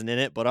 That wasn't in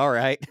it, but all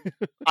right.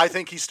 I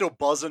think he's still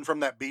buzzing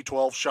from that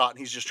B12 shot, and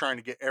he's just trying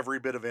to get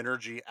every bit of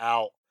energy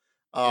out.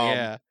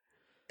 Yeah.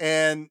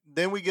 And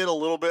then we get a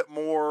little bit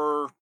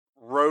more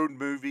road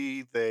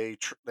movie. They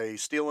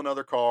steal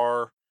another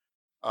car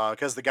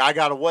because the guy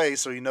got away,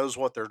 so he knows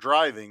what they're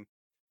driving.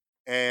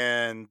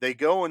 And they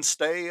go and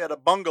stay at a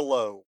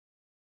bungalow.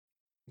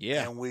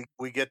 Yeah. And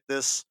we get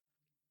this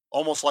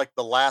almost like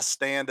the Last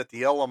Stand at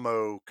the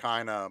Alamo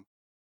kind of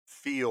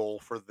feel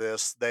for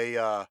this.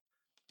 They're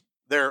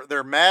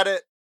mad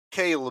at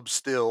Caleb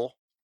still,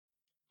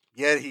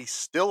 yet he's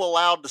still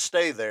allowed to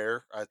stay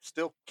there. I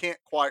still can't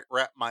quite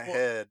wrap my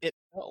head. It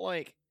felt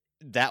like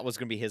that was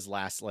going to be his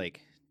last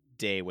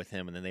day with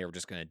him, and then they were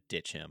just going to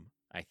ditch him,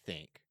 I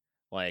think.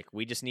 Like,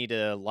 we just need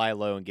to lie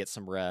low and get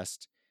some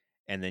rest,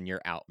 and then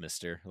you're out,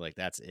 mister. Like,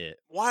 that's it.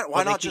 Why But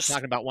they not keep just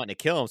talking about wanting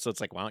to kill him, so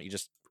it's like, why don't you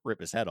just rip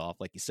his head off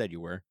like you said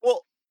you were?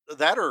 Well,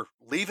 that or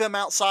leave him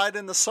outside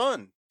in the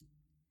sun.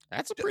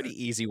 That's a pretty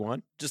easy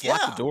one. Just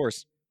lock the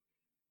doors.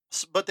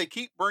 But they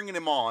keep bringing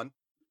him on,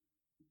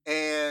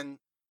 and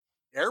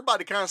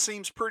everybody kind of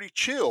seems pretty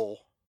chill.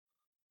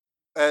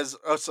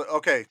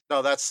 Okay,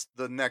 no, that's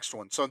the next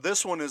one. So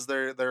this one is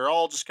they're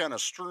all just kind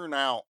of strewn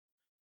out.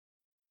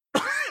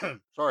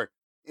 Sorry,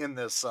 in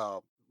this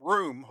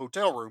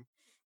hotel room,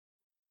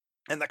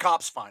 and the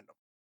cops find them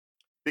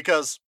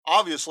because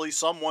obviously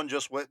someone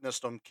just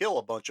witnessed them kill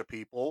a bunch of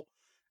people,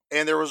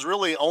 and there was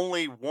really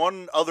only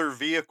one other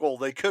vehicle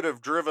they could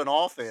have driven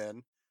off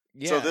in.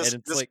 Yeah, So and this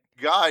it's like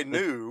guy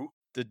knew.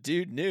 the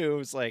dude knew.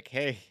 It's like,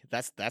 hey,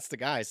 that's the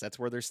guys. That's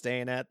where they're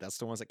staying at. That's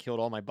the ones that killed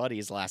all my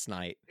buddies last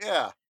night.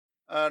 Yeah.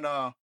 And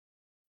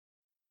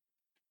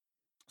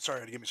sorry, I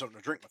had to give me something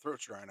to drink. My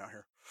throat's drying out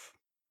here.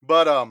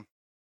 But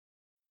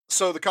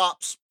So the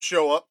cops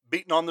show up,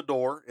 beating on the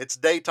door. It's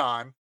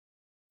daytime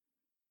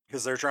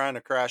because they're trying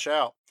to crash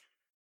out.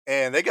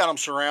 And they got them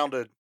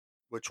surrounded,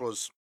 which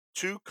was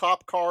 2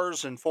 cop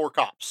cars and 4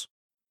 cops.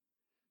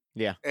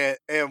 Yeah.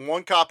 And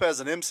one cop has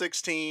an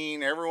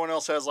M16. Everyone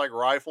else has like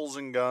rifles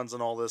and guns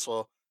and all this.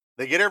 Well,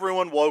 they get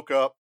everyone woke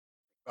up.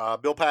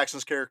 Bill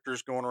Paxton's character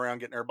is going around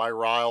getting everybody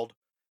riled.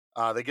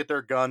 They get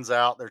their guns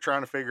out. They're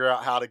trying to figure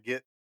out how to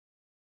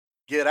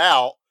get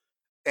out.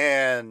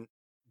 And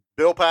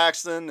Bill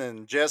Paxton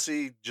and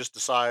Jesse just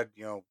decide,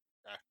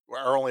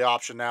 our only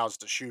option now is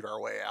to shoot our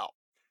way out.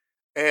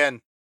 And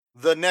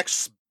the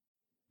next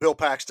Bill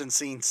Paxton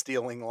scene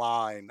stealing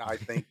line, I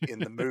think, in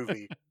the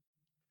movie,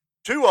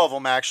 2 of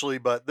them actually,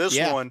 but this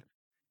one,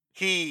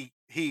 he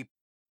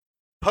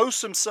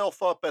posts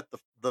himself up at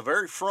the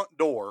very front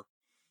door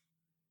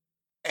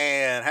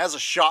and has a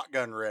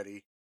shotgun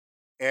ready.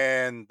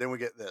 And then we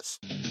get this.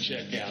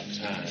 Check out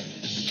time.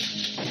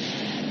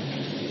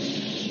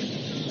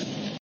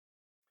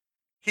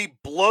 He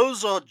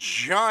blows a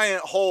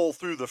giant hole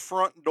through the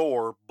front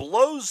door,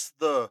 blows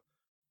the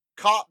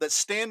cop that's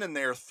standing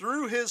there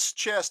through his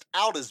chest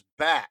out his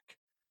back.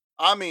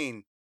 I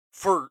mean,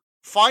 for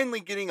finally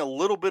getting a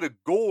little bit of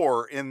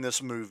gore in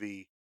this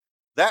movie,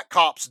 that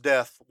cop's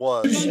death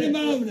was. And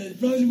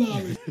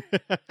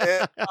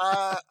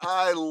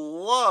I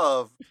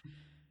love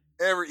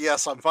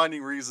yes, I'm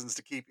finding reasons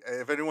to keep.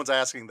 If anyone's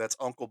asking, that's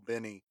Uncle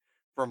Benny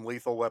from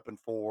Lethal Weapon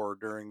 4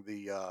 during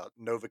the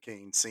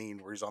Novocaine scene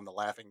where he's on the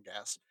laughing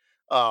gas.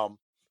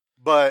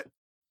 But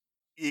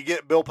you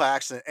get Bill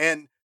Paxton,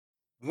 and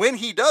when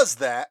he does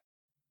that,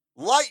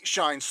 light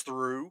shines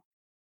through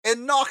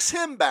and knocks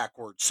him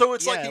backwards. So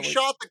it's like he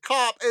shot the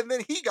cop and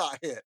then he got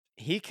hit.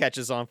 He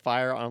catches on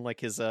fire on like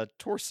his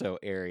torso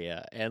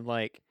area, and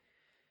like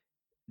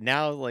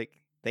now like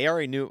they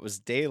already knew it was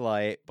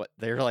daylight, but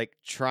they're like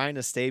trying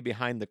to stay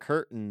behind the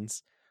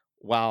curtains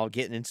while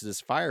getting into this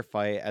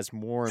firefight as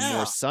more and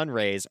more sun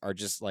rays are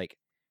just like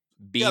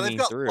beaming they've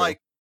got through.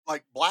 like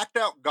blacked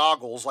out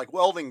goggles, like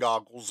welding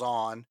goggles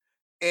on,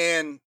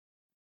 and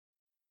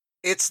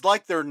it's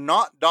like they're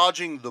not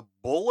dodging the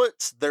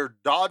bullets, they're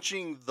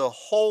dodging the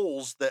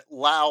holes that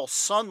allow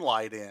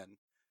sunlight in.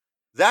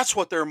 That's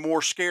what they're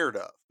more scared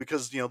of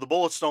because, the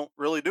bullets don't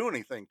really do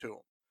anything to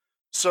them.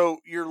 So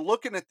you're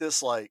looking at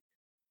this like,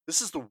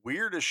 this is the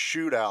weirdest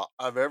shootout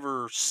I've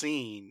ever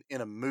seen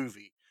in a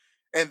movie.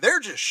 And they're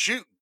just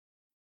shooting.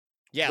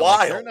 Yeah, wild.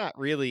 Like they're not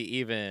really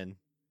even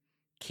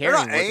caring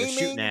what they're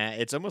shooting at.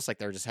 It's almost like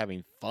they're just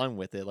having fun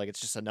with it. Like it's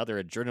just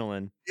another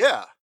adrenaline.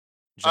 Yeah.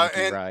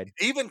 Junkie And ride.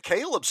 even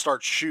Caleb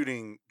starts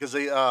shooting because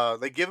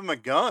they give him a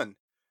gun.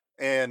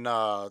 And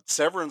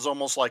Severin's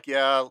almost like,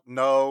 yeah,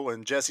 no.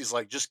 And Jesse's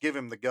like, just give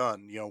him the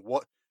gun.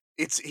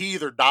 He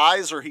either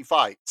dies or he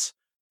fights.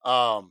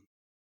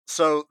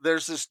 So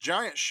there's this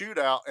giant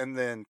shootout, and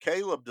then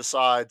Caleb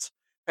decides,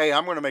 hey,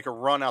 I'm going to make a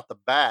run out the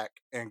back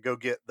and go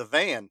get the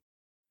van.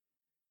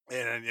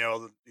 And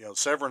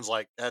Severin's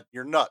like,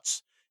 you're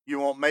nuts. You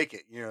won't make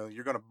it.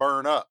 You're going to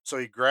burn up. So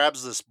he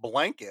grabs this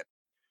blanket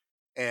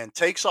and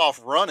takes off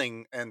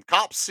running, and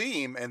cops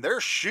see him, and they're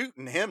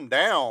shooting him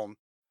down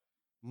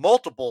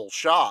multiple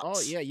shots.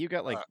 Oh yeah, you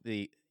got like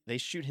they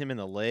shoot him in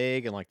the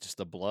leg, and like just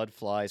the blood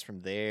flies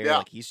from there. Yeah.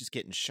 Like he's just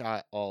getting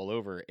shot all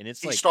over, and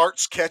it's he like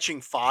starts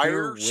catching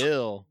fire.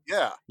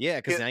 Yeah,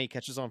 because now he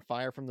catches on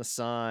fire from the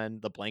sun.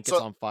 The blanket's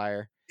on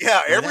fire.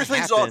 Yeah, When that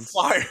everything's on happens,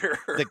 fire.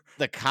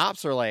 The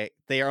cops are like,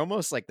 they are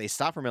almost like they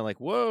stop for a minute,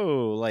 like,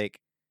 whoa, like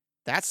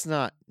that's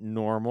not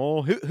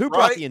normal. Who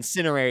brought Right? the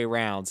incendiary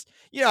rounds?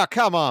 Yeah,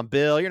 come on,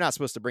 Bill. You're not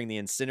supposed to bring the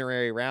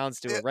incendiary rounds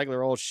to a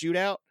regular old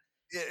shootout.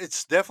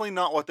 It's definitely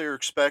not what they were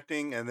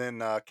expecting. And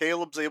then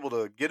Caleb's able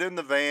to get in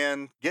the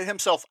van, get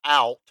himself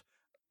out,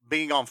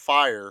 being on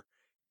fire,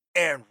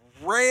 and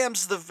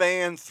rams the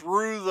van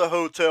through the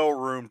hotel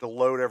room to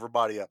load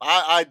everybody up.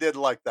 I did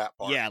like that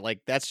part. Yeah, like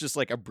that's just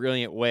like a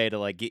brilliant way to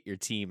like get your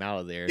team out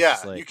of there. It's Yeah,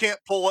 just like, you can't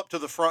pull up to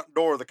the front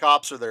door. The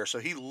cops are there. So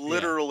he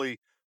literally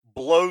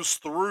blows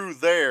through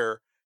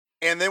there.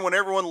 And then when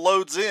everyone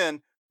loads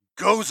in,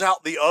 goes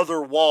out the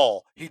other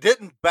wall. He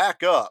didn't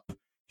back up.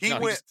 He No,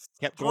 he went just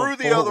kept through going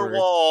the other forward.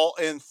 wall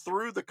and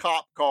through the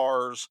cop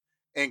cars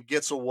and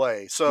gets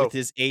away. So with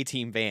his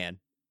A-team van.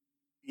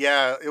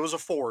 yeah, it was a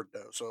Ford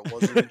though, so it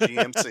wasn't a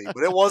GMC,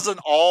 but it wasn't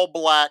all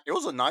black. It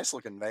was a nice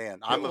looking van.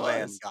 I'm a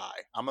van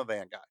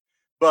guy.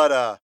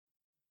 But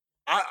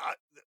I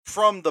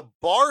from the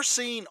bar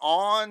scene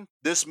on,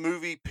 this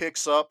movie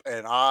picks up,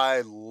 and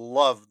I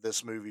love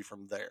this movie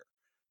from there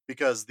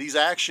because these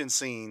action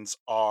scenes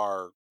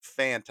are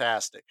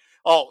fantastic.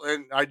 Oh,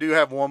 and I do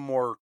have one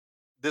more.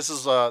 This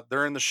is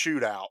they're in the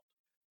shootout.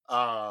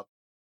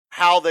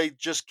 How they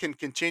just can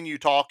continue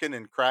talking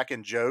and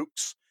cracking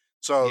jokes.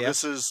 So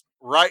this is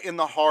right in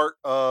the heart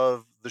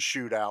of the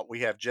shootout.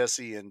 We have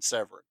Jesse and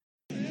Severin.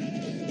 How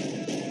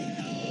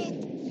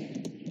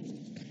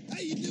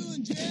you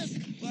doing, Jess?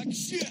 Like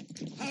shit.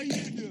 How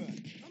you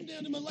doing? I'm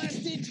down to my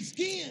last inch of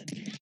skin.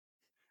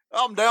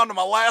 I'm down to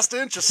my last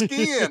inch of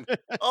skin.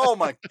 Oh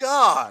my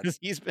God.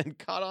 He's been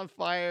caught on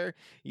fire.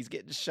 He's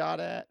getting shot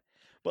at.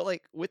 But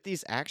like with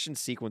these action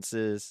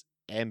sequences,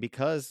 and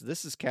because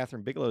this is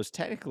Catherine Bigelow's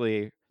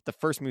technically the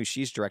first movie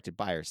she's directed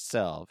by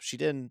herself. She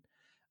did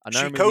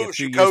another movie a few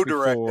She years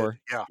co-directed. before,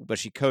 Yeah. but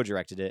she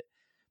co-directed it.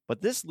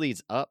 But this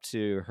leads up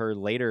to her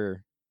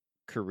later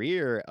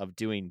career of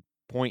doing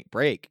Point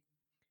Break.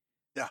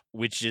 Yeah.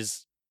 Which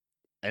is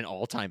an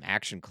all-time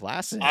action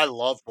classic. I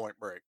love Point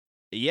Break.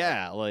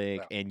 Yeah,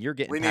 like, Yeah. and you're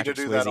getting We need to Patrick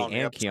do that Swayze on the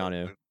and episode,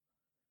 Keanu. too.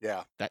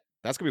 Yeah.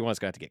 That's gonna be one that's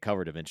gonna have to get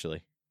covered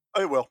eventually.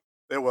 It will.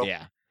 It will.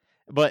 Yeah.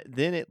 But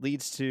then it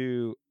leads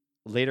to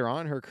later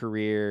on in her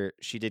career,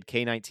 she did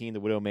K-19,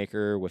 The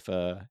Widowmaker with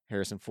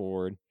Harrison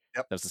Ford.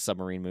 Yep. That was the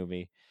submarine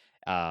movie.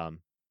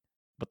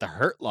 But The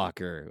Hurt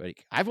Locker,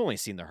 like I've only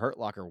seen The Hurt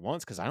Locker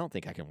once because I don't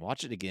think I can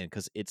watch it again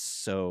because it's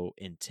so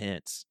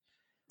intense.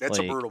 It's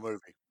a Like, brutal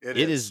movie. It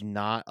is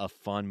not a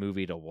fun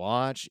movie to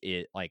watch.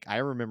 It like I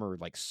remember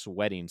like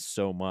sweating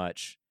so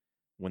much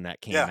when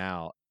that came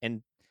out.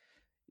 And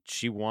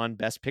she won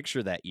Best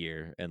Picture that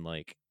year. And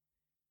like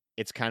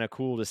it's kind of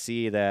cool to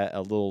see that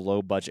a little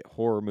low budget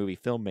horror movie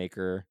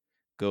filmmaker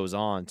goes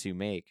on to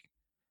make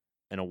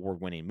an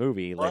award-winning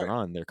movie later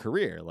on in their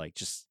career. Like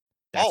just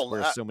that's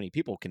where so many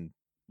people can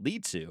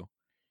lead to.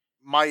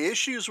 My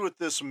issues with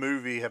this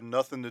movie have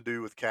nothing to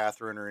do with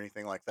Catherine or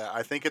anything like that.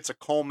 I think it's a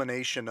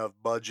culmination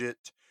of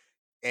budget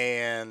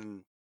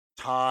and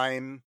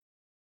time,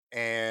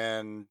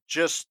 and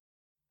just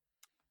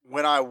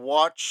when I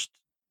watched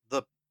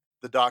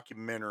the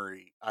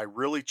documentary, I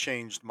really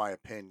changed my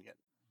opinion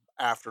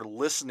after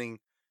listening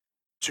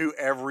to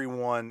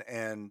everyone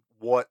and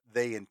what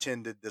they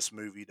intended this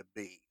movie to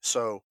be.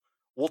 So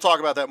we'll talk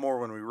about that more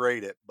when we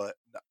rate it, but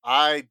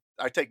I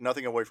take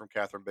nothing away from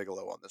Catherine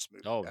Bigelow on this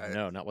movie. Oh,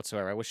 no, not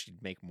whatsoever. I wish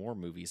she'd make more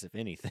movies, if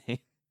anything.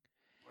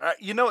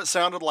 It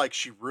sounded like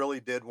she really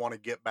did want to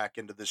get back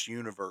into this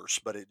universe,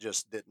 but it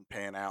just didn't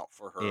pan out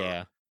for her.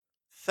 Yeah.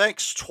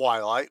 Thanks,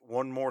 Twilight.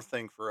 One more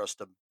thing for us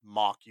to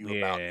mock you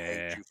about and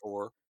hate you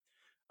for.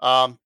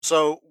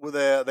 So with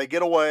they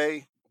get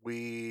away.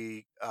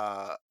 We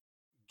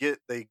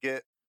they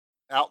get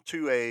out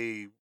to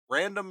a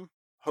random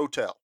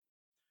hotel,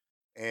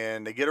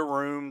 and they get a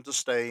room to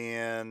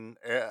stay in.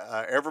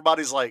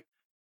 Everybody's like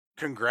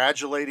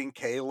congratulating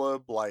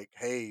Caleb, like,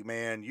 "Hey,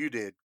 man, you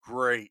did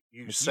great.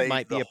 You saved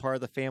might be a part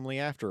of the family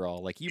after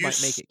all. Like, you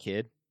might make it,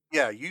 kid."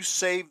 Yeah, you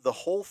saved the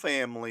whole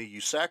family.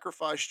 You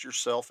sacrificed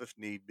yourself if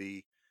need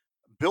be.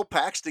 Bill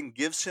Paxton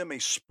gives him a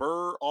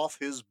spur off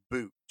his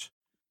boot.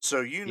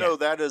 So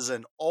that is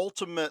an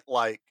ultimate,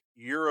 like,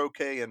 you're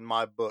okay in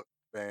my book,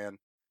 man.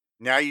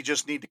 Now you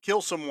just need to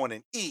kill someone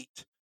and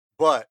eat.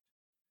 But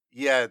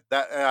yeah,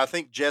 I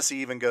think Jesse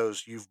even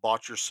goes, "You've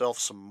bought yourself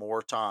some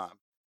more time."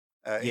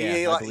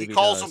 He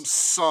calls him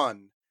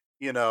son,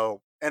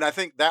 and I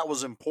think that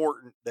was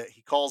important that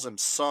he calls him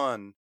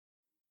son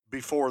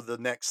before the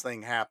next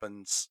thing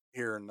happens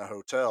here in the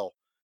hotel,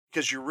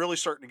 because you're really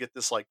starting to get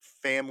this like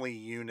family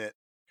unit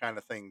kind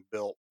of thing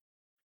built.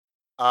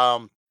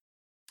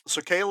 So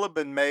Caleb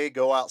and May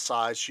go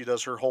outside. She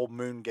does her whole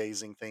moon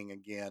gazing thing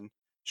again.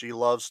 She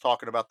loves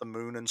talking about the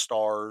moon and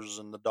stars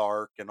and the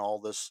dark and all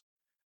this.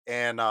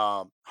 And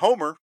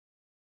Homer,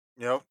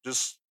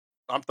 just,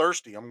 "I'm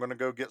thirsty. I'm going to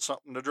go get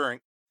something to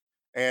drink."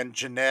 And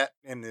Jeanette,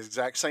 in the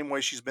exact same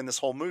way she's been this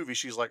whole movie,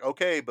 she's like,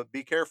 "Okay, but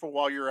be careful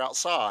while you're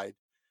outside.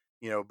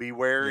 Be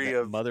wary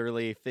of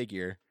motherly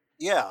figure."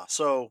 Yeah.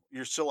 So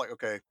you're still like,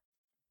 okay,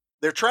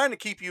 they're trying to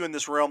keep you in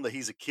this realm that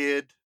he's a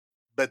kid,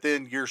 but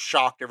then you're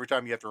shocked every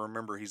time you have to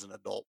remember he's an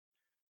adult.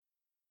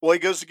 Well, he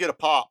goes to get a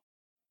pop,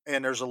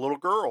 and there's a little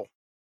girl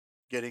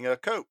getting a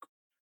Coke.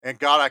 And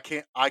God,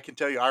 I can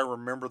tell you, I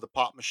remember the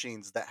pop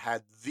machines that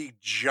had the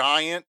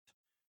giant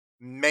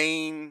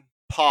main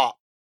pop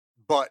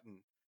button.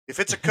 If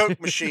it's a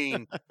Coke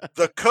machine,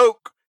 the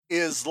Coke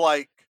is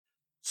like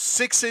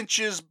 6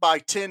 inches by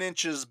 10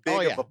 inches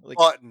big of a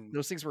button.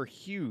 Those things were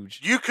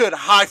huge. You could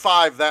high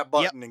five that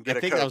button and get a Coke.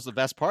 I think that was the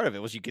best part of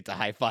it, was you get to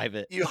high five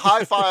it. You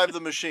high five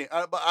the machine.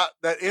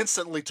 That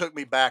instantly took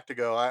me back to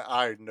go,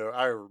 I know,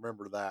 I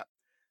remember that.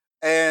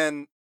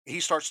 And he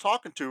starts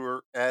talking to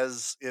her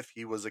as if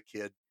he was a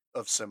kid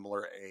of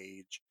similar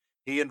age.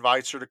 He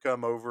invites her to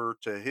come over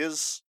to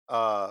his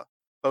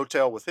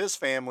hotel with his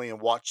family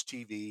and watch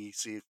TV,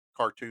 see if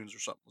cartoons or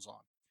something was on.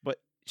 But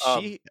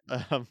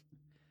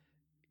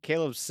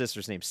Caleb's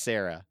sister's name's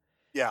Sarah.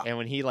 Yeah. And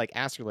when he like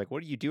asked her, like,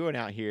 "What are you doing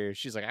out here?"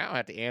 She's like, "I don't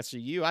have to answer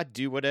you. I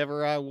do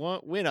whatever I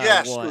want when I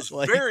want." Yes, it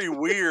was very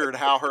weird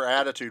how her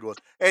attitude was.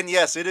 And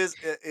yes, it is.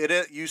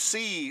 You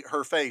see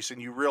her face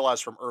and you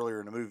realize from earlier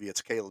in the movie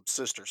it's Caleb's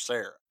sister,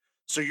 Sarah.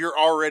 So you're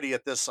already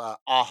at this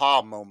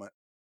aha moment.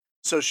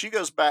 So she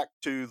goes back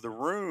to the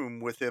room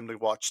with him to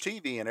watch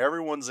TV, and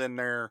everyone's in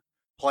there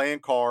playing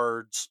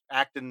cards,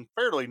 acting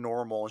fairly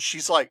normal. And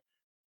she's like,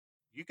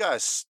 "You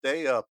guys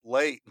stay up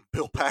late." And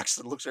Bill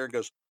Paxton looks at her and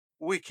goes,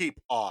 "We keep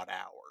odd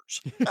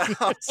hours." And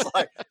I was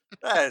like,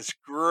 that is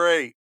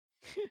great.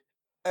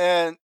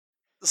 And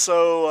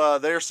so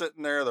they're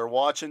sitting there, they're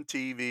watching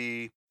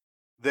TV.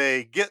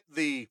 They get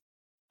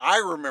I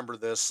remember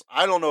this.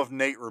 I don't know if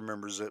Nate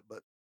remembers it,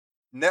 but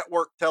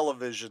network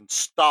television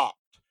stopped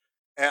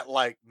at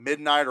like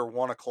midnight or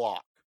 1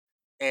 o'clock,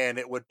 and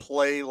it would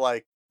play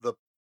like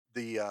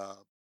the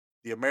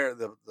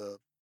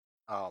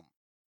um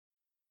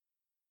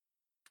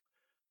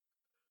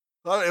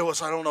it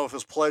was, I don't know if it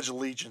was Pledge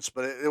Allegiance,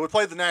 but it would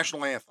play the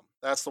national anthem.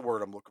 That's the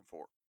word I'm looking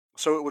for.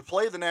 So it would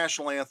play the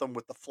national anthem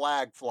with the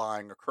flag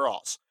flying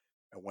across.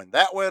 And when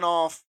that went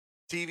off,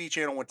 TV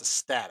channel went to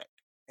static.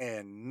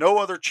 And no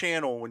other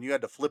channel, when you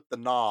had to flip the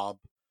knob,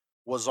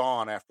 was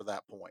on after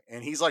that point.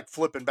 And he's like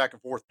flipping back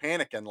and forth,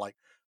 panicking, like,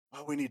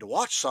 oh, we need to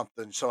watch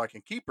something so I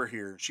can keep her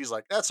here. And she's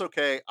like, that's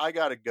okay. I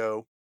got to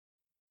go.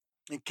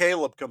 And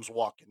Caleb comes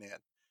walking in.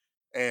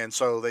 And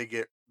so they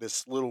get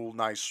this little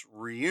nice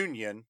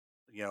reunion,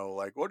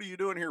 like, what are you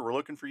doing here? We're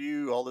looking for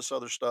you, all this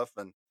other stuff.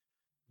 And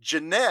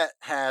Jeanette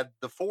had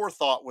the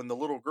forethought when the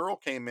little girl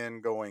came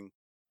in going,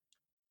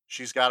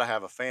 she's got to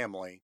have a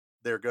family.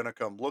 They're going to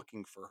come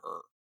looking for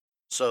her.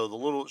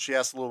 So she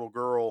asked the little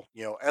girl,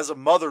 as a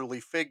motherly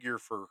figure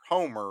for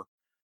Homer,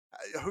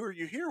 who are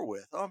you here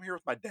with? Oh, I'm here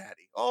with my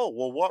daddy. Oh,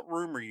 well, what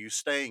room are you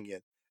staying in?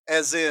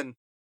 As in,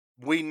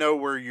 we know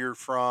where you're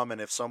from,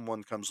 and if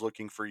someone comes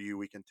looking for you,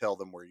 we can tell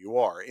them where you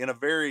are. In a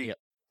very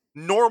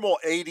normal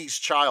 80s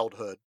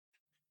childhood,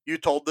 you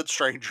told the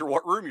stranger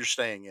what room you're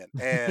staying in.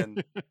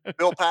 And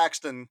Bill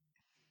Paxton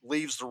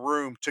leaves the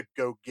room to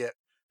go get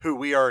who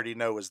we already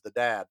know is the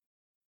dad.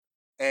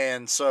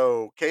 And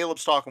so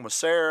Caleb's talking with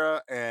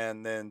Sarah,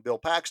 and then Bill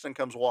Paxton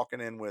comes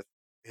walking in with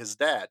his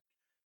dad.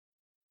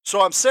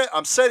 So I'm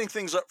setting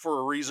things up for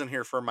a reason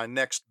here for my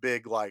next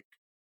big, like,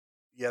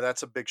 yeah,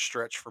 that's a big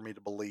stretch for me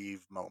to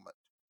believe moment.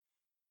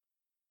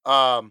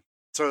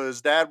 So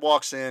his dad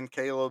walks in,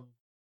 Caleb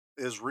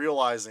is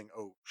realizing,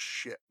 oh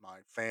shit, my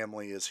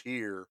family is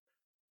here,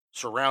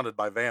 surrounded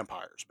by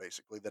vampires,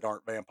 basically, that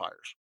aren't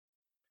vampires.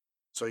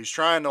 So he's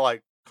trying to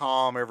like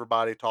calm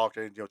everybody, talk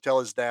to, tell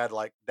his dad,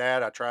 like,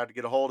 Dad, I tried to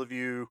get a hold of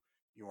you.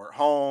 You weren't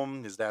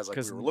home. His dad's like,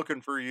 we were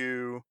looking for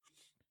you.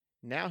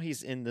 Now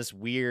he's in this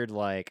weird,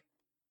 like,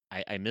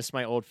 I miss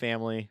my old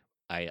family.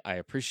 I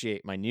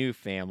appreciate my new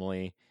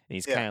family. And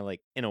he's kind of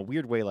like, in a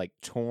weird way, like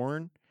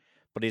torn.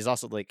 But he's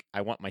also like,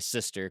 I want my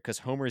sister, because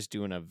Homer's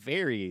doing a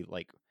very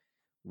like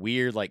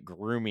weird, like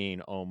grooming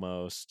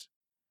almost.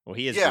 Well,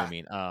 he is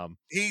grooming.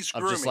 He's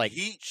of grooming. Just like,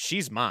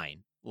 she's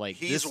mine. Like,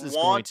 he's this is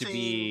going to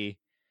be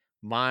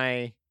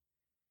my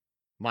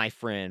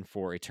friend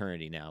for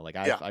eternity now. Like,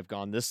 I've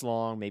gone this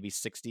long, maybe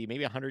 60,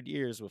 maybe 100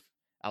 years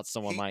without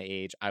someone my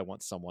age. I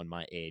want someone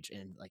my age.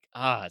 And like,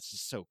 it's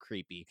just so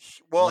creepy.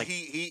 Well, like,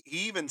 he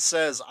even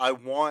says, I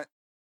want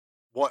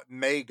what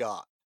May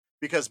got,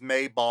 because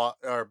May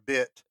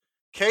bit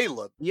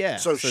Caleb. Yeah.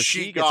 So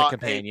she gets a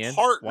companion.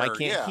 Partner. Why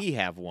can't he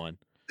have one?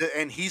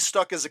 And he's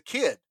stuck as a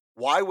kid.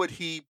 Why would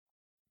he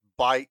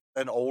bite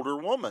an older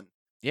woman?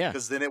 Yeah.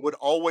 Because then it would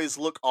always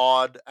look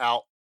odd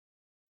out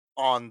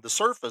on the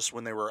surface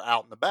when they were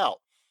out and about.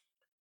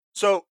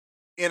 So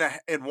in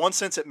one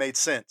sense, it made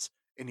sense.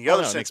 In the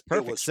other sense,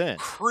 it was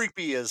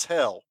creepy as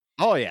hell.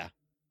 Oh, yeah.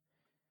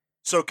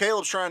 So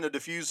Caleb's trying to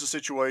diffuse the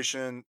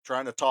situation,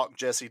 trying to talk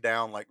Jesse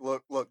down. Like,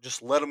 look,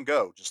 just let him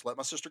go. Just let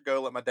my sister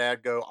go. Let my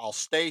dad go. I'll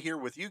stay here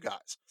with you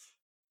guys.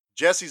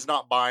 Jesse's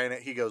not buying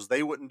it. He goes,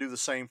 they wouldn't do the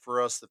same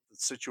for us if the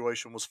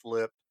situation was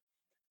flipped.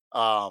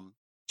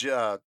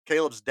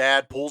 Caleb's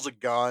dad pulls a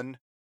gun,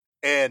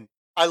 and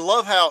I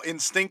love how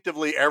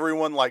instinctively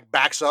everyone like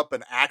backs up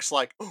and acts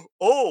like,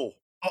 oh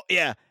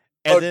yeah,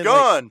 and a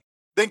gun. Like,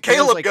 then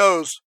Caleb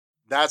goes,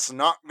 that's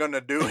not going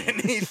to do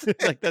anything.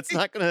 Like, that's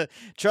not going to,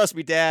 trust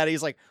me, Dad.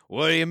 He's like,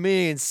 what do you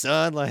mean,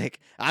 son? Like,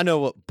 I know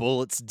what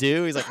bullets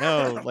do. He's like,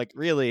 no, like,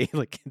 really,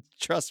 like,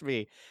 trust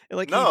me. And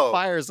like, he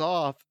fires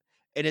off,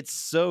 and it's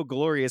so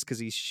glorious because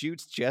he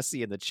shoots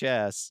Jesse in the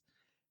chest,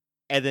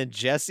 and then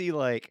Jesse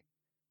like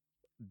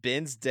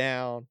bends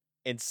down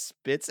and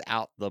spits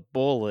out the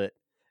bullet,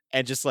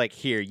 and just like,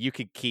 here, you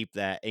could keep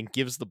that, and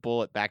gives the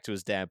bullet back to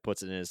his dad and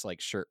puts it in his like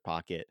shirt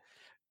pocket.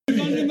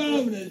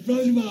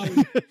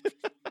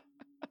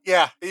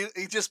 Yeah,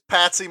 he just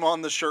pats him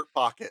on the shirt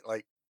pocket.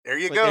 Like, there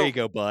you go. There you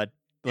go, bud.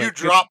 Like, you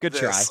dropped good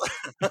this.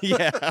 Try.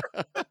 Yeah.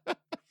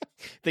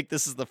 Think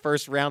this is the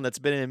first round that's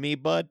been in me,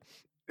 bud?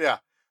 Yeah.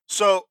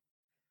 So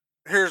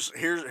here's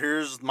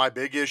my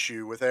big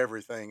issue with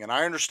everything. And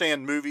I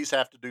understand movies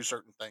have to do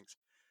certain things.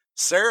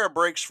 Sarah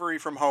breaks free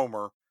from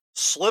Homer,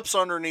 slips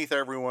underneath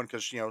everyone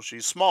because,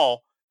 she's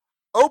small,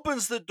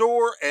 opens the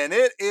door, and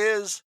it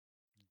is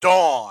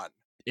dawn.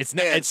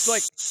 It's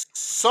like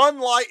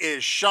sunlight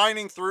is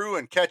shining through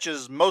and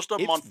catches most of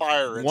them on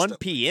fire. 1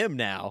 p.m.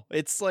 now.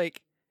 It's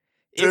like,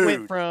 it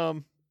went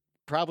from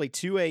probably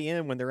 2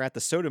 a.m. when they're at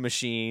the soda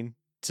machine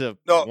to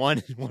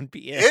 1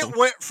 p.m. It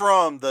went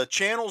from the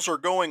channels are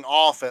going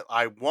off at,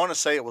 I want to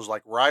say it was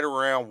like right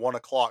around 1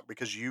 o'clock,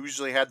 because you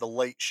usually had the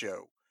late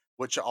show,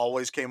 which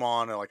always came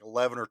on at like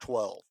 11 or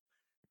 12.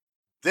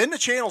 Then the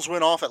channels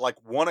went off at like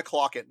 1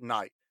 o'clock at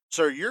night.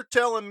 So you're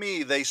telling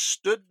me they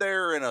stood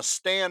there in a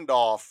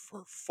standoff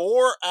for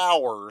 4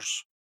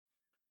 hours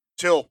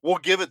till, we'll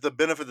give it the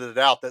benefit of the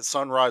doubt that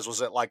sunrise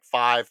was at like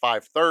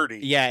 5:30.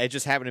 Yeah, it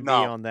just happened to be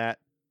on that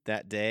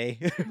day.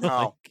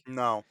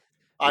 No.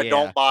 I Yeah.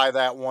 don't buy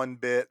that one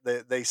bit.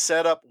 They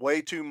set up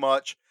way too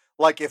much.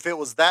 Like if it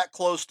was that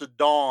close to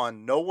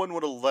dawn, no one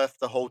would have left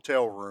the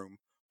hotel room.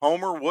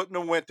 Homer wouldn't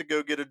have went to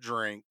go get a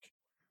drink.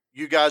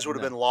 You guys would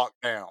have No. been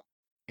locked down.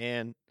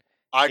 And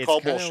I it's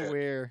call kind of bullshit.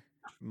 where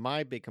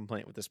my big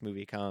complaint with this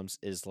movie comes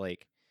is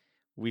like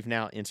we've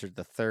now entered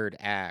the third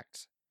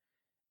act,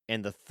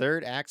 and the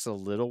third act's a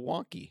little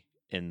wonky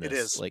in this. It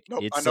is. Like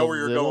Nope, I it's know a where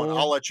you're going. little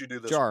I'll let you do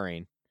this one.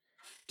 jarring.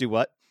 Do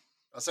what?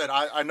 I said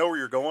I know where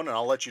you're going, and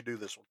I'll let you do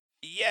this one.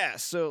 Yeah,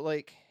 so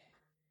like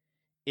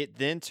it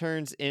then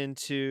turns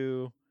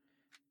into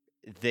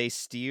they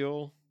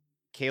steal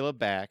Caleb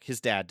back, his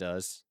dad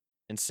does,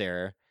 and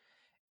Sarah,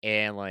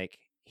 and like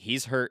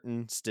he's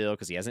hurting still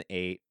because he hasn't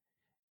ate,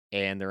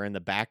 and they're in the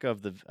back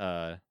of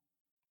the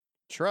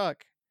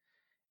truck,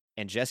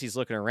 and Jesse's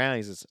looking around.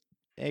 He says,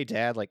 "Hey,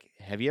 Dad, like,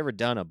 have you ever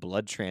done a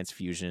blood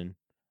transfusion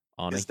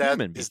on His a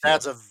human his before?"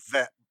 dad's a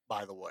vet,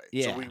 by the way.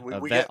 Yeah, so we a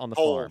we vet get on the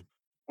told farm.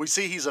 we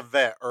see he's a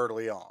vet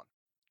early on.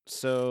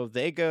 So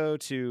they go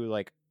to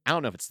like I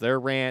don't know if it's their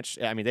ranch.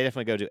 I mean, they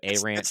definitely go to a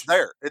ranch. It's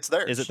there. It's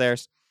theirs. Is it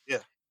theirs? Yeah.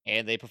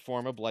 And they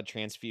perform a blood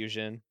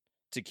transfusion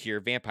to cure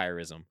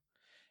vampirism.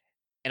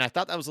 And I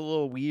thought that was a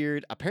little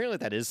weird. Apparently,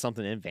 that is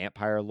something in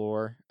vampire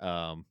lore.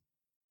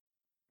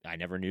 I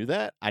never knew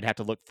that. I'd have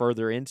to look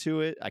further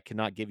into it. I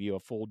cannot give you a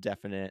full,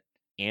 definite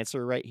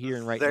answer right here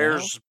and right now.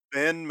 There's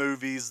been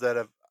movies that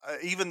have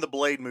even the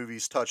Blade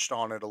movies touched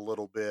on it a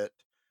little bit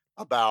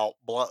about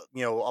blood,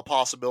 a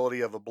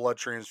possibility of a blood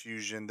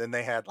transfusion. Then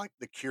they had like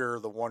The Cure,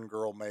 the one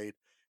girl made,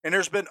 and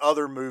there's been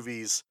other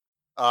movies.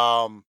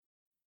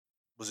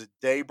 Was it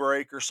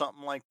Daybreak or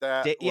something like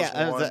that?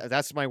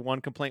 That's my one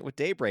complaint with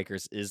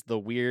Daybreakers is the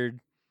weird.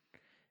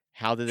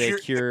 How did they The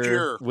cure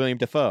Cure. William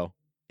Dafoe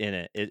in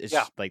it? It's Yeah.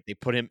 just like they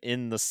put him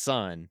in the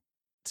sun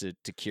to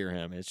cure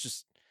him. It's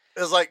just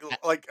It's like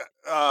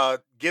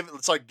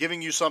it's like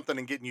giving you something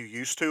and getting you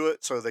used to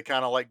it. So they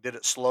kind of like did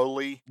it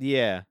slowly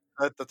yeah.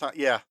 at the time.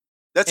 Yeah,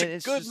 that's And a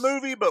it's good just-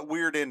 movie, but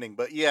weird ending.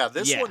 But yeah,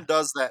 this Yeah. one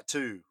does that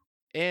too.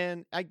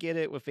 And I get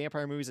it with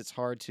vampire movies. It's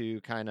hard to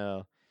kind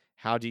of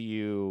how do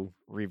you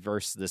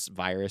reverse this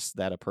virus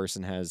that a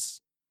person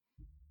has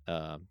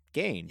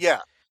gained? Yeah,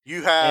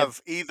 you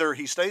have either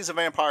he stays a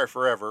vampire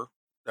forever.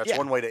 That's Yeah.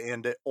 one way to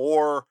end it,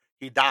 or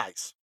he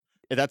dies.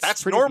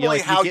 That's pretty- normally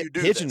like how get you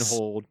do this.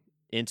 pigeonholed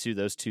into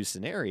those two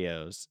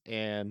scenarios,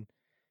 and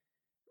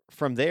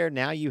from there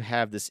now you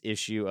have this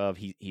issue of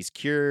he's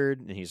cured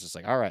and he's just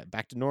like, all right,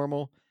 back to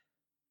normal.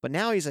 But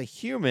now he's a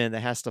human that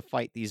has to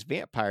fight these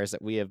vampires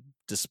that we have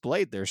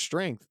displayed their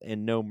strength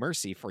and no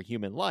mercy for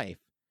human life.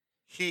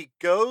 He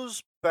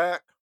goes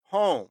back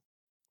home.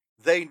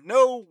 They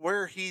know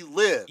where he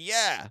lives.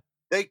 Yeah.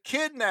 They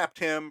kidnapped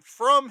him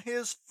from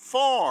his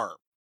farm.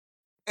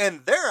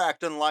 And they're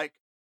acting like,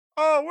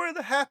 oh, we're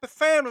the happy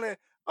family.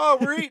 Oh,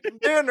 we're eating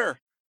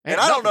dinner. Ain't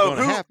And I don't nothing know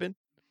gonna happen.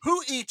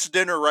 who eats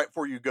dinner right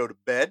before you go to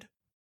bed.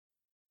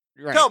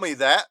 Right. Tell me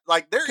that.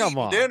 Like they're Come eating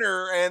on.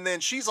 dinner, and then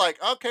she's like,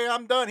 "Okay,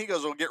 I'm done." He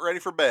goes, "Well, get ready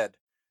for bed."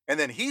 And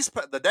then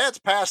the dad's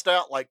passed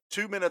out like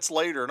 2 minutes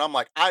later, and I'm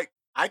like, I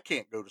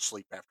can't go to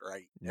sleep after I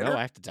eat dinner. No,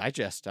 I have to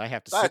digest. I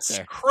have to That's sit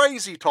there.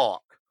 crazy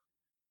talk.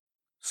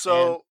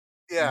 So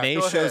yeah, May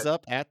go shows ahead.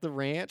 up at the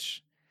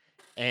ranch,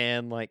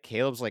 and like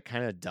Caleb's like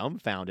kind of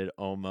dumbfounded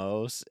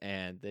almost,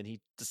 and then he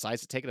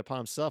decides to take it upon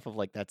himself of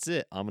like, that's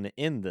it, I'm gonna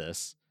end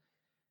this.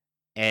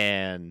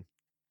 And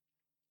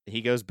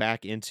he goes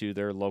back into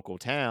their local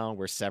town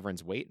where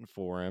Severin's waiting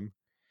for him.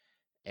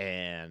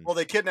 And Well,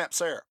 they kidnapped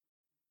Sarah.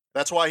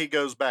 That's why he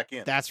goes back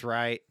in. that's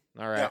right.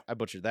 All right, Yeah. I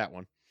butchered that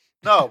one.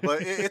 No,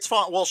 but it's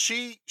fine. Well,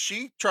 she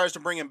tries to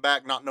bring him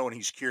back, not knowing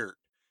he's cured,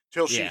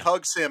 till she Yeah.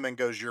 hugs him and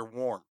goes, "You're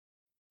warm."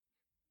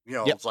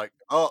 Yep. It's like,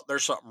 oh,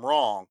 there's something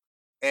wrong,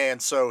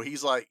 and so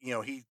he's like,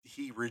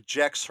 he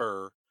rejects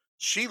her.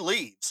 She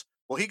leaves.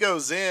 Well, he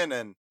goes in,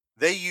 and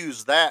they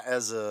use that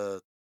as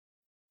a,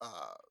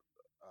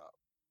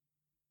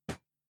 I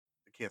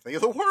can't think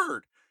of the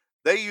word.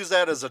 They use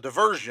that as a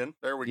diversion.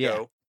 There we Yeah.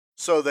 go.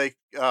 So they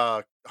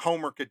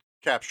Homer could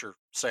capture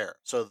Sarah.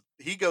 So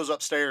he goes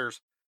upstairs.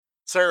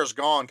 Sarah's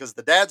gone because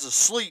the dad's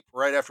asleep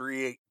right after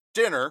he ate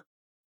dinner.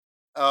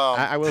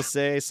 I will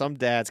say some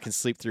dads can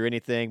sleep through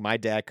anything. My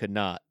dad could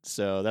not,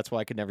 so that's why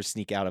I could never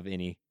sneak out of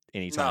any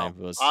time.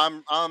 It was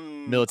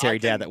I'm military I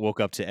dad can- that woke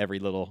up to every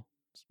little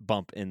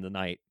bump in the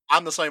night.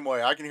 I'm the same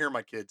way. I can hear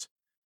my kids.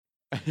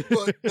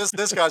 But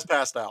this guy's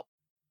passed out.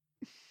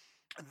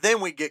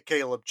 Then we get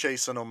Caleb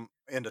chasing him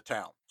into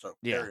town. So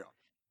Yeah. carry on.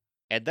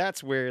 And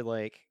that's where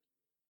like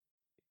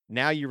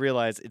now you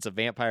realize it's a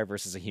vampire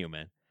versus a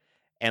human.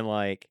 And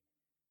like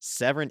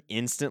Severin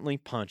instantly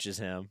punches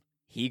him.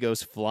 He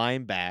goes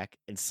flying back,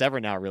 and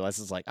Severin now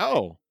realizes like,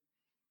 oh,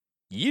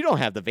 you don't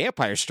have the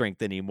vampire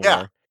strength anymore.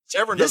 Yeah.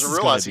 Severin This doesn't is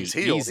gonna realize be he's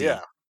healed. easy.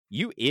 Yeah.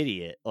 You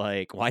idiot.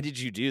 Like, why did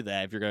you do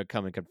that if you're gonna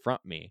come and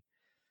confront me?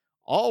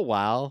 All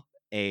while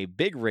a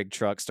big rig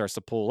truck starts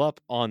to pull up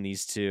on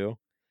these two.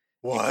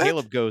 And What?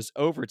 Caleb goes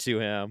over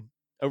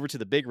to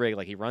the big rig,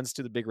 like he runs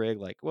to the big rig,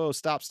 like, whoa,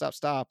 stop.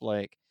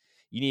 Like,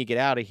 you need to get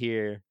out of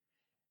here.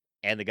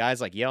 And the guy's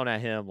like yelling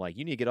at him, like,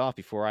 you need to get off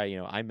before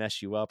I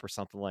mess you up or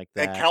something like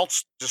And that.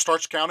 just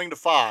starts counting to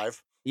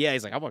 5. Yeah,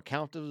 he's like, I'm gonna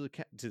count to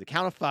the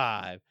count of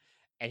 5.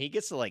 And he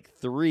gets to like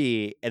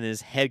 3, and then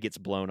his head gets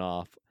blown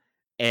off.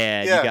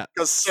 And you Yeah, got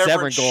because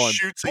Severin going,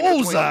 shoots him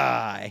between,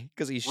 bullseye!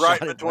 Because he right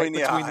shot it between right the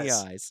between the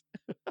eyes. eyes.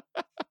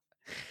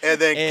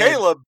 And then And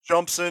Caleb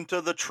jumps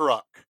into the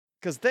truck.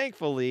 because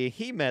thankfully,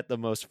 he met the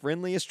most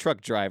friendliest truck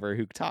driver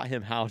who taught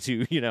him how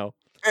to,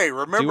 Hey, do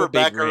remember a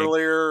big back rig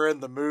earlier in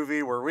the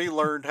movie where we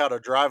learned how to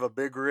drive a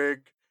big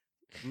rig?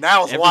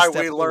 Now's every why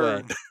step we of the way.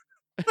 learned.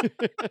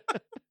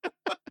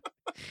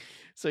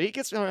 So he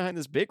gets behind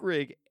this big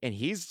rig, and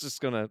he's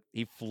just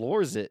he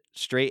floors it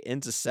straight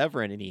into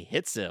Severin, and he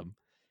hits him.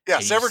 Yeah,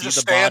 And you Severin see just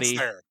the stands body.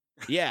 there.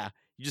 Yeah,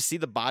 you just see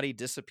the body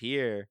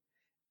disappear,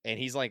 and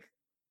he's like,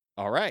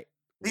 "All right,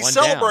 He's one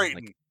down.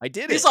 celebrating. Like, I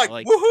did He's it. like,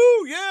 Like, woohoo,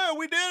 yeah,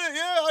 we did it.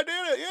 Yeah, I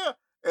did it. Yeah.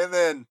 And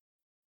then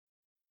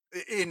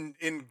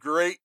in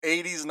great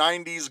 80s,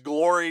 90s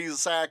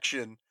glorious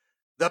action,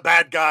 the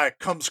bad guy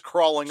comes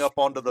crawling up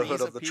onto the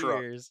hood of the truck.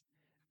 reappears,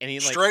 and he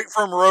Straight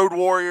from Road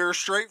Warrior,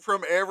 straight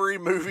from every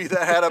movie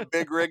that had a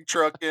big rig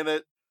truck in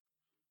it.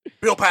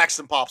 Bill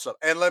Paxton pops up.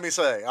 And let me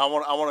say, I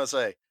want to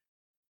say,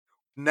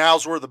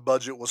 now's where the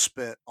budget was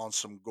spent on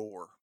some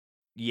gore.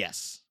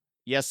 yes,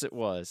 it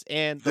was.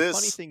 And the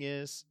funny thing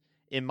is,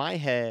 in my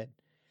head,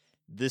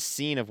 this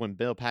scene of when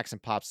Bill Paxton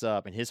pops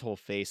up and his whole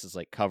face is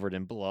like covered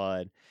in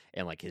blood,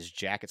 and like his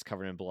jacket's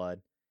covered in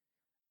blood.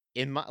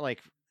 In my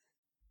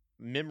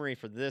memory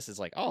for this is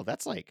like, oh,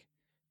 that's like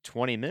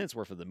 20 minutes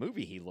worth of the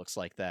movie. He looks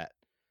like that,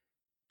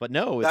 but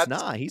no, it's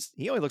not.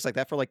 He only looks like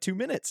that for like 2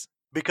 minutes.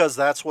 Because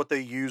that's what they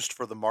used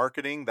for the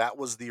marketing. That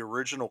was the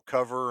original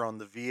cover on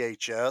the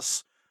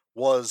VHS,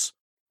 was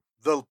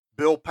the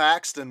Bill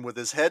Paxton with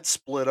his head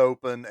split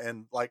open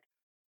and like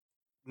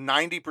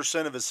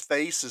 90% of his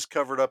face is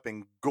covered up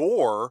in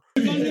gore.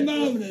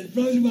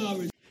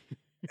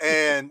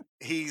 And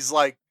he's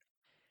like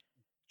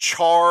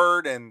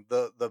charred, and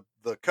the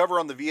cover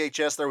on the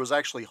VHS, there was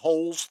actually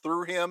holes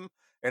through him,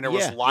 and there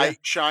was light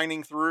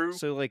shining through.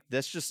 So like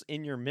that's just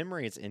in your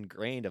memory. It's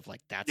ingrained of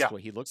like that's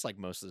what he looks like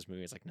most of this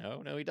movie. It's like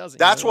no, he doesn't.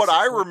 That's what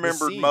I This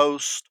remembered scene.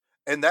 most,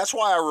 and that's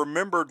why I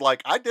remembered.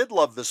 Like, I did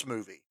love this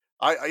movie.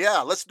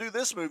 Let's do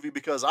this movie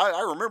because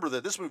I remember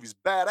that this movie's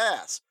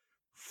badass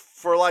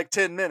for like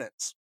 10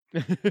 minutes.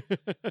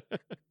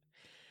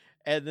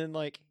 And then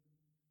like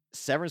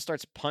Severin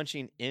starts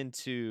punching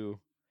into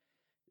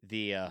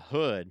the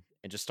hood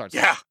and just starts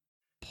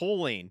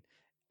pulling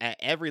at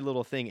every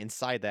little thing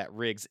inside that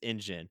rig's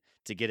engine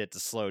to get it to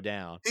slow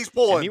down. He's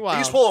pulling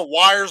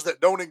wires that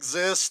don't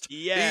exist.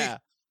 Yeah.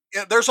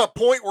 There's a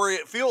point where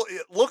it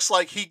looks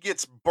like he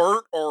gets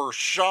burnt or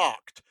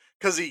shocked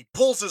because he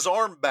pulls his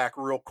arm back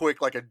real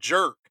quick like a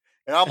jerk.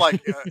 And I'm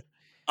like,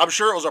 I'm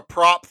sure it was a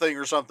prop thing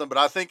or something, but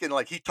I'm thinking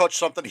like he touched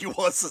something he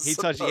wasn't. He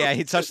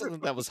touched something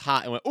that was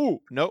hot and went,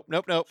 ooh, nope.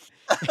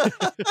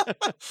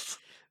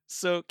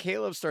 So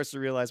Caleb starts to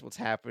realize what's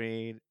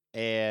happening,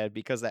 and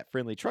because that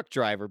friendly truck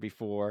driver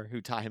before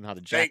who taught him how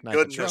to jackknife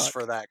Thank the truck, goodness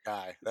for that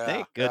guy.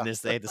 thank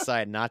goodness they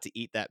decided not to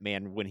eat that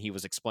man when he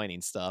was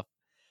explaining stuff.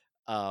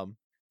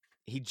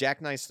 He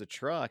jackknifes the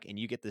truck, and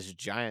you get this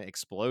giant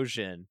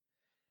explosion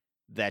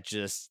that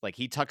just like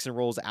he tucks and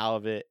rolls out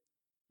of it.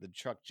 The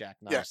truck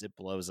jackknifes, it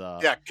blows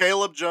up. Yeah,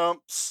 Caleb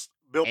jumps.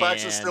 Bill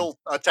Paxton's still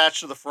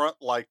attached to the front,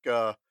 like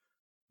the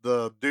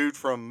dude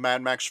from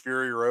Mad Max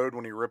Fury Road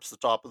when he rips the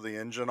top of the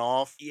engine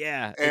off.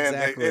 Yeah, and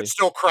exactly. it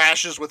still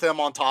crashes with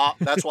him on top.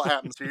 That's what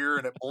happens here,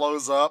 and it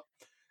blows up.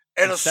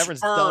 And a Severin's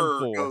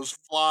spur goes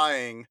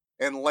flying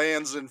and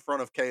lands in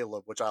front of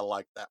Caleb, which I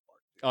like that part.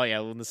 Oh yeah,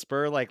 when the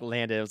spur like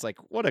landed, it was like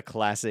what a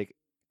classic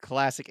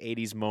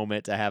 80s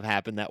moment to have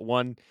happen. That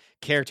one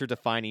character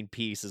defining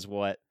piece is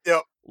what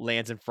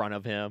lands in front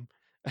of him.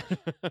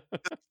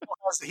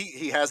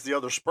 He has the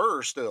other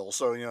spur still,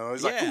 so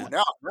he's like, ooh,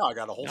 now I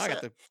got a whole set. I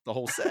got the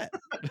whole set.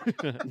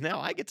 Now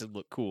I get to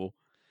look cool.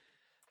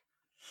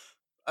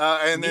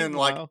 And then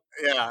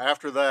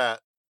after that,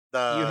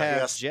 you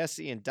have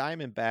Jesse and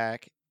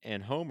Diamondback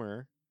and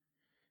Homer.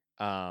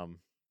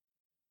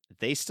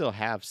 They still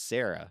have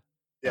Sarah.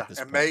 Yeah,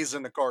 and May's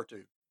in the car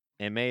too.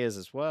 And May is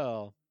as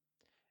well.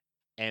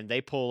 And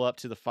they pull up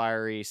to the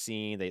fiery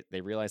scene.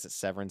 They realize that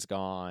Severin's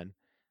gone.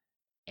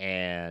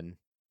 And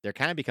there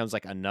kind of becomes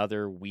like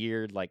another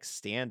weird like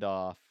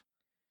standoff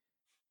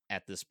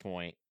at this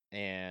point.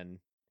 And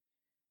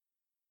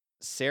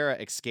Sarah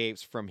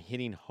escapes from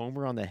hitting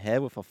Homer on the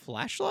head with a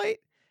flashlight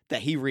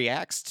that he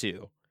reacts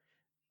to.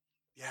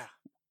 Yeah.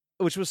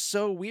 Which was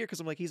so weird because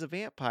I'm like, he's a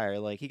vampire.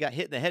 Like he got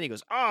hit in the head. He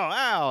goes, oh,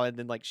 ow. And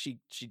then like she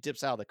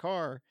dips out of the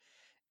car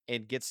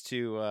and gets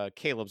to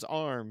Caleb's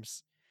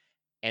arms.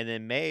 And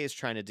then May is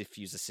trying to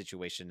defuse the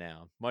situation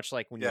now. Much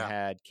like when you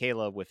had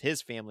Caleb with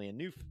his family and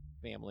new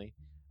family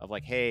of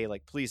like, hey,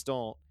 like, please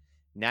don't.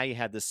 Now you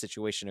had this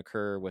situation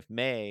occur with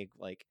May.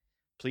 Like,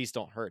 please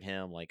don't hurt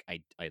him. Like,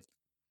 I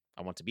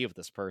want to be with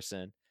this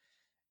person.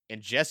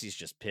 And Jesse's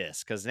just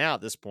pissed because now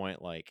at this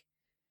point, like,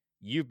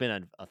 you've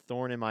been a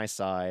thorn in my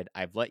side.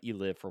 I've let you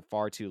live for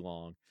far too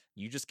long.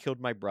 You just killed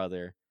my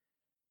brother.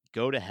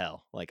 go to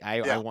hell. Like I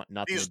Yeah, want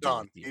nothing he's to do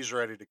done. with you. He's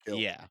ready to kill.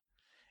 Yeah.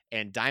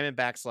 And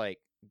Diamondback's like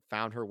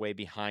found her way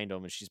behind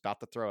him and she's about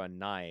to throw a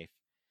knife.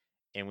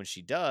 And when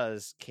she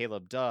does,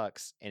 Caleb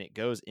ducks and it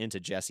goes into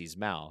Jesse's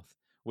mouth,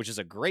 which is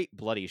a great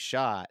bloody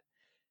shot.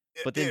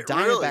 But then It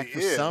Diamondback, really for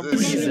is. some It's-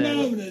 reason,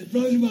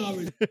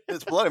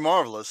 It's bloody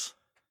marvelous.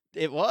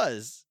 it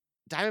was.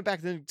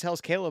 Diamondback then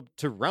tells Caleb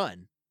to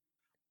run.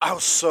 I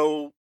was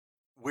so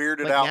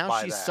weirded Like out now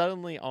by she's that.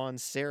 suddenly on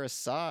Sarah's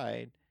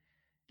side,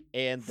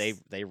 and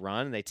they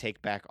run and they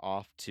take back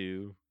off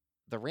to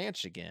the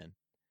ranch again.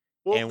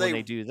 Well, and when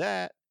they do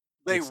that,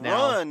 they it's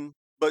now- run,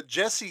 but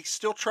Jesse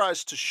still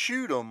tries to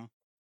shoot him.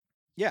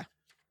 Yeah.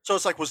 So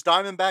it's like, was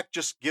Diamondback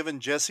just giving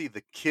Jesse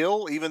the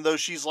kill, even though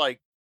she's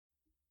like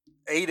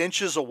 8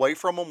 inches away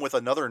from him with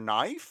another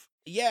knife?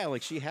 Yeah,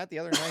 like she had the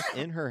other knife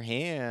in her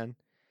hand.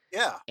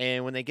 Yeah.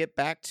 And when they get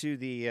back to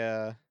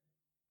the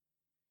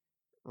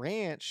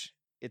ranch,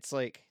 it's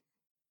like,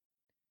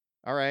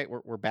 all right,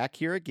 we're back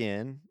here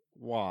again.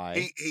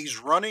 Why? He's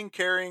running,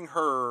 carrying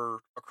her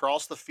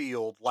across the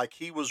field like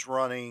he was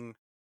running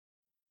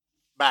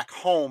back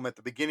home at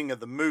the beginning of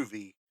the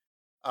movie.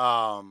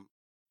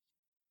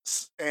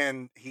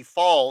 And he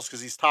falls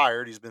because he's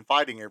tired. He's been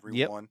fighting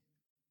everyone.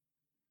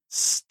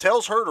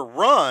 Tells her to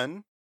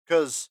run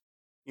because,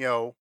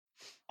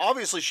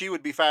 obviously she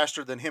would be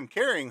faster than him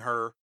carrying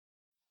her.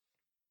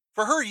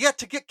 For her yet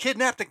to get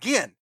kidnapped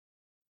again.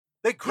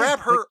 They grab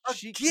her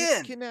she again.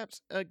 gets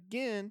kidnapped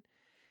again.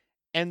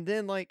 And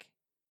then, like,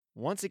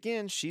 once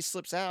again, she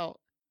slips out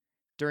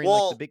during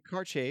like the big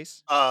car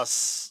chase.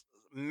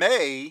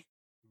 May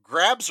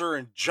grabs her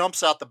and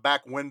jumps out the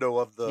back window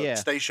of the Yeah.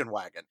 station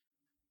wagon.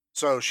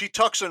 So she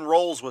tucks and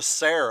rolls with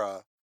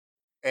Sarah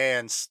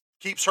and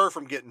keeps her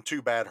from getting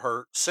too bad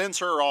hurt, sends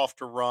her off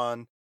to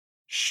run.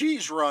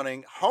 She's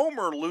running.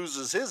 Homer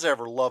loses his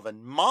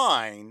ever-loving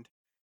mind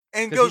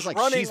and 'Cause goes he's like,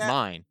 running. she's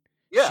mine.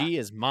 Yeah. She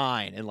is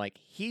mine. And like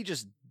he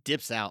just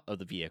dips out of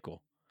the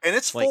vehicle. And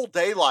it's like- full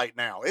daylight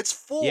now. It's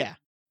full. Yeah.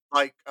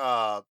 Like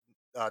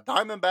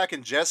Diamondback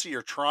and Jesse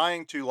are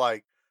trying to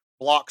like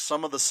block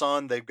some of the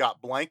sun. They've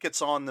got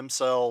blankets on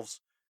themselves.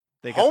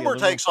 They got the Homer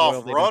aluminum takes foil off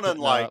they've been running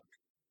putting like up.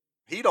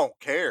 he don't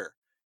care.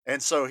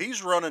 And so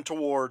he's running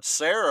towards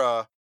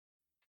Sarah,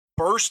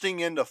 bursting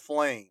into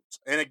flames.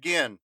 And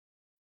again,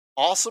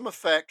 awesome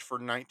effect for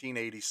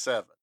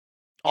 1987.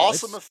 Oh,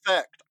 Awesome it's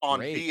effect on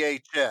great.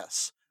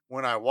 VHS.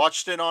 When I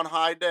watched it on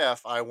high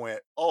def, I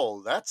went,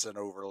 "Oh, that's an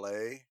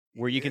overlay."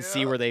 Where you can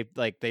see Yeah. where they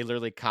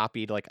literally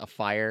copied like a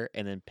fire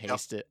and then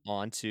paste it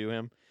onto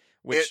him,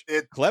 which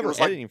It clever was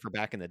like- editing for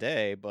back in the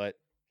day, but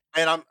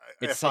And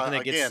it's if something I-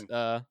 that gets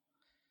again,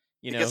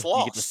 you it know, gets you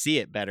get to lost. see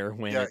it better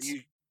when Yeah, it's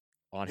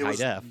on it high was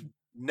def.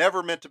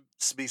 never meant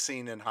to be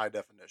seen in high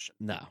definition.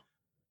 No.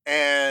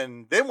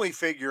 And then we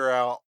figure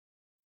out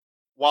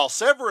while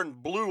Severin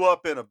blew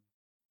up in a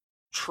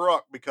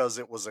truck because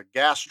it was a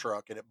gas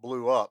truck and it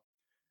blew up,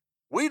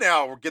 we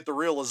now get the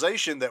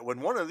realization that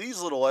when one of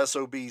these little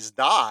SOBs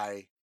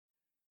die,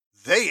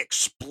 they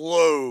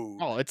explode.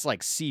 Oh, it's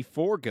like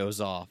C4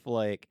 goes off.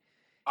 Like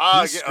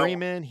Ah, he's yeah, oh.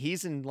 screaming,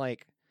 he's in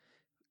like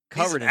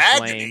He's covered in in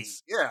agony,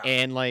 flames. yeah.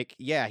 And like,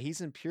 yeah,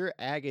 he's in pure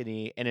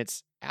agony, and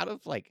it's out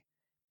of like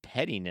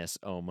pettiness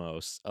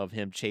almost of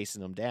him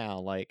chasing them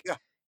down. Like Yeah.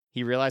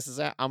 he realizes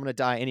that I'm gonna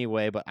die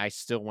anyway, but I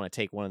still want to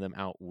take one of them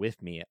out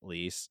with me at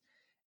least.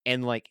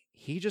 And like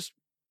he just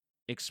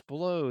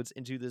explodes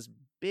into this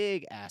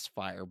big ass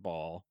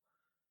fireball.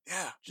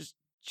 Yeah. Just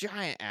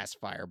giant ass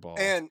fireball.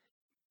 And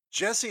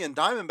Jesse and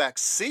Diamondback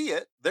see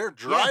it. They're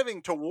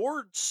driving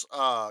towards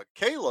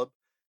Caleb.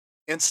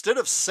 Instead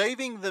of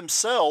saving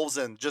themselves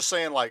and just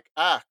saying like,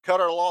 cut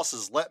our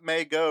losses, let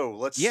May go.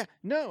 Let's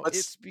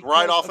it's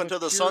ride because off of a into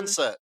the pure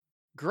sunset.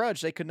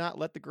 grudge. They could not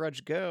let the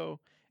grudge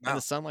go. And No.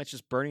 the sunlight's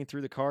just burning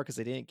through the car because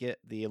they didn't get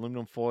the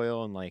aluminum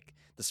foil and like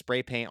the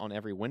spray paint on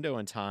every window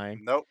in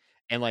time. Nope.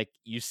 And like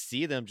you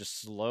see them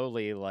just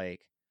slowly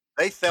like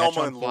They catch Thelma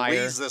on and fire.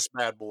 Louise this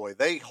bad boy.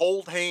 They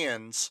hold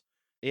hands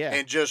Yeah.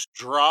 and just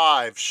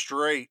drive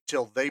straight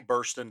till they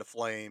burst into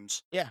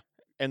flames. Yeah.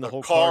 And the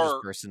whole car car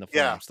just bursts into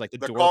flames. Like the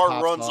door car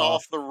pops runs off.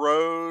 off the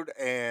road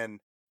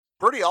and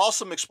pretty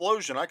awesome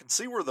explosion. I can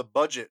see where the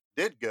budget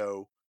did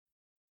go.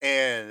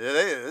 And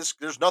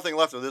there's nothing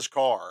left of this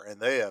car. And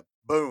they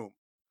boom.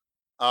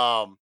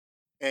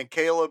 And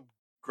Caleb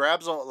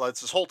grabs on.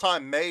 It's this whole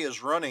time May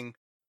is running,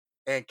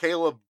 and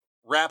Caleb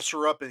wraps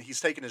her up, and he's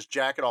taking his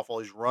jacket off while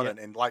he's running,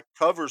 and like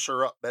covers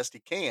her up best he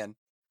can.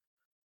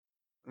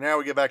 Now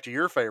we get back to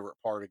your favorite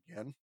part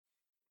again.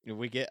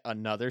 We get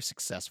another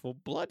successful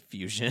blood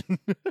fusion.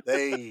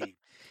 They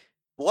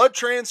blood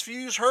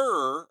transfuse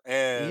her,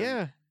 and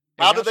Yeah.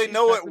 how And do now they she's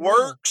know back it to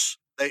normal. works?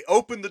 They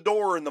open the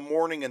door in the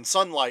morning, and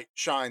sunlight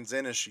shines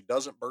in as she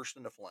doesn't burst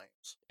into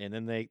flames. And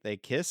then they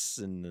kiss,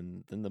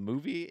 and then the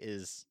movie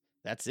is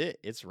that's it.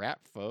 It's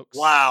wrapped, folks.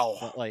 Wow.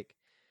 But like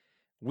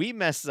we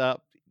mess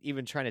up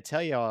even trying to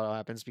tell you all what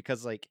happens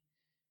because like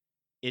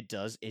it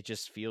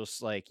just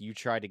feels like you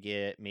try to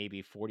get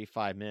maybe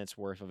 45 minutes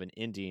worth of an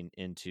ending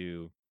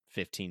into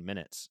 15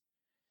 minutes.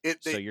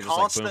 It So they you're just like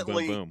boom,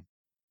 constantly boom, boom.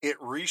 it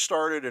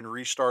restarted and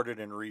restarted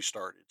and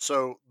restarted.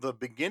 So the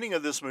beginning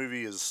of this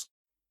movie is,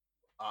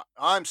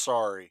 I'm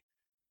sorry,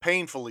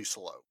 painfully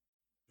slow,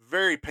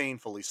 very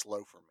painfully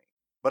slow for me.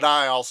 But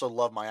I also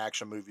love my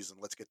action movies, and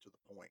let's get to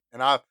the point.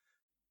 And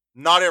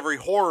not every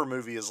horror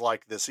movie is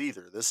like this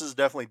either. This is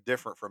definitely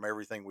different from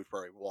everything we've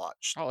probably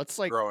watched Oh, it's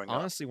like growing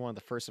up. honestly one of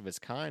the first of its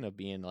kind of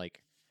being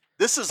like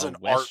This is a an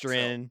art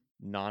film. Western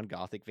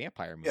non-gothic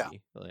vampire Yeah.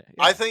 movie. Like,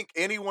 I think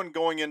anyone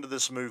going into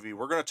this movie,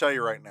 we're going to tell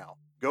you right now,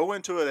 go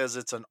into it as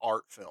it's an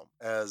art film,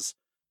 as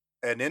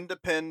an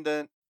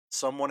independent.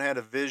 Someone had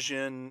a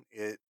vision.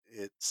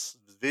 It's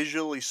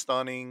visually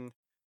stunning.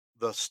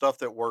 The stuff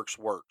that works,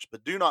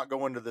 but do not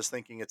go into this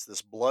thinking it's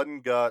this blood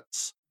and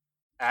guts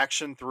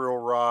action thrill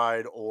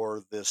ride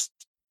or this.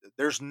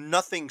 There's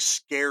nothing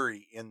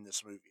scary in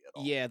this movie at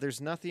all. Yeah,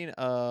 there's nothing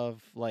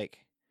of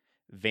like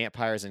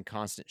vampires and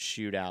constant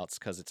shootouts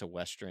because it's a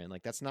Western.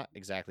 Like that's not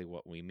exactly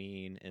what we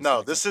mean. And it's No,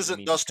 not this exactly what we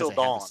isn't mean Dusk because Till it Dawn.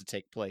 happens to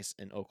take place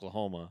in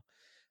Oklahoma.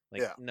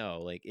 Like Yeah.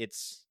 no, like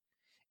it's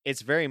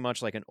very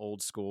much like an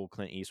old school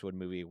Clint Eastwood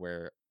movie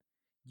where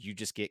you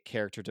just get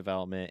character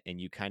development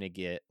and you kind of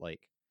get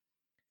like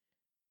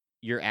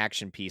your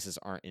action pieces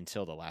aren't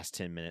until the last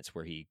 10 minutes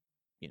where he,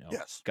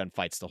 Yes.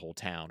 gunfights the whole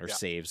town or Yeah.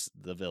 saves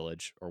the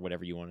village or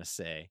whatever you want to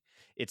say.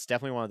 It's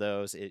definitely one of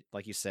those. It,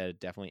 like you said,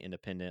 definitely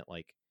independent,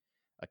 like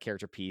a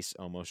character piece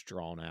almost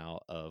drawn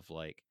out of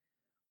like,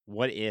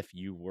 what if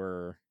you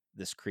were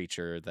this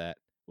creature that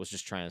was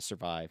just trying to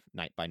survive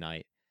night by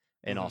night,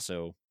 and Mhm.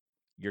 also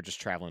you're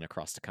just traveling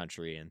across the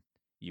country and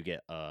you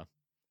get a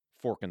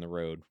fork in the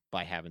road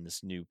by having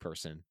this new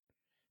person,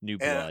 new And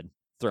blood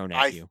thrown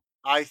at you.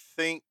 I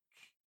think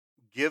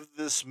give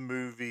this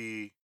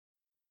movie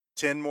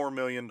 $10 more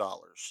million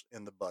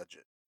in the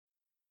budget.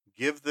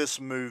 Give this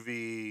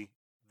movie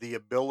the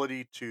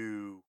ability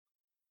to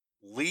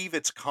leave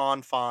its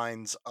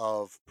confines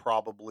of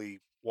probably,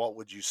 what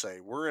would you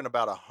say? We're in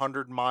about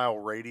 100-mile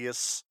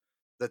radius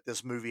that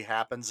this movie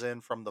happens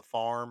in from the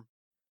farm.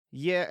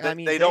 Yeah, I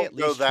mean, They they don't at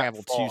go least that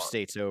traveled 2 far.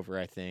 states over,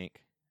 I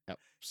think, at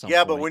some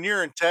Yeah, but point. when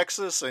you're in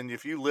Texas and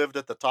if you lived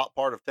at the top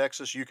part of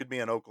Texas, you could be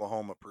in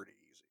Oklahoma pretty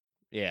easy.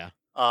 Yeah.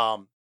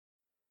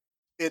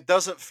 It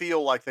doesn't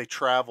feel like they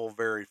travel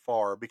very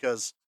far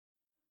because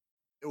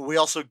we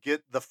also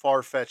get the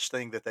far-fetched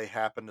thing that they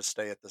happen to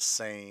stay at the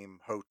same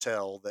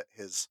hotel that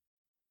his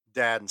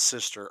dad and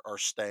sister are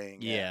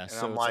staying Yeah, at. And so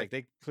I'm it's like like,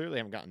 they clearly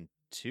haven't gotten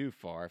too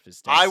far if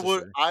his dad's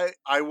sister.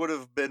 I would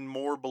have been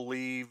more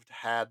believed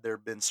had there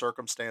been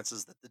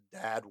circumstances that the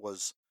dad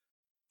was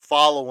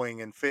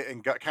following and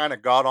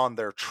got on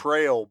their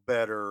trail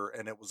better,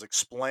 and it was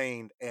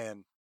explained,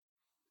 and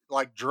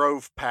like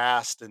drove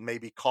past and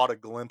maybe caught a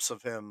glimpse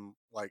of him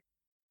like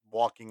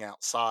walking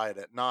outside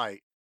at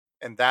night,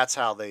 and that's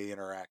how they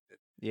interacted.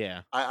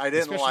 Yeah. I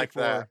didn't Especially like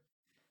that. for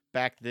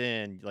back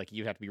then, like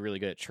you have to be really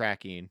good at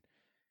tracking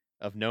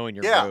of knowing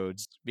your Yeah.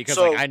 roads because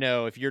So like I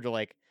know if you're to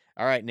like,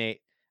 all right,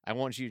 Nate, I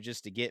want you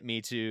just to get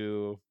me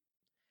to,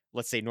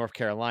 let's say, North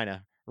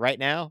Carolina right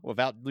now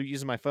without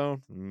using my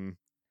phone.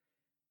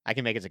 I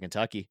can make it to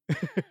Kentucky.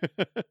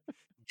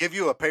 give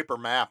you a paper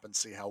map and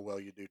see how well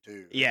you do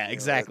too. Yeah,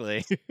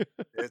 exactly.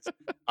 It's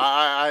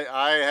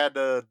I had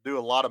to do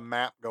a lot of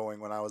map going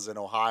when I was in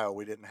Ohio.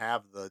 We didn't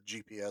have the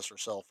GPS or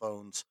cell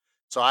phones,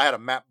 so I had a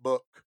map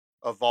book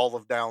of all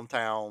of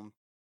downtown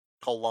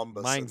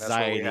Columbus, My and that's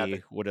where we had to.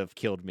 anxiety would have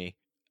killed me.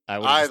 I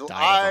would have just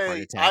died of a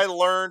heart I attack.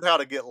 learned how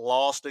to get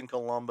lost in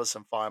Columbus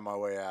and find my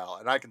way out,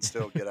 and I can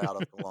still get out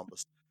of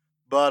Columbus.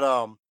 But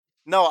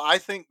no, I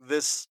think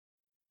this,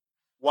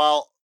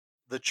 while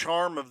the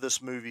charm of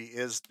this movie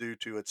is due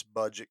to its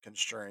budget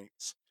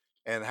constraints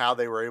and how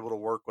they were able to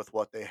work with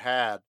what they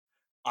had,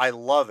 I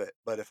love it.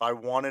 But if I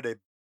wanted a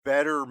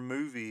better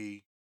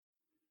movie,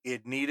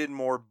 it needed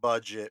more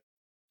budget.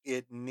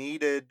 It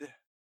needed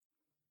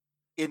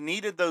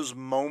those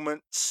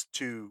moments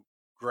to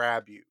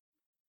grab you.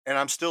 And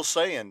I'm still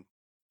saying,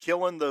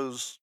 killing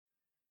those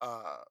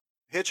uh,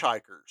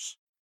 hitchhikers,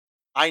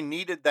 I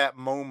needed that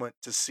moment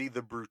to see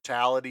the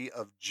brutality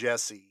of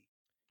Jesse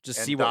Just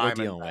and see what we're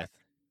dealing Diamondback. with.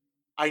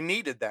 I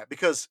needed that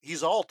because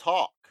he's all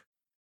talk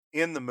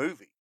in the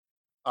movie.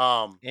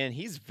 And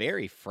he's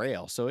very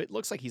frail, so it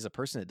looks like he's a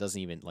person that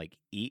doesn't even like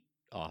eat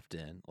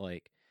often.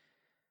 Like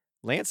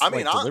Lance, I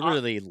mean, like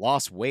deliberately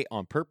lost weight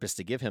on purpose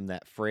to give him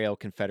that frail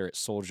Confederate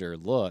soldier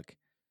look.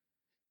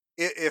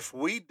 If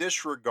we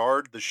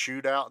disregard the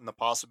shootout and the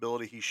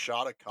possibility he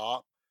shot a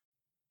cop,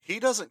 he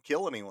doesn't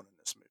kill anyone in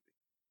this movie.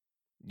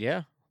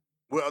 Yeah.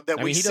 Well, that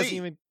I we mean, he see. doesn't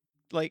even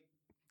like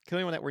kill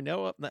anyone that we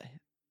know of,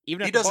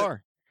 even He at the doesn't.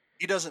 bar.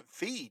 He doesn't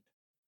feed.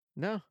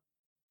 No.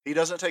 He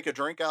doesn't take a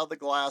drink out of the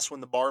glass when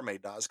the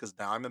barmaid dies because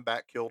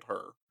Diamondback killed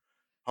her.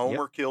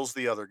 Homer kills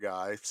the other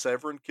guy.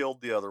 Severin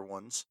killed the other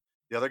ones.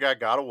 The other guy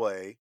got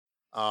away.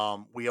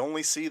 We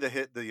only see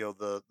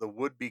the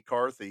would be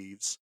car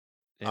thieves.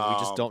 And we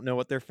just don't know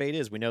what their fate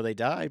is. We know they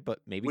died, but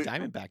maybe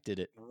Diamondback did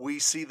it. We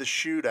see the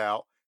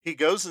shootout. He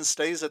goes and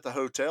stays at the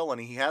hotel, and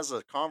he has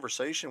a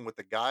conversation with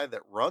the guy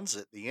that runs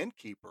it, the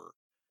innkeeper.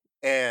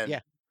 And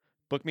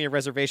book me a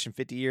reservation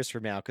 50 years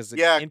from now, because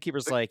the Yeah,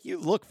 innkeeper's but like, you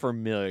look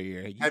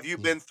familiar. have you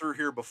been through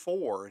here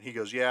before? And he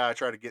goes, yeah, I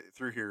try to get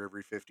through here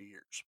every 50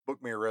 years.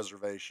 Book me a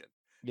reservation.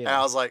 And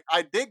I Yeah. was like,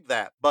 I dig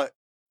that, but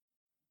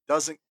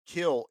doesn't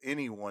kill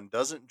anyone,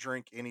 doesn't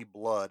drink any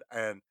blood.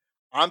 And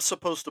I'm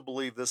supposed to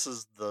believe this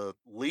is the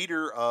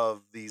leader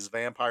of these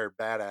vampire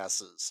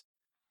badasses.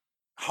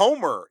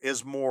 Homer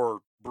is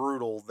more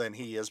brutal than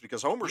he is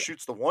because Homer Yeah.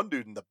 shoots the one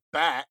dude in the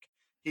back.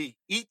 He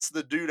eats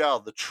the dude out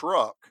of the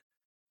truck.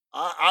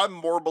 I'm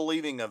more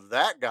believing of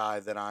that guy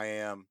than I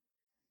am.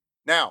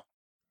 Now,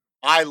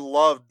 I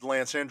loved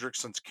Lance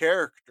Hendrickson's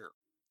character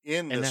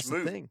in And this that's the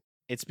movie. thing.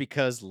 It's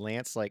because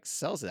Lance like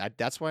sells it.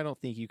 That's why I don't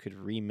think you could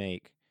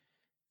remake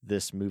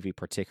this movie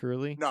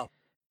particularly, No,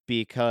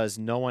 because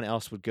no one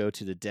else would go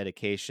to the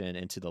dedication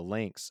and to the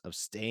lengths of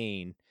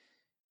staying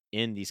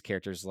in these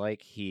characters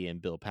like he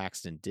and Bill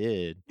Paxton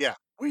did yeah,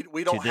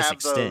 we to don't this have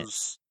extent.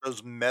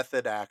 those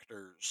method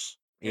actors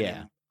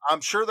Yeah. anymore.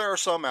 I'm sure there are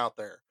some out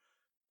there,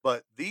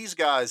 but these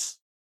guys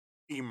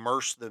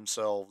immerse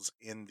themselves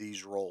in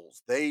these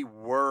roles. They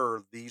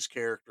were these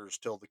characters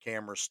till the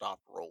camera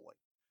stopped rolling.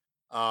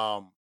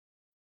 Um,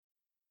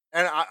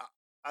 and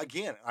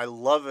again, I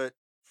love it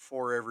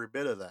for every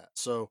bit of that.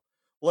 So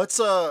let's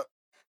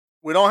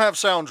we don't have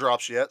sound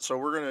drops yet, so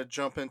we're gonna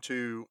jump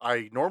into.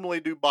 I normally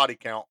do body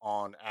count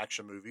on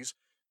action movies.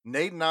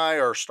 Nate and I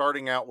are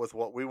starting out with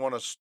what we want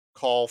to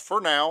call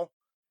for now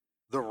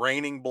the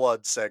raining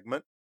blood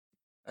segment,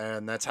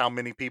 and that's how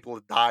many people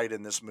have died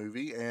in this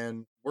movie.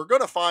 And we're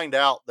gonna find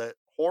out that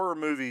horror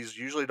movies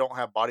usually don't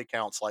have body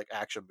counts like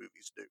action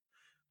movies do.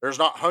 There's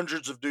not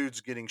hundreds of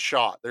dudes getting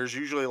shot. There's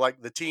usually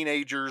like the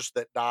teenagers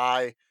that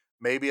die,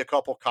 maybe a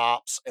couple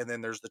cops, and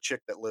then there's the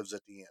chick that lives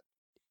at the end.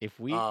 If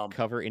we Um,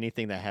 cover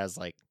anything that has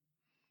like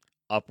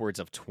upwards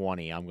of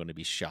 20, I'm going to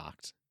be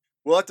shocked.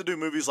 We'll have to do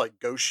movies like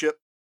Ghost Ship,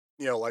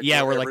 like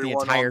Yeah, where where like the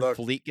everyone on entire the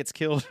fleet gets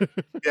killed.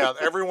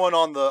 everyone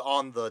on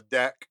the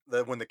deck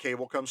that when the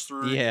cable comes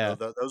through, Yeah.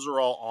 those are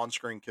all on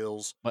screen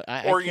kills. But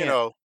I Or can't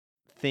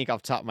think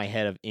off the top of my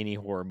head of any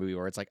horror movie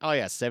where it's like, oh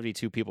yeah,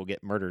 72 people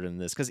get murdered in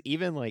this. Because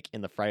even like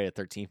in the Friday the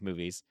 13th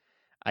movies,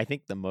 I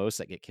think the most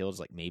that get killed is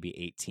like maybe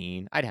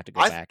 18. I'd have to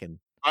go I back and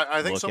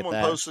I think look at someone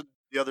that. posted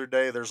the other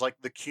day. There's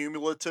like the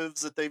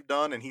cumulatives that they've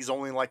done, and he's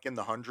only like in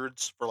the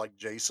hundreds for like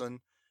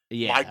Jason.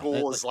 Yeah, Michael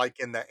like is like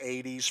in the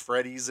 80s.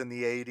 Freddy's in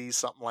the 80s,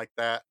 something like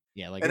that.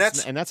 yeah, like And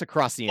that's that's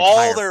across the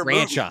all entire their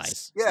movies.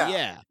 franchise. Yeah.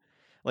 Yeah.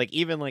 Like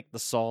even like the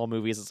Saw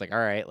movies, it's like, all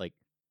right, like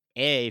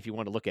A, if you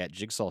want to look at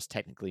Jigsaw's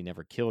technically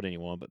never killed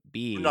anyone, but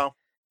B, No.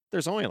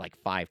 there's only like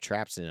 5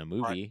 traps in a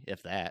Right. movie,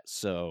 if that.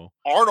 So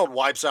Arnold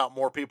wipes out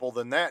more people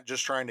than that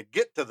just trying to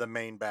get to the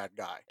main bad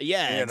guy.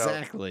 yeah, You know,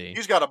 exactly.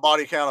 he's got a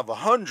body count of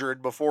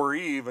 100 before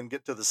he even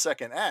get to the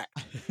second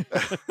act.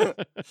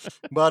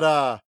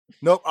 But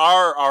nope,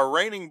 our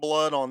raining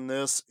blood on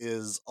this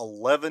is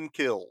 11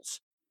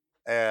 kills.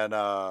 And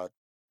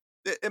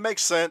it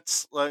makes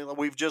sense. Like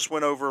we've just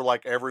went over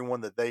like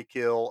everyone that they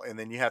kill, and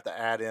then you have to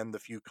add in the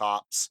few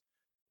cops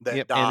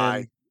that Yep, and die,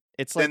 then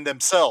it's then like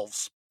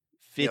themselves.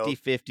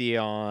 50-50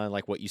 on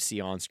like what you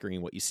see on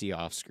screen, what you see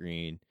off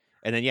screen.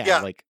 And then yeah, Yeah.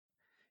 like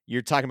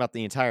you're talking about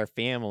the entire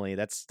family.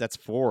 That's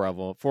 4 of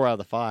them. 4 out of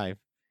the 5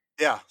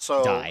 Yeah,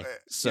 so die.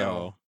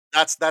 So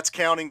that's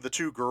counting the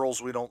 2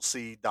 girls we don't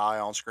see die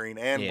on screen,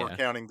 and we're yeah.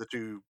 counting the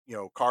 2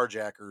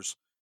 carjackers.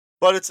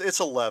 But it's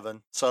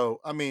 11.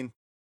 So I mean,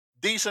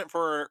 decent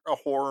for a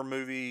horror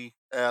movie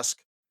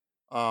esque.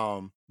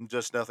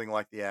 Just nothing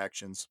like the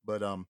actions.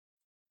 But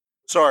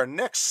so our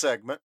next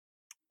segment,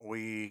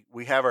 we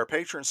have our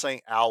patron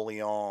saint Al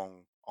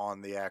Leong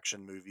on the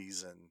action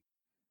movies, and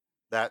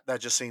that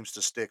just seems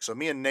to stick. So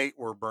me and Nate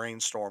were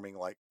brainstorming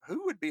like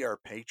who would be our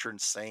patron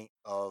saint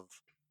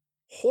of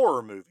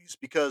horror movies,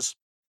 because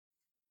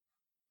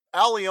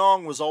Al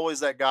Leong was always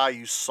that guy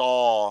you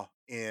saw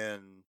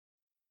in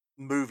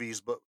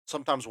movies, but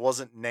sometimes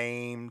wasn't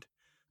named.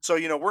 So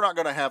we're not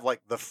going to have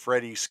like the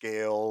Freddy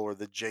scale or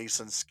the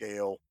Jason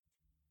scale.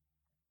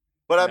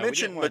 But I No, we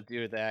didn't mentioned want to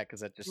do that because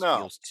that just no,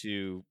 feels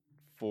too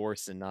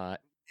forced and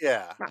not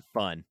yeah.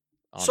 fun.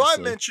 So I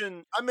Honestly,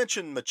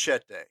 mentioned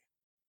Machete,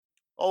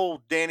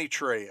 old Danny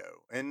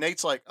Trejo, and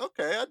Nate's like,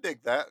 okay, I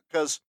dig that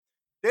because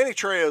Danny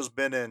Trejo's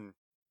been in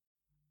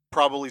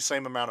probably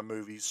same amount of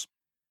movies,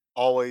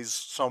 always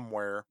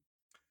somewhere.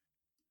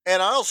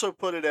 And I also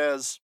put it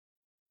as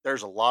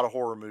there's a lot of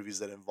horror movies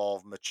that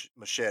involve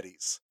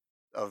machetes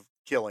of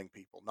killing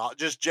people, not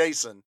just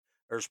Jason.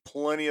 There's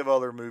plenty of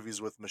other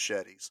movies with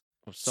machetes.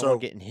 of someone So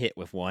getting hit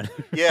with one.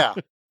 yeah,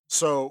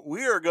 so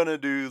we are going to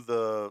do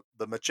the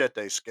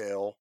machete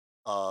scale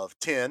of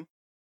 10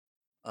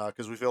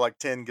 because we feel like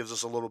 10 gives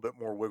us a little bit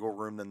more wiggle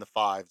room than the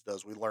 5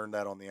 does. We learned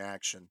that on the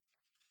action.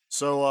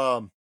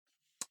 So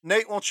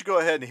Nate, why don't you go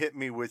ahead and hit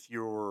me with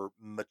your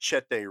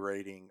machete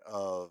rating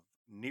of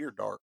Near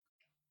Dark?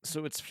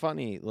 So it's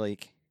funny,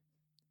 like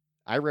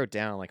I wrote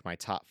down like my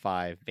top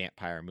 5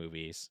 vampire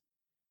movies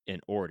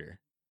in order.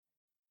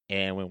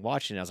 And when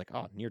watching it, I was like,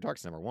 oh, Near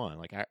Dark's number 1.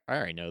 Like I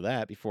already know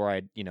that before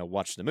I,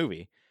 watched the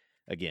movie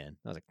again.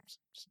 I was like,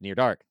 it's Near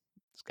Dark.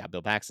 It's got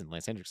Bill Paxton,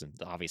 Lance Hendrickson,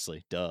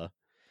 obviously, duh.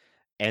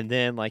 And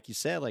then, like you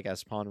said, like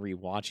as upon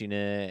rewatching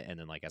it, and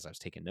then like as I was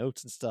taking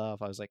notes and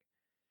stuff, I was like,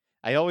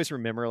 I always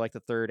remember like the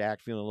third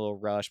act feeling a little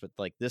rushed, but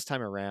like this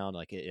time around,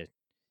 like it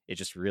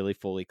just really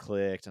fully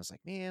clicked. I was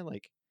like, man,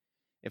 like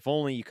if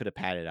only you could have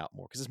padded out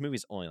more, because this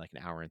movie's only like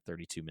an hour and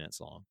 32 minutes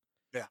long.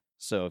 Yeah.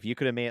 So if you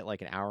could have made it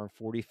like an hour and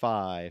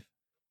 45,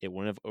 it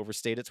wouldn't have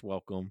overstayed its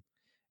welcome,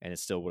 and it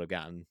still would have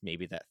gotten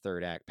maybe that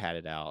third act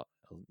padded out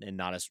and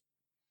not as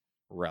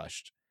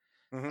rushed.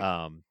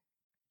 Mhm.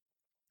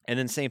 And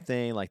then same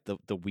thing, like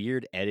the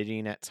weird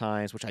editing at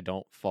times, which I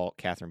don't fault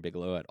Catherine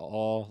Bigelow at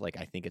all. Like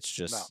I think it's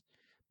No. just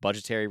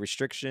budgetary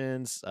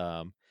restrictions.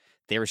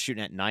 They were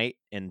shooting at night,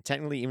 and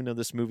technically, even though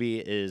this movie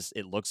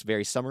it looks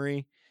very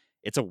summery,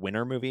 it's a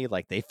winter movie.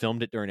 Like they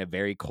filmed it during a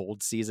very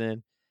cold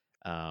season.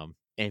 And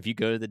if you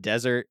go to the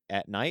desert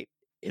at night,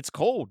 it's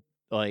cold.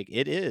 Like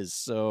it is.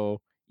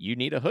 So you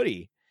need a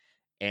hoodie.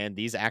 And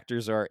these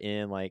actors are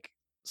in like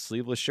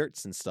sleeveless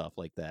shirts and stuff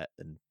like that.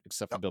 And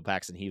except for Bill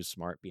Paxton, he was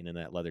smart being in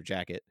that leather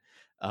jacket.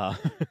 Uh,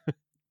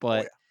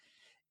 but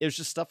it was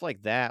just stuff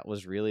like that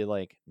was really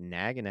like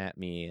nagging at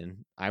me.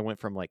 And I went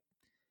from like,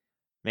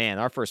 man,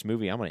 our first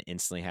movie, I'm going to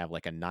instantly have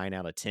like a 9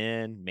 out of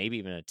 10, maybe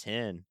even a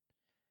 10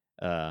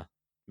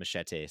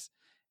 Machetes.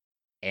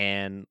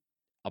 And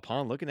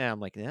upon looking at it, I'm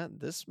like, yeah,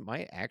 this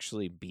might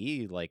actually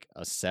be like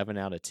a 7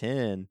 out of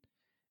 10.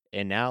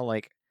 And now,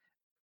 like,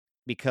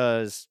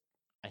 because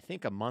I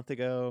think a month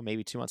ago,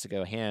 maybe 2 months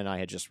ago, Hannah and I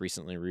had just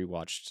recently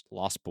rewatched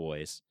Lost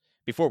Boys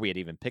before we had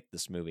even picked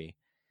this movie.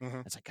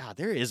 Mhm. It's like, God,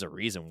 there is a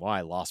reason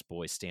why Lost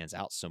Boys stands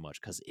out so much,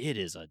 because it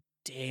is a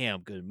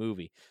damn good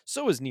movie.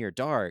 So is Near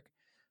Dark,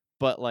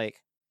 but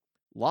like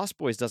Lost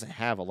Boys doesn't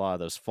have a lot of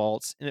those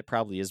faults, and it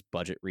probably is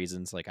budget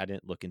reasons. Like I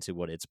didn't look into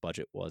what its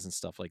budget was and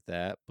stuff like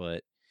that,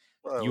 but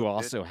Well, you it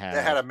also it had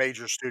a have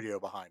major studio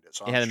behind it,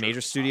 so it I'm had a sure major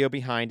it's studio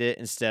behind it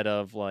instead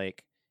of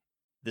like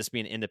this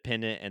being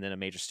independent and then a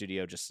major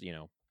studio just,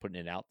 putting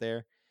it out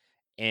there.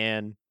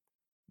 And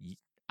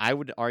I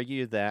would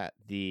argue that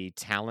the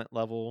talent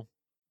level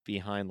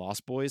behind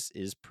Lost Boys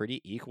is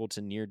pretty equal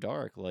to Near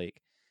Dark.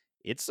 Like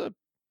it's a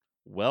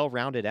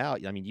well-rounded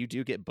out. I mean, you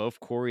do get both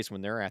Corys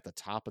when they're at the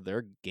top of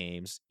their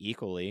games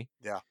equally.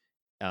 Yeah.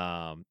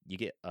 You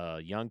get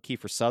young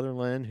Kiefer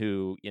Sutherland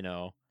who,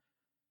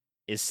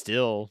 is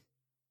still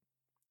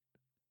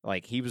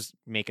like he was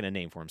making a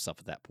name for himself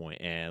at that point,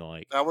 and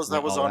like That was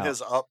went all on out.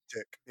 his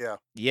uptick. Yeah.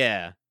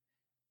 Yeah.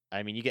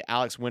 I mean, you get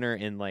Alex Winter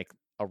in like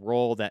a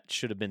role that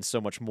should have been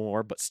so much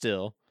more, but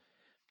still.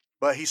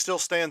 But he still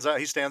stands out.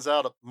 He stands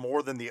out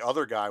more than the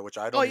other guy, which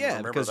I Oh don't even yeah,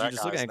 remember because you that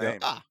just look at guy's it and go, name.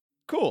 ah,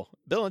 cool,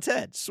 Bill and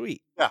Ted,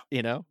 sweet. Yeah.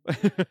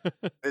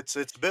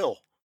 It's Bill.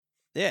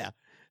 Yeah.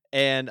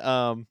 And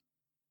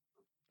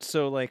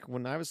so like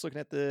when I was looking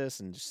at this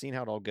and just seeing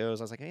how it all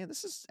goes, I was like, man,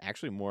 this is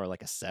actually more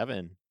like a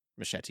 7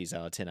 Machetes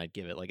out of 10 I'd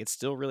give it. Like it's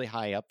still really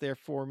high up there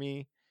for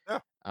me. Yeah.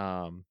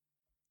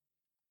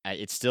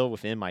 It's still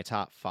within my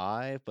top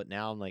 5, but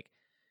now I'm like,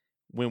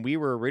 when we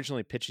were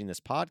originally pitching this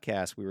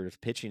podcast, we were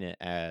pitching it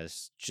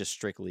as just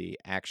strictly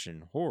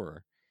action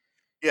horror.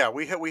 Yeah,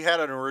 we had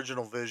an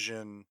original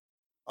vision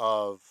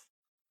of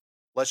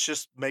let's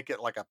just make it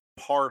like a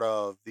part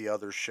of the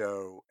other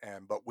show,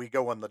 but we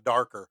go in the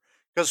darker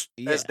because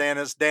as Yeah.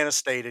 Dan has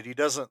stated, he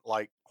doesn't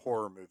like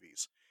horror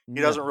movies. He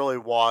doesn't No. really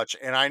watch,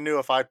 and I knew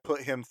if I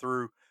put him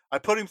through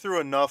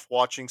enough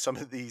watching some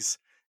of these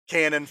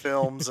canon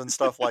films and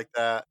stuff like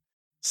that.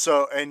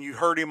 So, and you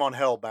heard him on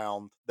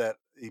Hellbound, that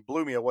he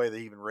blew me away that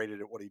he even rated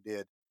it what he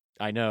did.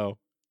 I know.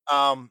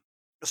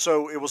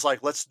 So it was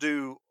like, let's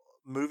do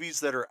movies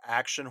that are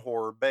action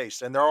horror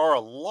based, and there are a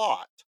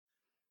lot.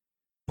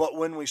 But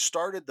when we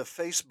started the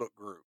Facebook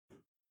group,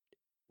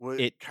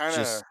 we It kind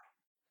just of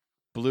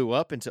blew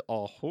up into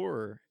all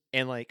horror.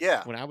 And like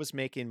Yeah. when I was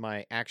making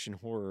my action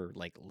horror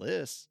like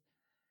list,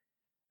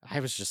 I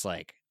was just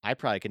like, I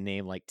probably could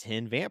name like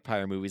 10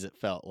 vampire movies, it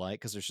felt like,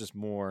 because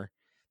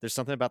there's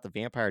something about the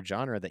vampire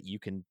genre that you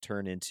can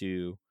turn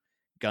into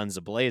guns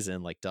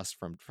a-blazing, like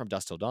from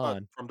Dusk Till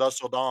Dawn. from Dusk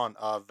Till Dawn,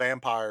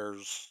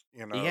 vampires,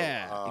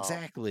 Yeah,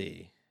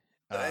 exactly.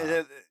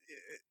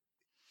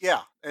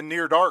 yeah, and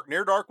Near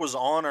Dark was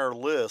on our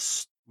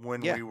list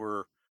when Yeah.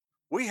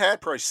 we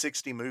had probably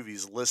 60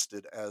 movies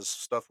listed as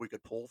stuff we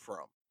could pull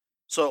from.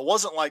 So it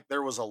wasn't like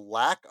there was a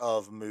lack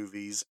of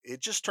movies. It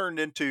just turned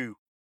into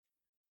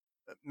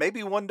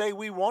maybe one day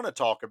we want to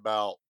talk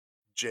about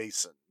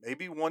Jason.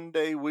 Maybe one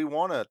day we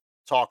want to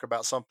talk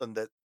about something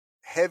that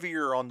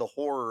heavier on the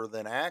horror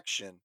than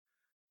action,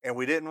 and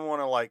we didn't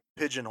want to like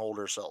pigeonhole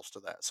ourselves to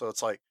that. So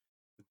it's like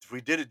if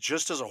we did it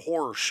just as a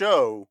horror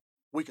show,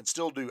 we can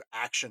still do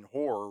action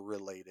horror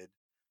related.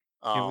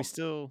 And we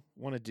still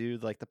want to do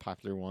like the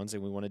popular ones,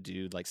 and we want to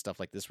do like stuff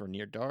like this for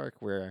Near Dark,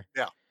 where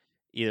Yeah.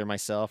 either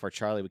myself or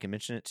Charlie, we can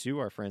mention it to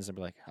our friends and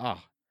be like,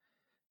 oh,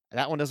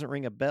 that one doesn't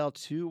ring a bell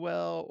too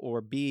well,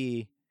 or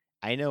B,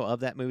 I know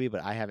of that movie,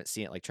 but I haven't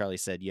seen it. Like Charlie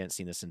said, you haven't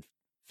seen this in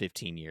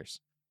 15 years.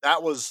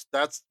 That was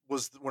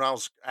when I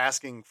was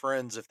asking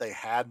friends if they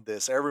had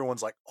this.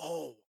 Everyone's like,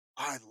 "Oh,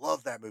 I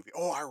love that movie.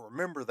 Oh, I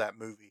remember that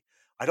movie.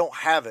 I don't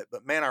have it,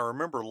 but man, I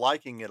remember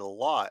liking it a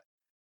lot.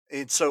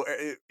 And so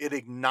it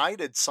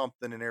ignited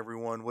something in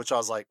everyone, which I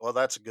was like, well,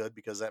 that's good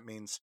because that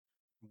means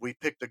we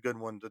picked a good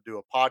one to do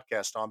a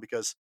podcast on,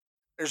 because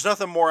there's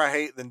nothing more I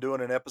hate than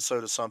doing an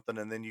episode of something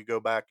and then you go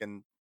back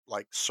and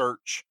like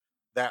search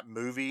that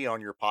movie on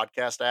your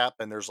podcast app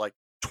and there's like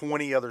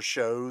 20 other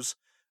shows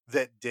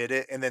that did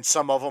it, and then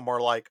some of them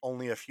are like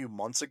only a few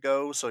months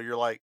ago, so you're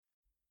like,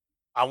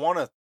 I want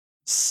to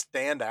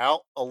stand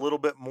out a little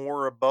bit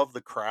more above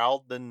the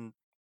crowd than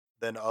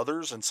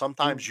others, and We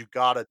sometimes you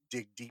got to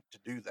dig deep to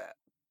do that.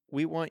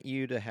 we want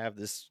you to have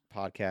this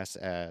podcast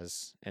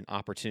as an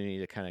opportunity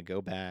to kind of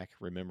go back,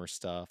 remember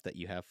stuff that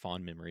you have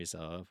fond memories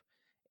of,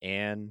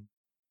 and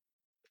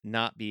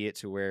not be it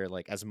to where,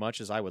 like, as much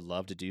as I would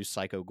love to do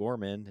Psycho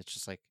Gorman, it's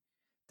just like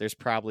there's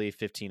probably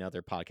 15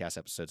 other podcast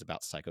episodes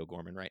about Psycho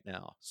Gorman right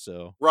now.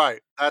 So,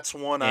 Right. That's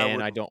one I and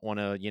would. I don't want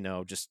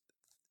to, just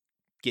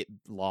get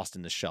lost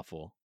in the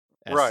shuffle,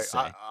 as to Right.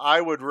 say.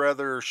 I would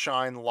rather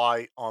shine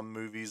light on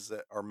movies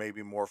that are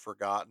maybe more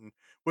forgotten,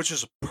 which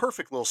is a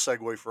perfect little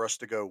segue for us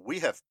to go. We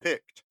have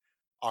picked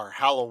our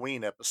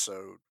Halloween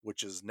episode,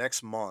 which is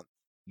next month.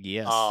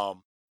 Yes.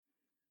 Um,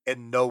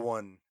 and no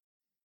one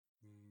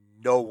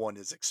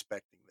is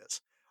expecting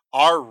this.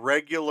 Our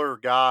regular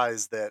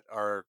guys that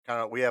are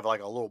kind of, we have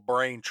like a little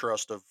brain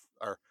trust of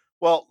our,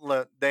 well,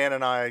 Dan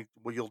and I,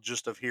 well, you'll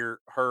just have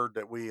heard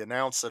that we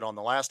announced it on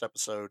the last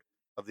episode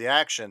of the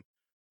action.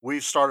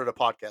 We've started a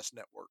podcast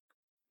network.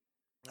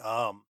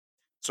 Um,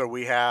 so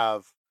we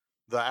have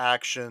the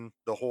action,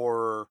 the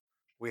horror,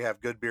 we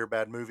have Good Beer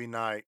Bad Movie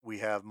Night, we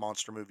have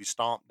Monster Movie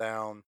Stomp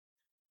Down.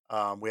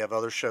 We have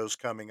other shows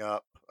coming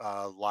up,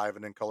 Live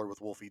and in Color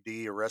with Wolfie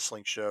D, a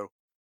wrestling show.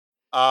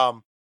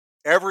 Um,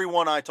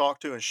 Everyone I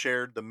talked to and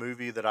shared the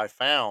movie that I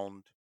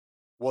found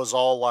was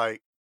all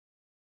like,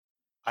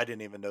 I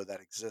didn't even know that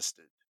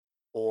existed.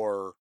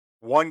 Or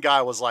one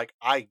guy was like,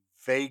 I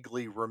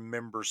vaguely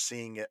remember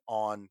seeing it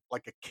on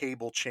like a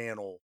cable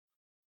channel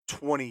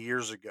 20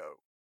 years ago,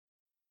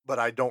 but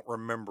I don't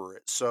remember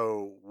it.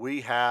 So we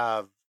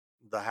have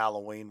the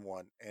Halloween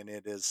one, and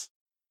it is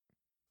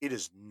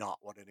not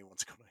what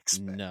anyone's going to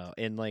expect. No.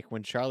 And like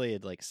when Charlie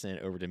had like sent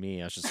it over to me,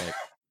 I was just like,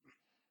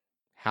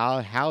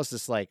 how's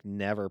this like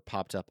never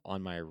popped up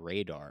on my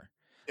radar?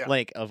 Yeah.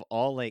 Like of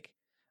all, like,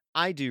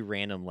 I do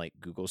random like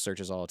Google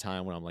searches all the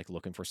time when I'm like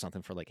looking for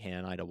something for like Hannah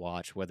and I to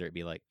watch, whether it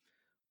be like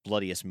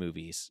bloodiest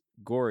movies,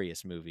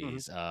 goriest Mhm.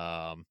 movies,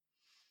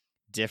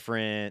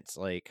 different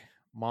like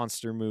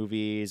monster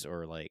movies,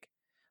 or like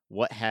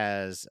what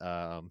has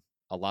a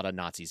lot of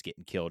Nazis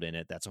getting killed in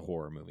it that's a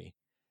horror movie.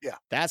 Yeah.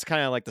 That's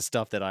kind of like the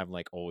stuff that I'm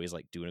like always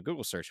like doing a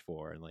Google search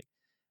for. And like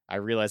I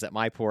realize that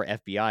my poor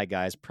FBI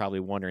guy is probably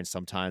wondering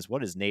sometimes,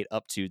 what is Nate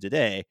up to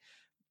today?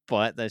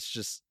 But that's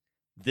just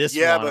this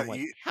Yeah, one. I'm but like,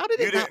 you how did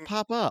you it not didn't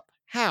pop up?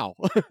 How?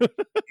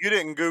 you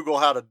didn't Google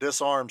how to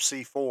disarm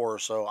C4,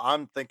 so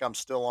I'm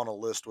still on a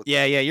list with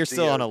Yeah, the you're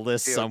still on a DO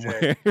list DOJ.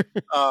 somewhere.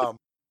 Um,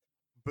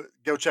 but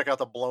go check out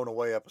the Blown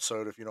Away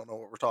episode if you don't know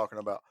what we're talking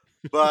about.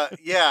 But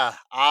yeah,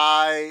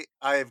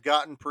 I've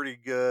gotten pretty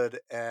good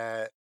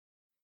at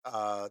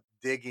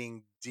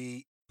digging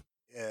deep,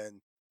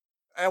 and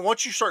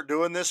once you start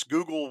doing this,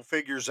 Google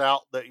figures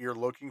out that you're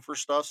looking for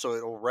stuff, so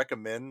it'll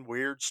recommend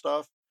weird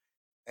stuff.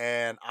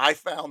 And I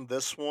found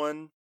this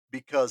one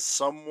because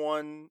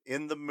someone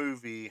in the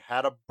movie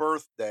had a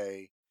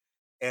birthday,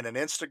 and an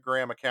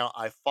Instagram account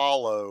I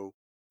follow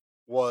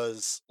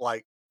was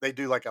like, they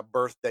do like a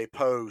birthday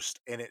post,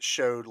 and it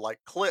showed like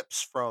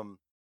clips from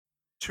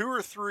 2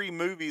 or 3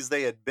 movies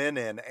they had been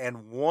in,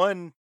 and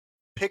one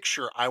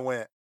picture I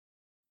went,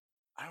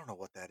 I don't know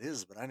what that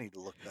is, but I need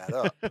to look that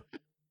up.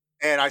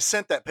 And I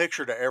sent that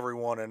picture to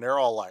everyone, and they're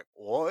all like,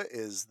 "What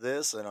is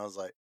this?" And I was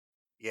like,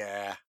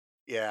 "Yeah,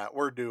 yeah,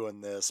 we're doing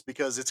this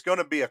because it's going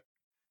to be a.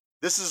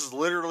 This is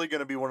literally going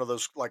to be one of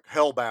those like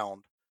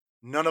Hellbound.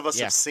 None of us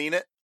have Yeah, seen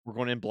it, we're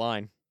going in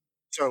blind.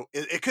 so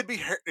it could be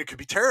it could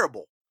be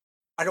terrible.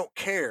 I don't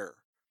care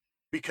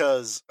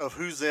because of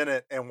who's in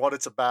it and what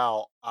it's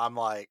about. I'm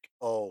like,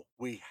 oh,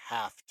 we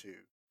have to,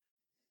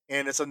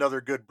 and it's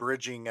another good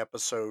bridging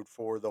episode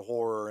for the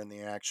horror and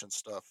the action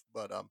stuff.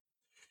 But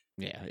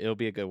Yeah, it'll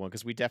be a good one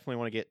because we definitely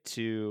want to get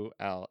 2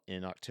 out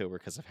in October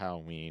because of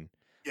Halloween.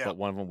 yeah. But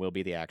one of them will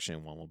be the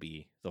action, one will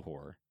be the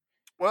horror.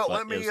 Well,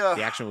 But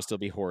the action will still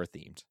be horror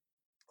themed.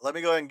 let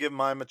me go ahead and give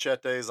my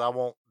machetes. I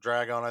won't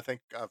drag on. I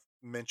think I've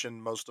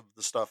mentioned most of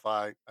the stuff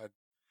I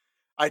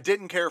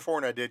didn't care for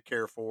and I did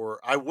care for.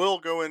 I will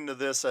go into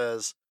this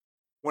as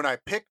when I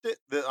picked it,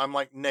 I'm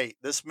like, Nate,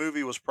 this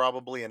movie was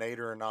probably an 8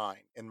 or a 9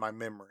 in my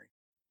memory.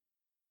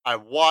 I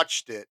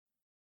watched it.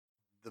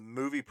 The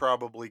movie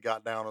probably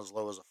got down as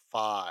low as a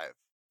 5.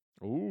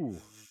 Ooh.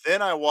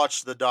 Then I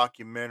watched the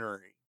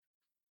documentary,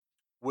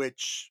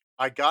 which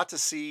I got to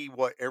see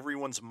what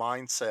everyone's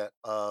mindset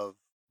of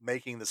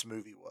making this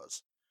movie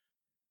was.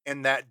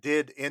 And that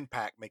did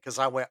impact me because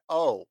I went,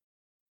 oh,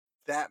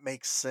 that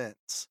makes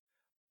sense.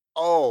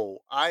 Oh,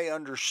 I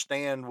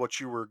understand what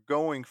you were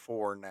going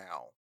for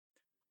now.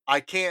 I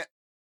can't,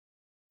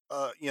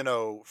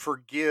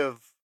 forgive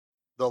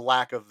the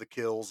lack of the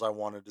kills I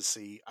wanted to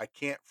see. I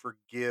can't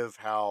forgive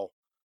how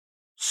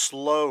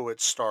slow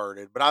it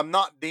started, but I'm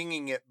not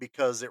dinging it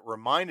because it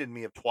reminded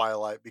me of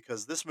Twilight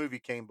because this movie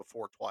came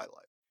before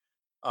Twilight.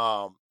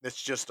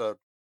 It's just a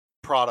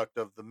product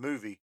of the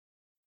movie,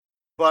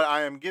 but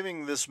I am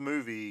giving this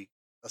movie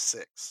a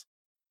 6.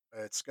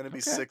 It's going to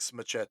be Okay. 6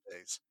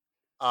 machetes.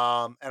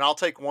 And I'll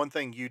take one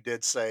thing you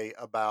did say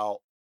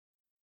about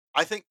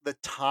I think the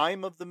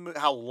time of the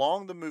how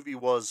long the movie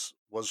was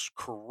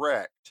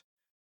correct,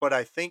 but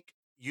I think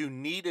you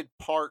needed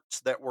parts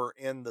that were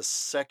in the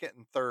second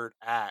and third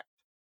act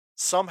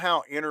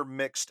somehow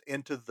intermixed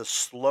into the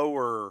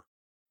slower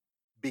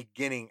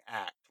beginning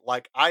act.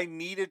 Like I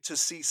needed to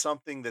see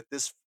something that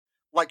this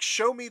like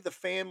show me the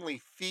family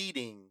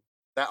feeding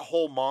that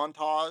whole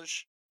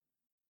montage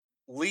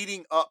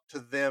leading up to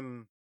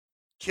them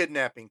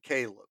kidnapping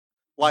Caleb.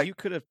 Like You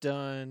could have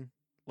done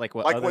like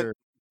what like when other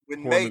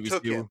when horror May movies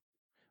took him. do,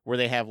 where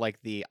they have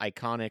like the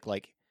iconic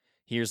like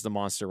here's the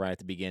monster right at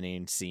the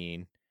beginning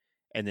scene,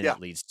 and then Yeah. it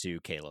leads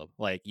to Caleb.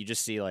 Like you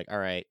just see like all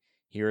right,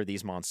 here are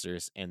these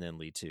monsters, and then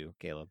lead to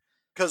Caleb.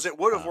 Because it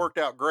would have Um, worked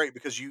out great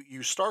because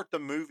you start the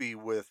movie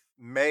with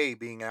May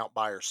being out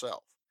by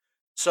herself.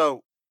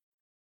 So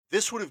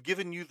this would have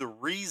given you the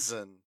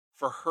reason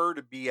for her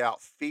to be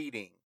out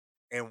feeding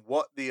and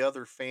what the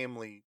other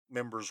family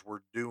members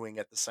were doing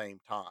at the same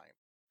time.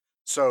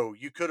 So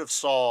you could have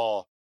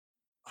saw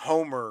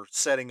Homer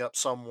setting up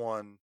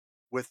someone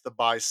with the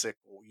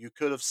bicycle. You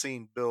could have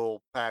seen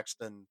Bill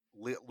Paxton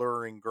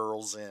luring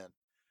girls in,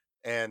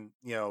 and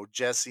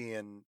Jesse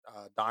and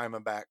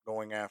Diamondback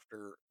going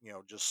after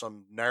just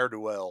some ne'er do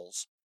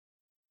wells.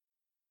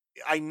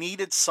 I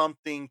needed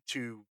something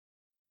to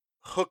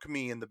hook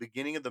me in the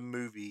beginning of the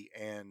movie,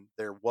 and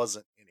there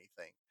wasn't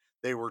anything.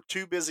 They were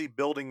too busy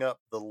building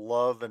up the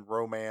love and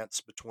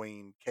romance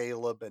between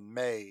Caleb and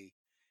May,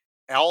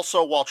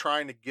 also while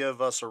trying to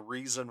give us a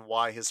reason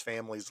why his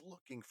family's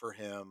looking for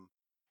him.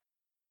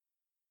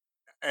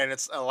 And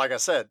it's like I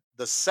said,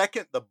 the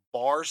second the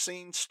bar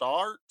scene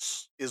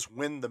starts is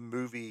when the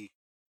movie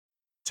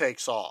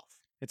takes off.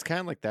 it's kind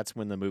of like that's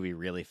when the movie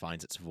really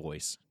finds its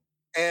voice.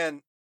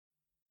 And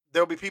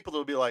there'll be people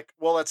that'll be like,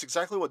 well, that's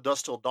exactly what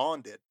Dust Till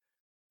Dawn did.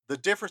 The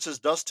difference is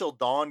Dust Till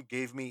Dawn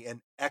gave me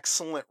an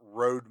excellent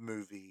road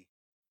movie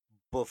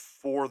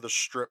before the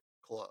strip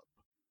club.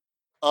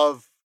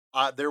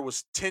 There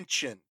was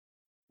tension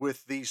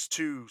with these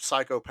two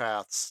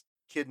psychopaths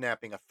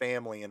kidnapping a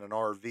family in an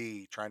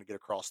RV trying to get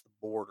across the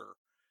border.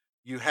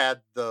 You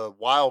had the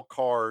wild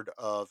card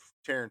of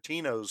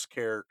Tarantino's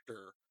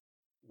character.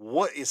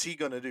 What is he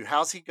going to do?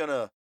 How's he going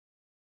to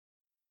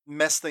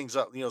mess things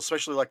up?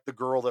 Especially like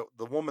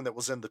the woman that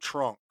was in the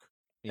trunk,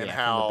 and Yeah,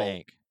 from the how,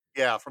 bank.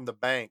 yeah, from the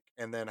bank,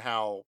 and then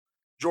how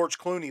George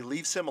Clooney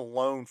leaves him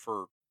alone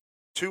for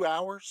 2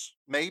 hours,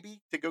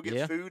 maybe, to go get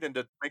Yeah. food and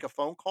to make a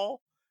phone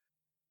call.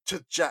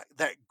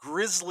 That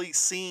grisly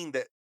scene,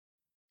 that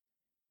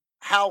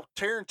how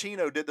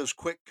Tarantino did those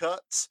quick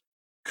cuts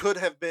could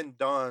have been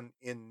done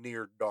in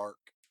Near Dark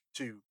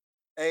to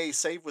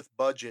save with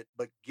budget,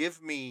 but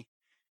give me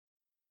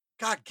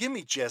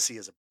Jesse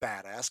as a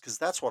badass because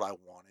that's what I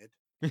wanted.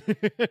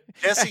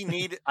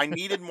 I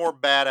needed more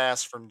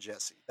badass from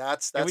Jesse.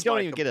 That's And we that's don't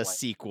my even get a complaint.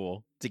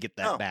 sequel to get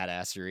that No,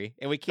 badassery,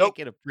 and we can't nope.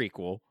 get a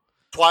prequel.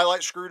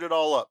 Twilight screwed it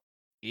all up.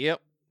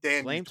 Yep.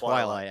 Damn you, Blame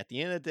Twilight. Twilight. At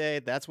the end of the day,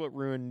 that's what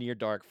ruined Near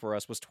Dark for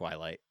us was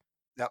Twilight.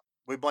 Yep,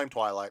 we blame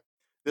Twilight.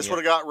 This Yep.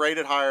 would have got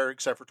rated higher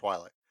except for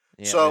Twilight.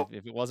 Yeah, So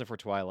if it wasn't for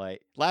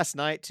Twilight. Last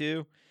night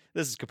too,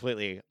 this is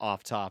completely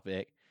off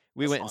topic.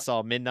 We That's went and fine.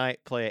 saw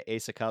Midnight play at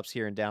Ace of Cups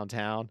here in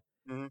downtown.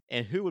 Mhm.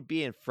 And who would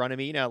be in front of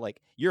me?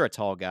 Like you're a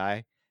tall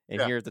guy, and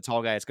Yeah. here's the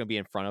tall guy that's gonna be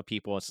in front of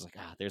people. It's just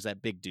like, there's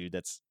that big dude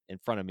that's in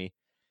front of me.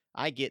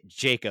 I get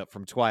Jacob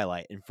from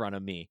Twilight in front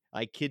of me.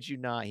 I kid you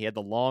not. He had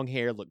the long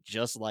hair, looked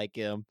just like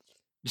him.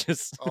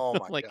 Just Oh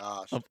my like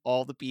gosh. of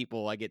all the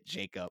people, I get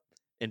Jacob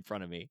in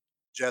front of me.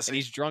 And Jesse.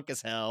 he's drunk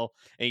as hell,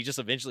 and he just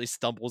eventually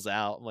stumbles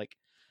out. I'm like,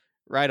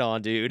 right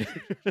on, dude.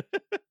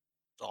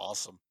 It's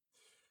awesome.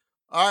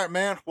 All right,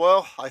 man.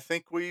 Well, I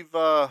think we've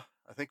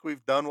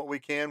done what we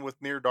can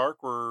with Near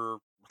Dark. We're a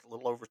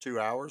little over 2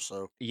 hours,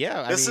 so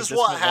Yeah, I this mean, is this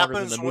what went longer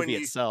than happens the when movie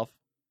itself.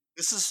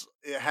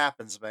 it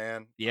happens,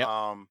 man. Yep.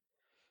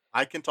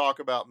 I can talk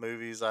about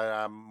movies.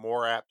 I'm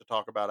more apt to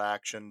talk about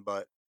action,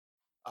 but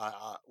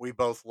we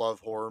both love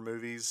horror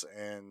movies,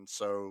 and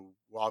so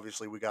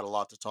obviously we got a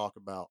lot to talk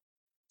about.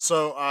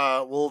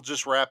 So we'll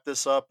just wrap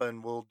this up,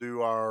 and we'll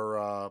do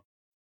our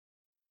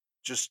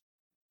just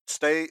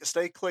stay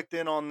clicked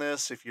in on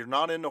this. If you're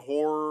not into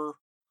horror,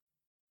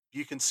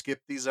 you can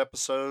skip these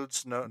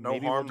episodes. No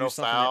Maybe we'll harm, do no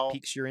something that foul.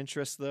 piques your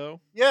interest,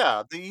 though.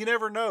 Yeah, you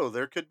never know.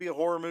 There could be a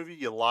horror movie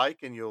you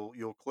like, and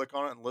you'll click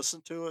on it and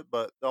listen to it.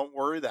 But don't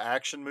worry, the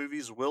action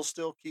movies will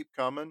still keep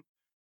coming.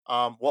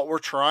 What we're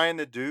trying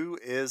to do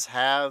is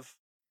have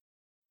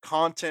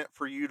content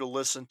for you to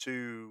listen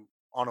to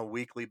on a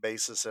weekly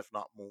basis, if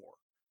not more.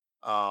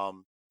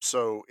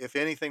 So if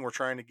anything, we're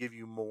trying to give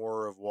you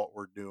more of what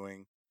we're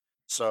doing.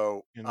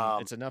 So And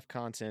it's enough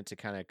content to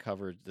kind of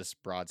cover this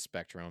broad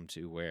spectrum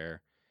to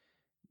where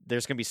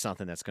there's gonna be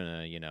something that's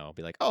gonna,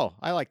 be like, oh,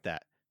 I like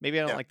that. Maybe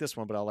I don't Yeah. like this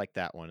one, but I'll like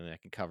that one, and I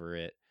can cover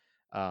it.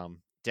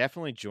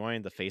 Definitely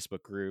join the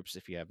Facebook groups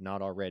if you have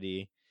not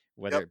already,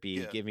 whether Yep. it be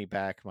Yeah. Give Me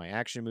Back My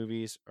Action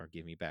Movies or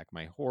Give Me Back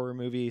My Horror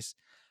Movies.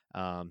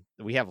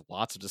 We have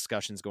lots of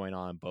discussions going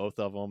on, both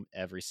of them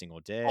every single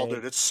Oh, day.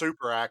 dude, it's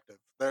super active.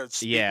 Yeah,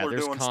 People are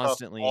there's doing stuff all the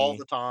constantly,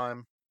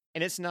 time.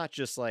 and it's not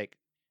just like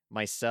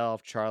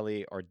myself,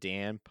 Charlie, or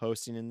Dan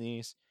posting in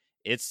these.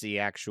 It's the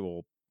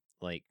actual,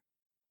 like,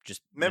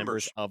 just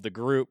members Members. of the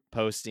group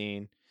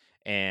posting.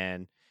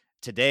 And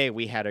today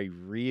we had a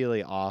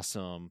really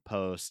awesome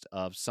post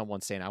of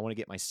someone saying, I want to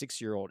get my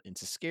 6-year-old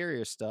into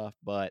scarier stuff,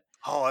 but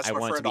Oh, that's I my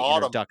want it to friend be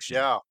Autumn. introduction.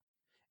 Yeah.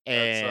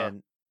 That's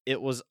And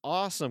it was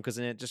awesome because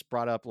then it just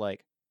brought up,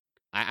 like,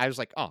 I was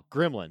like, oh,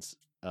 Gremlins,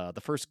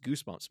 the first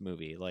Goosebumps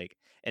movie, like,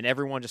 and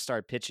everyone just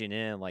started pitching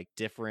in like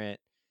different,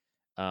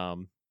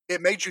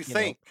 it made you you know,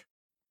 think.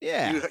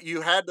 yeah,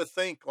 You had to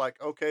think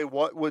like, okay,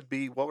 what would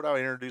I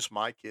introduce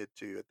my kid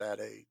to at that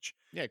age?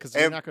 yeah, because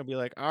you're And not going to be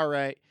like, all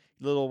right,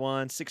 little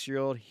one,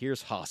 6-year-old,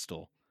 here's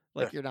Hostel.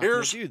 Like, you're not going to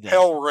here's do that.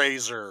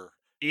 Hellraiser.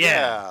 Yeah.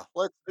 Yeah,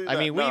 let's do I that.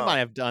 mean, we might No.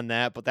 have done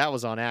that, but that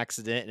was on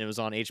accident, and it was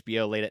on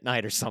HBO late at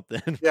night or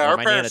something. Yeah, Or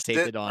my Nana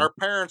taped it on our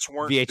parents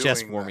weren't VHS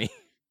doing for that. me.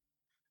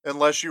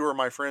 Unless you were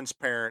my friend's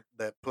parent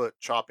that put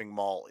Chopping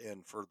Mall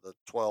in for the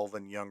 12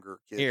 and younger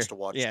kids Here, to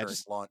watch yeah, during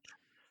just lunch.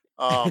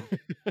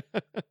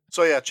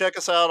 So yeah, check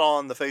us out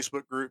on the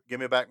Facebook group, Give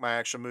Me Back My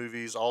Action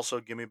Movies. Also,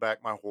 Give Me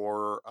Back My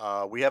Horror.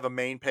 We have a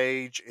main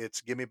page.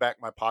 It's Give Me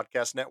Back My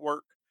Podcast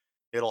Network.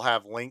 It'll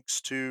have links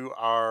to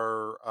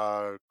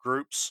our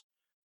groups.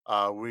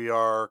 We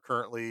are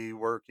currently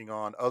working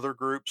on other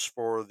groups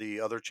for the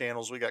other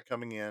channels we got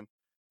coming in.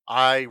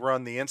 I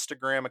run the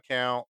Instagram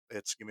account.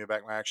 It's Give Me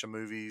Back My Action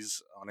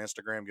Movies on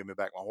Instagram. Give Me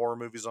Back My Horror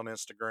Movies on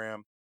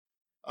Instagram.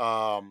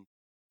 Um,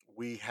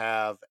 we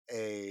have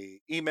a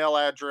email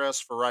address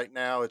for right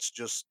now. It's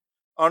just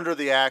under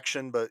the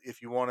action, but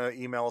if you want to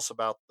email us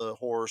about the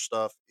horror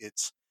stuff,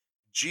 it's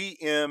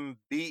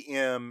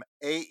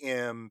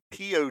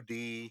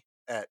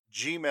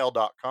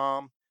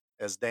gmbmampod@gmail.com.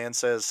 As Dan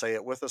says, say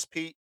it with us,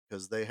 Pete,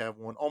 because they have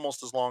one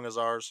almost as long as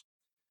ours.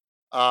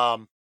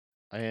 And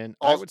I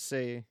Also, would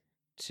say,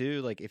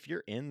 too, like, if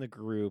you're in the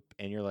group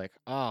and you're like,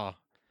 oh,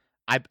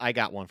 I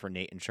got one for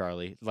Nate and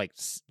Charlie, like,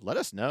 let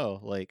us know.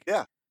 Like,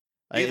 yeah,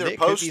 either it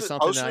could be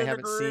something post that it I in the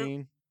haven't group,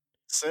 seen.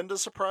 send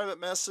us a private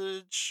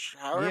message,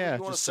 however Yeah,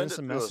 you want to just send send us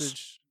it a to us.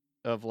 message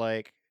of,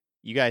 like,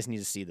 you guys need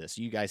to see this.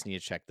 You guys need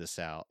to check this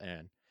out.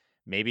 And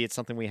maybe it's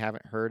something we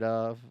haven't heard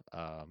of.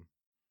 I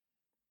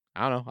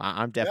don't know.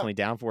 I'm Yeah, definitely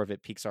down for if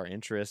it piques our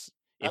interest.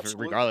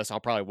 absolutely. Regardless, I'll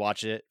probably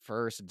watch it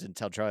first and then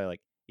tell Charlie,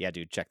 like, yeah,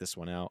 dude, check this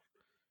one out.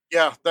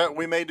 Yeah, that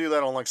we may do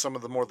that on like some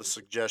of the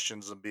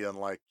suggestions and being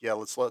like, yeah,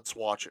 let's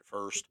watch it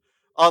first.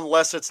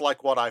 Unless it's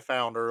like what I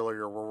found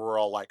earlier where we're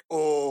all like,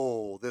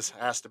 "Oh, this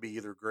has to be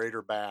either great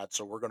or bad,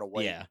 so we're going to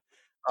wait." Yeah.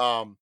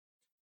 Um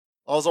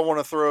Also want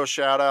to throw a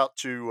shout out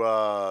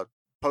to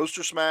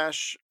Poster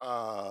Smash.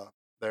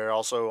 They're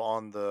also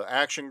on the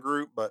action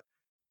group, but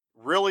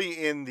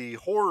really in the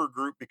horror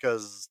group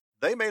because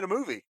they made a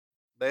movie.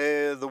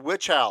 The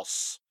Witch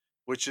House,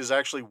 which is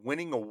actually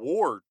winning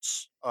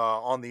awards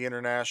on the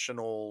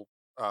international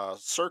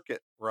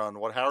circuit run,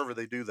 however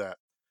they do that.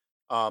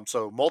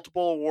 So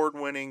multiple award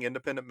winning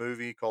independent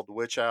movie called The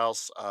Witch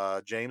House.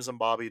 James and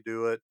Bobby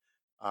do it.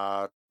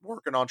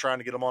 Working on trying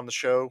to get them on the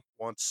show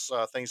once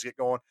things get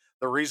going.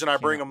 The reason I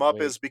bring Cannot them up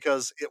wait. is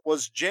because it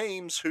was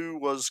James who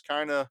was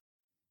kind of,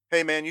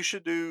 hey man, you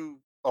should do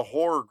a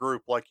horror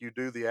group like you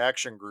do the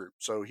action group.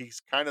 So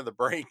he's kind of the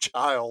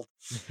brainchild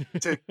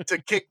to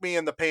kick me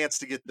in the pants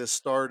to get this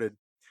started.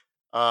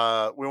 We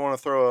want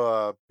to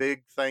throw a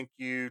big thank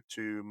you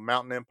to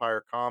Mountain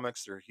Empire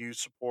Comics. They're huge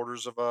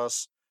supporters of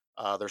us.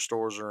 Their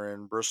stores are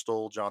in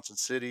Bristol, Johnson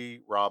City.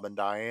 Rob and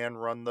Diane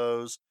run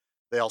those.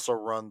 They also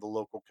run the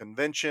local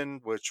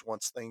convention, which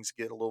once things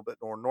get a little bit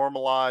more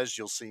normalized,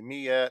 you'll see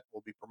me at.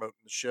 We'll be promoting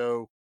the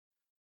show.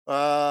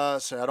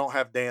 So I don't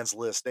have Dan's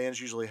list. Dan's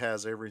usually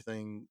has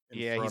everything in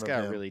Yeah, he's front of got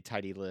a him. really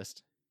tidy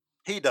list.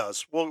 He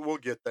does. We'll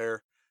get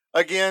there.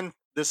 Again,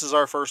 this is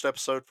our first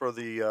episode for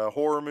the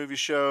horror movie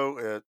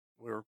show.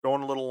 We're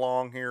going a little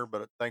long here,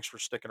 but thanks for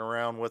sticking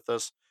around with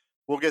us.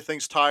 We'll get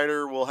things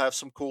tighter. We'll have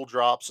some cool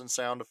drops and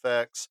sound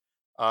effects.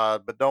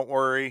 But don't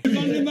worry,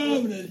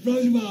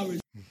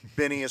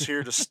 Benny is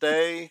here to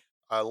stay.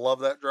 I love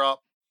that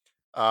drop.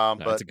 No,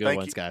 But it's a good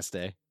one. It's gotta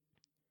stay.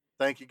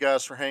 thank you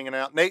guys for hanging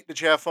out. Nate,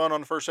 did you have fun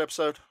on the first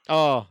episode?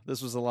 Oh,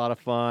 this was a lot of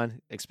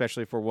fun,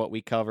 especially for what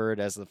we covered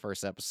as the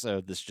first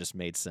episode. This just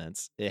made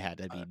sense. It had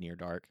to be near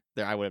dark.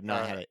 I would have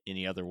not had it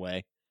any other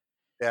way.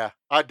 Yeah,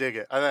 I dig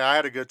it. I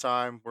had a good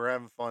time. We're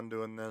having fun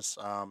doing this.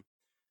 I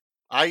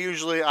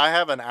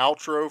have an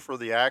outro for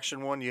the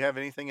action one. You have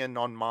anything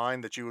on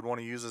mind that you would want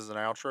to use as an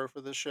outro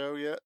for this show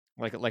yet?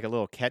 Like a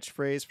little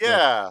catchphrase.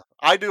 Yeah,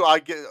 I do. I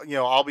get,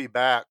 I'll be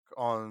back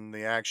on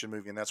the action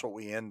movie, and that's what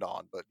we end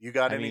on. But you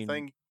got I mean,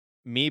 anything?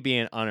 me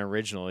being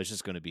unoriginal is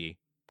just going to be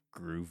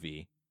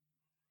groovy.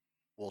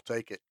 We'll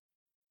take it.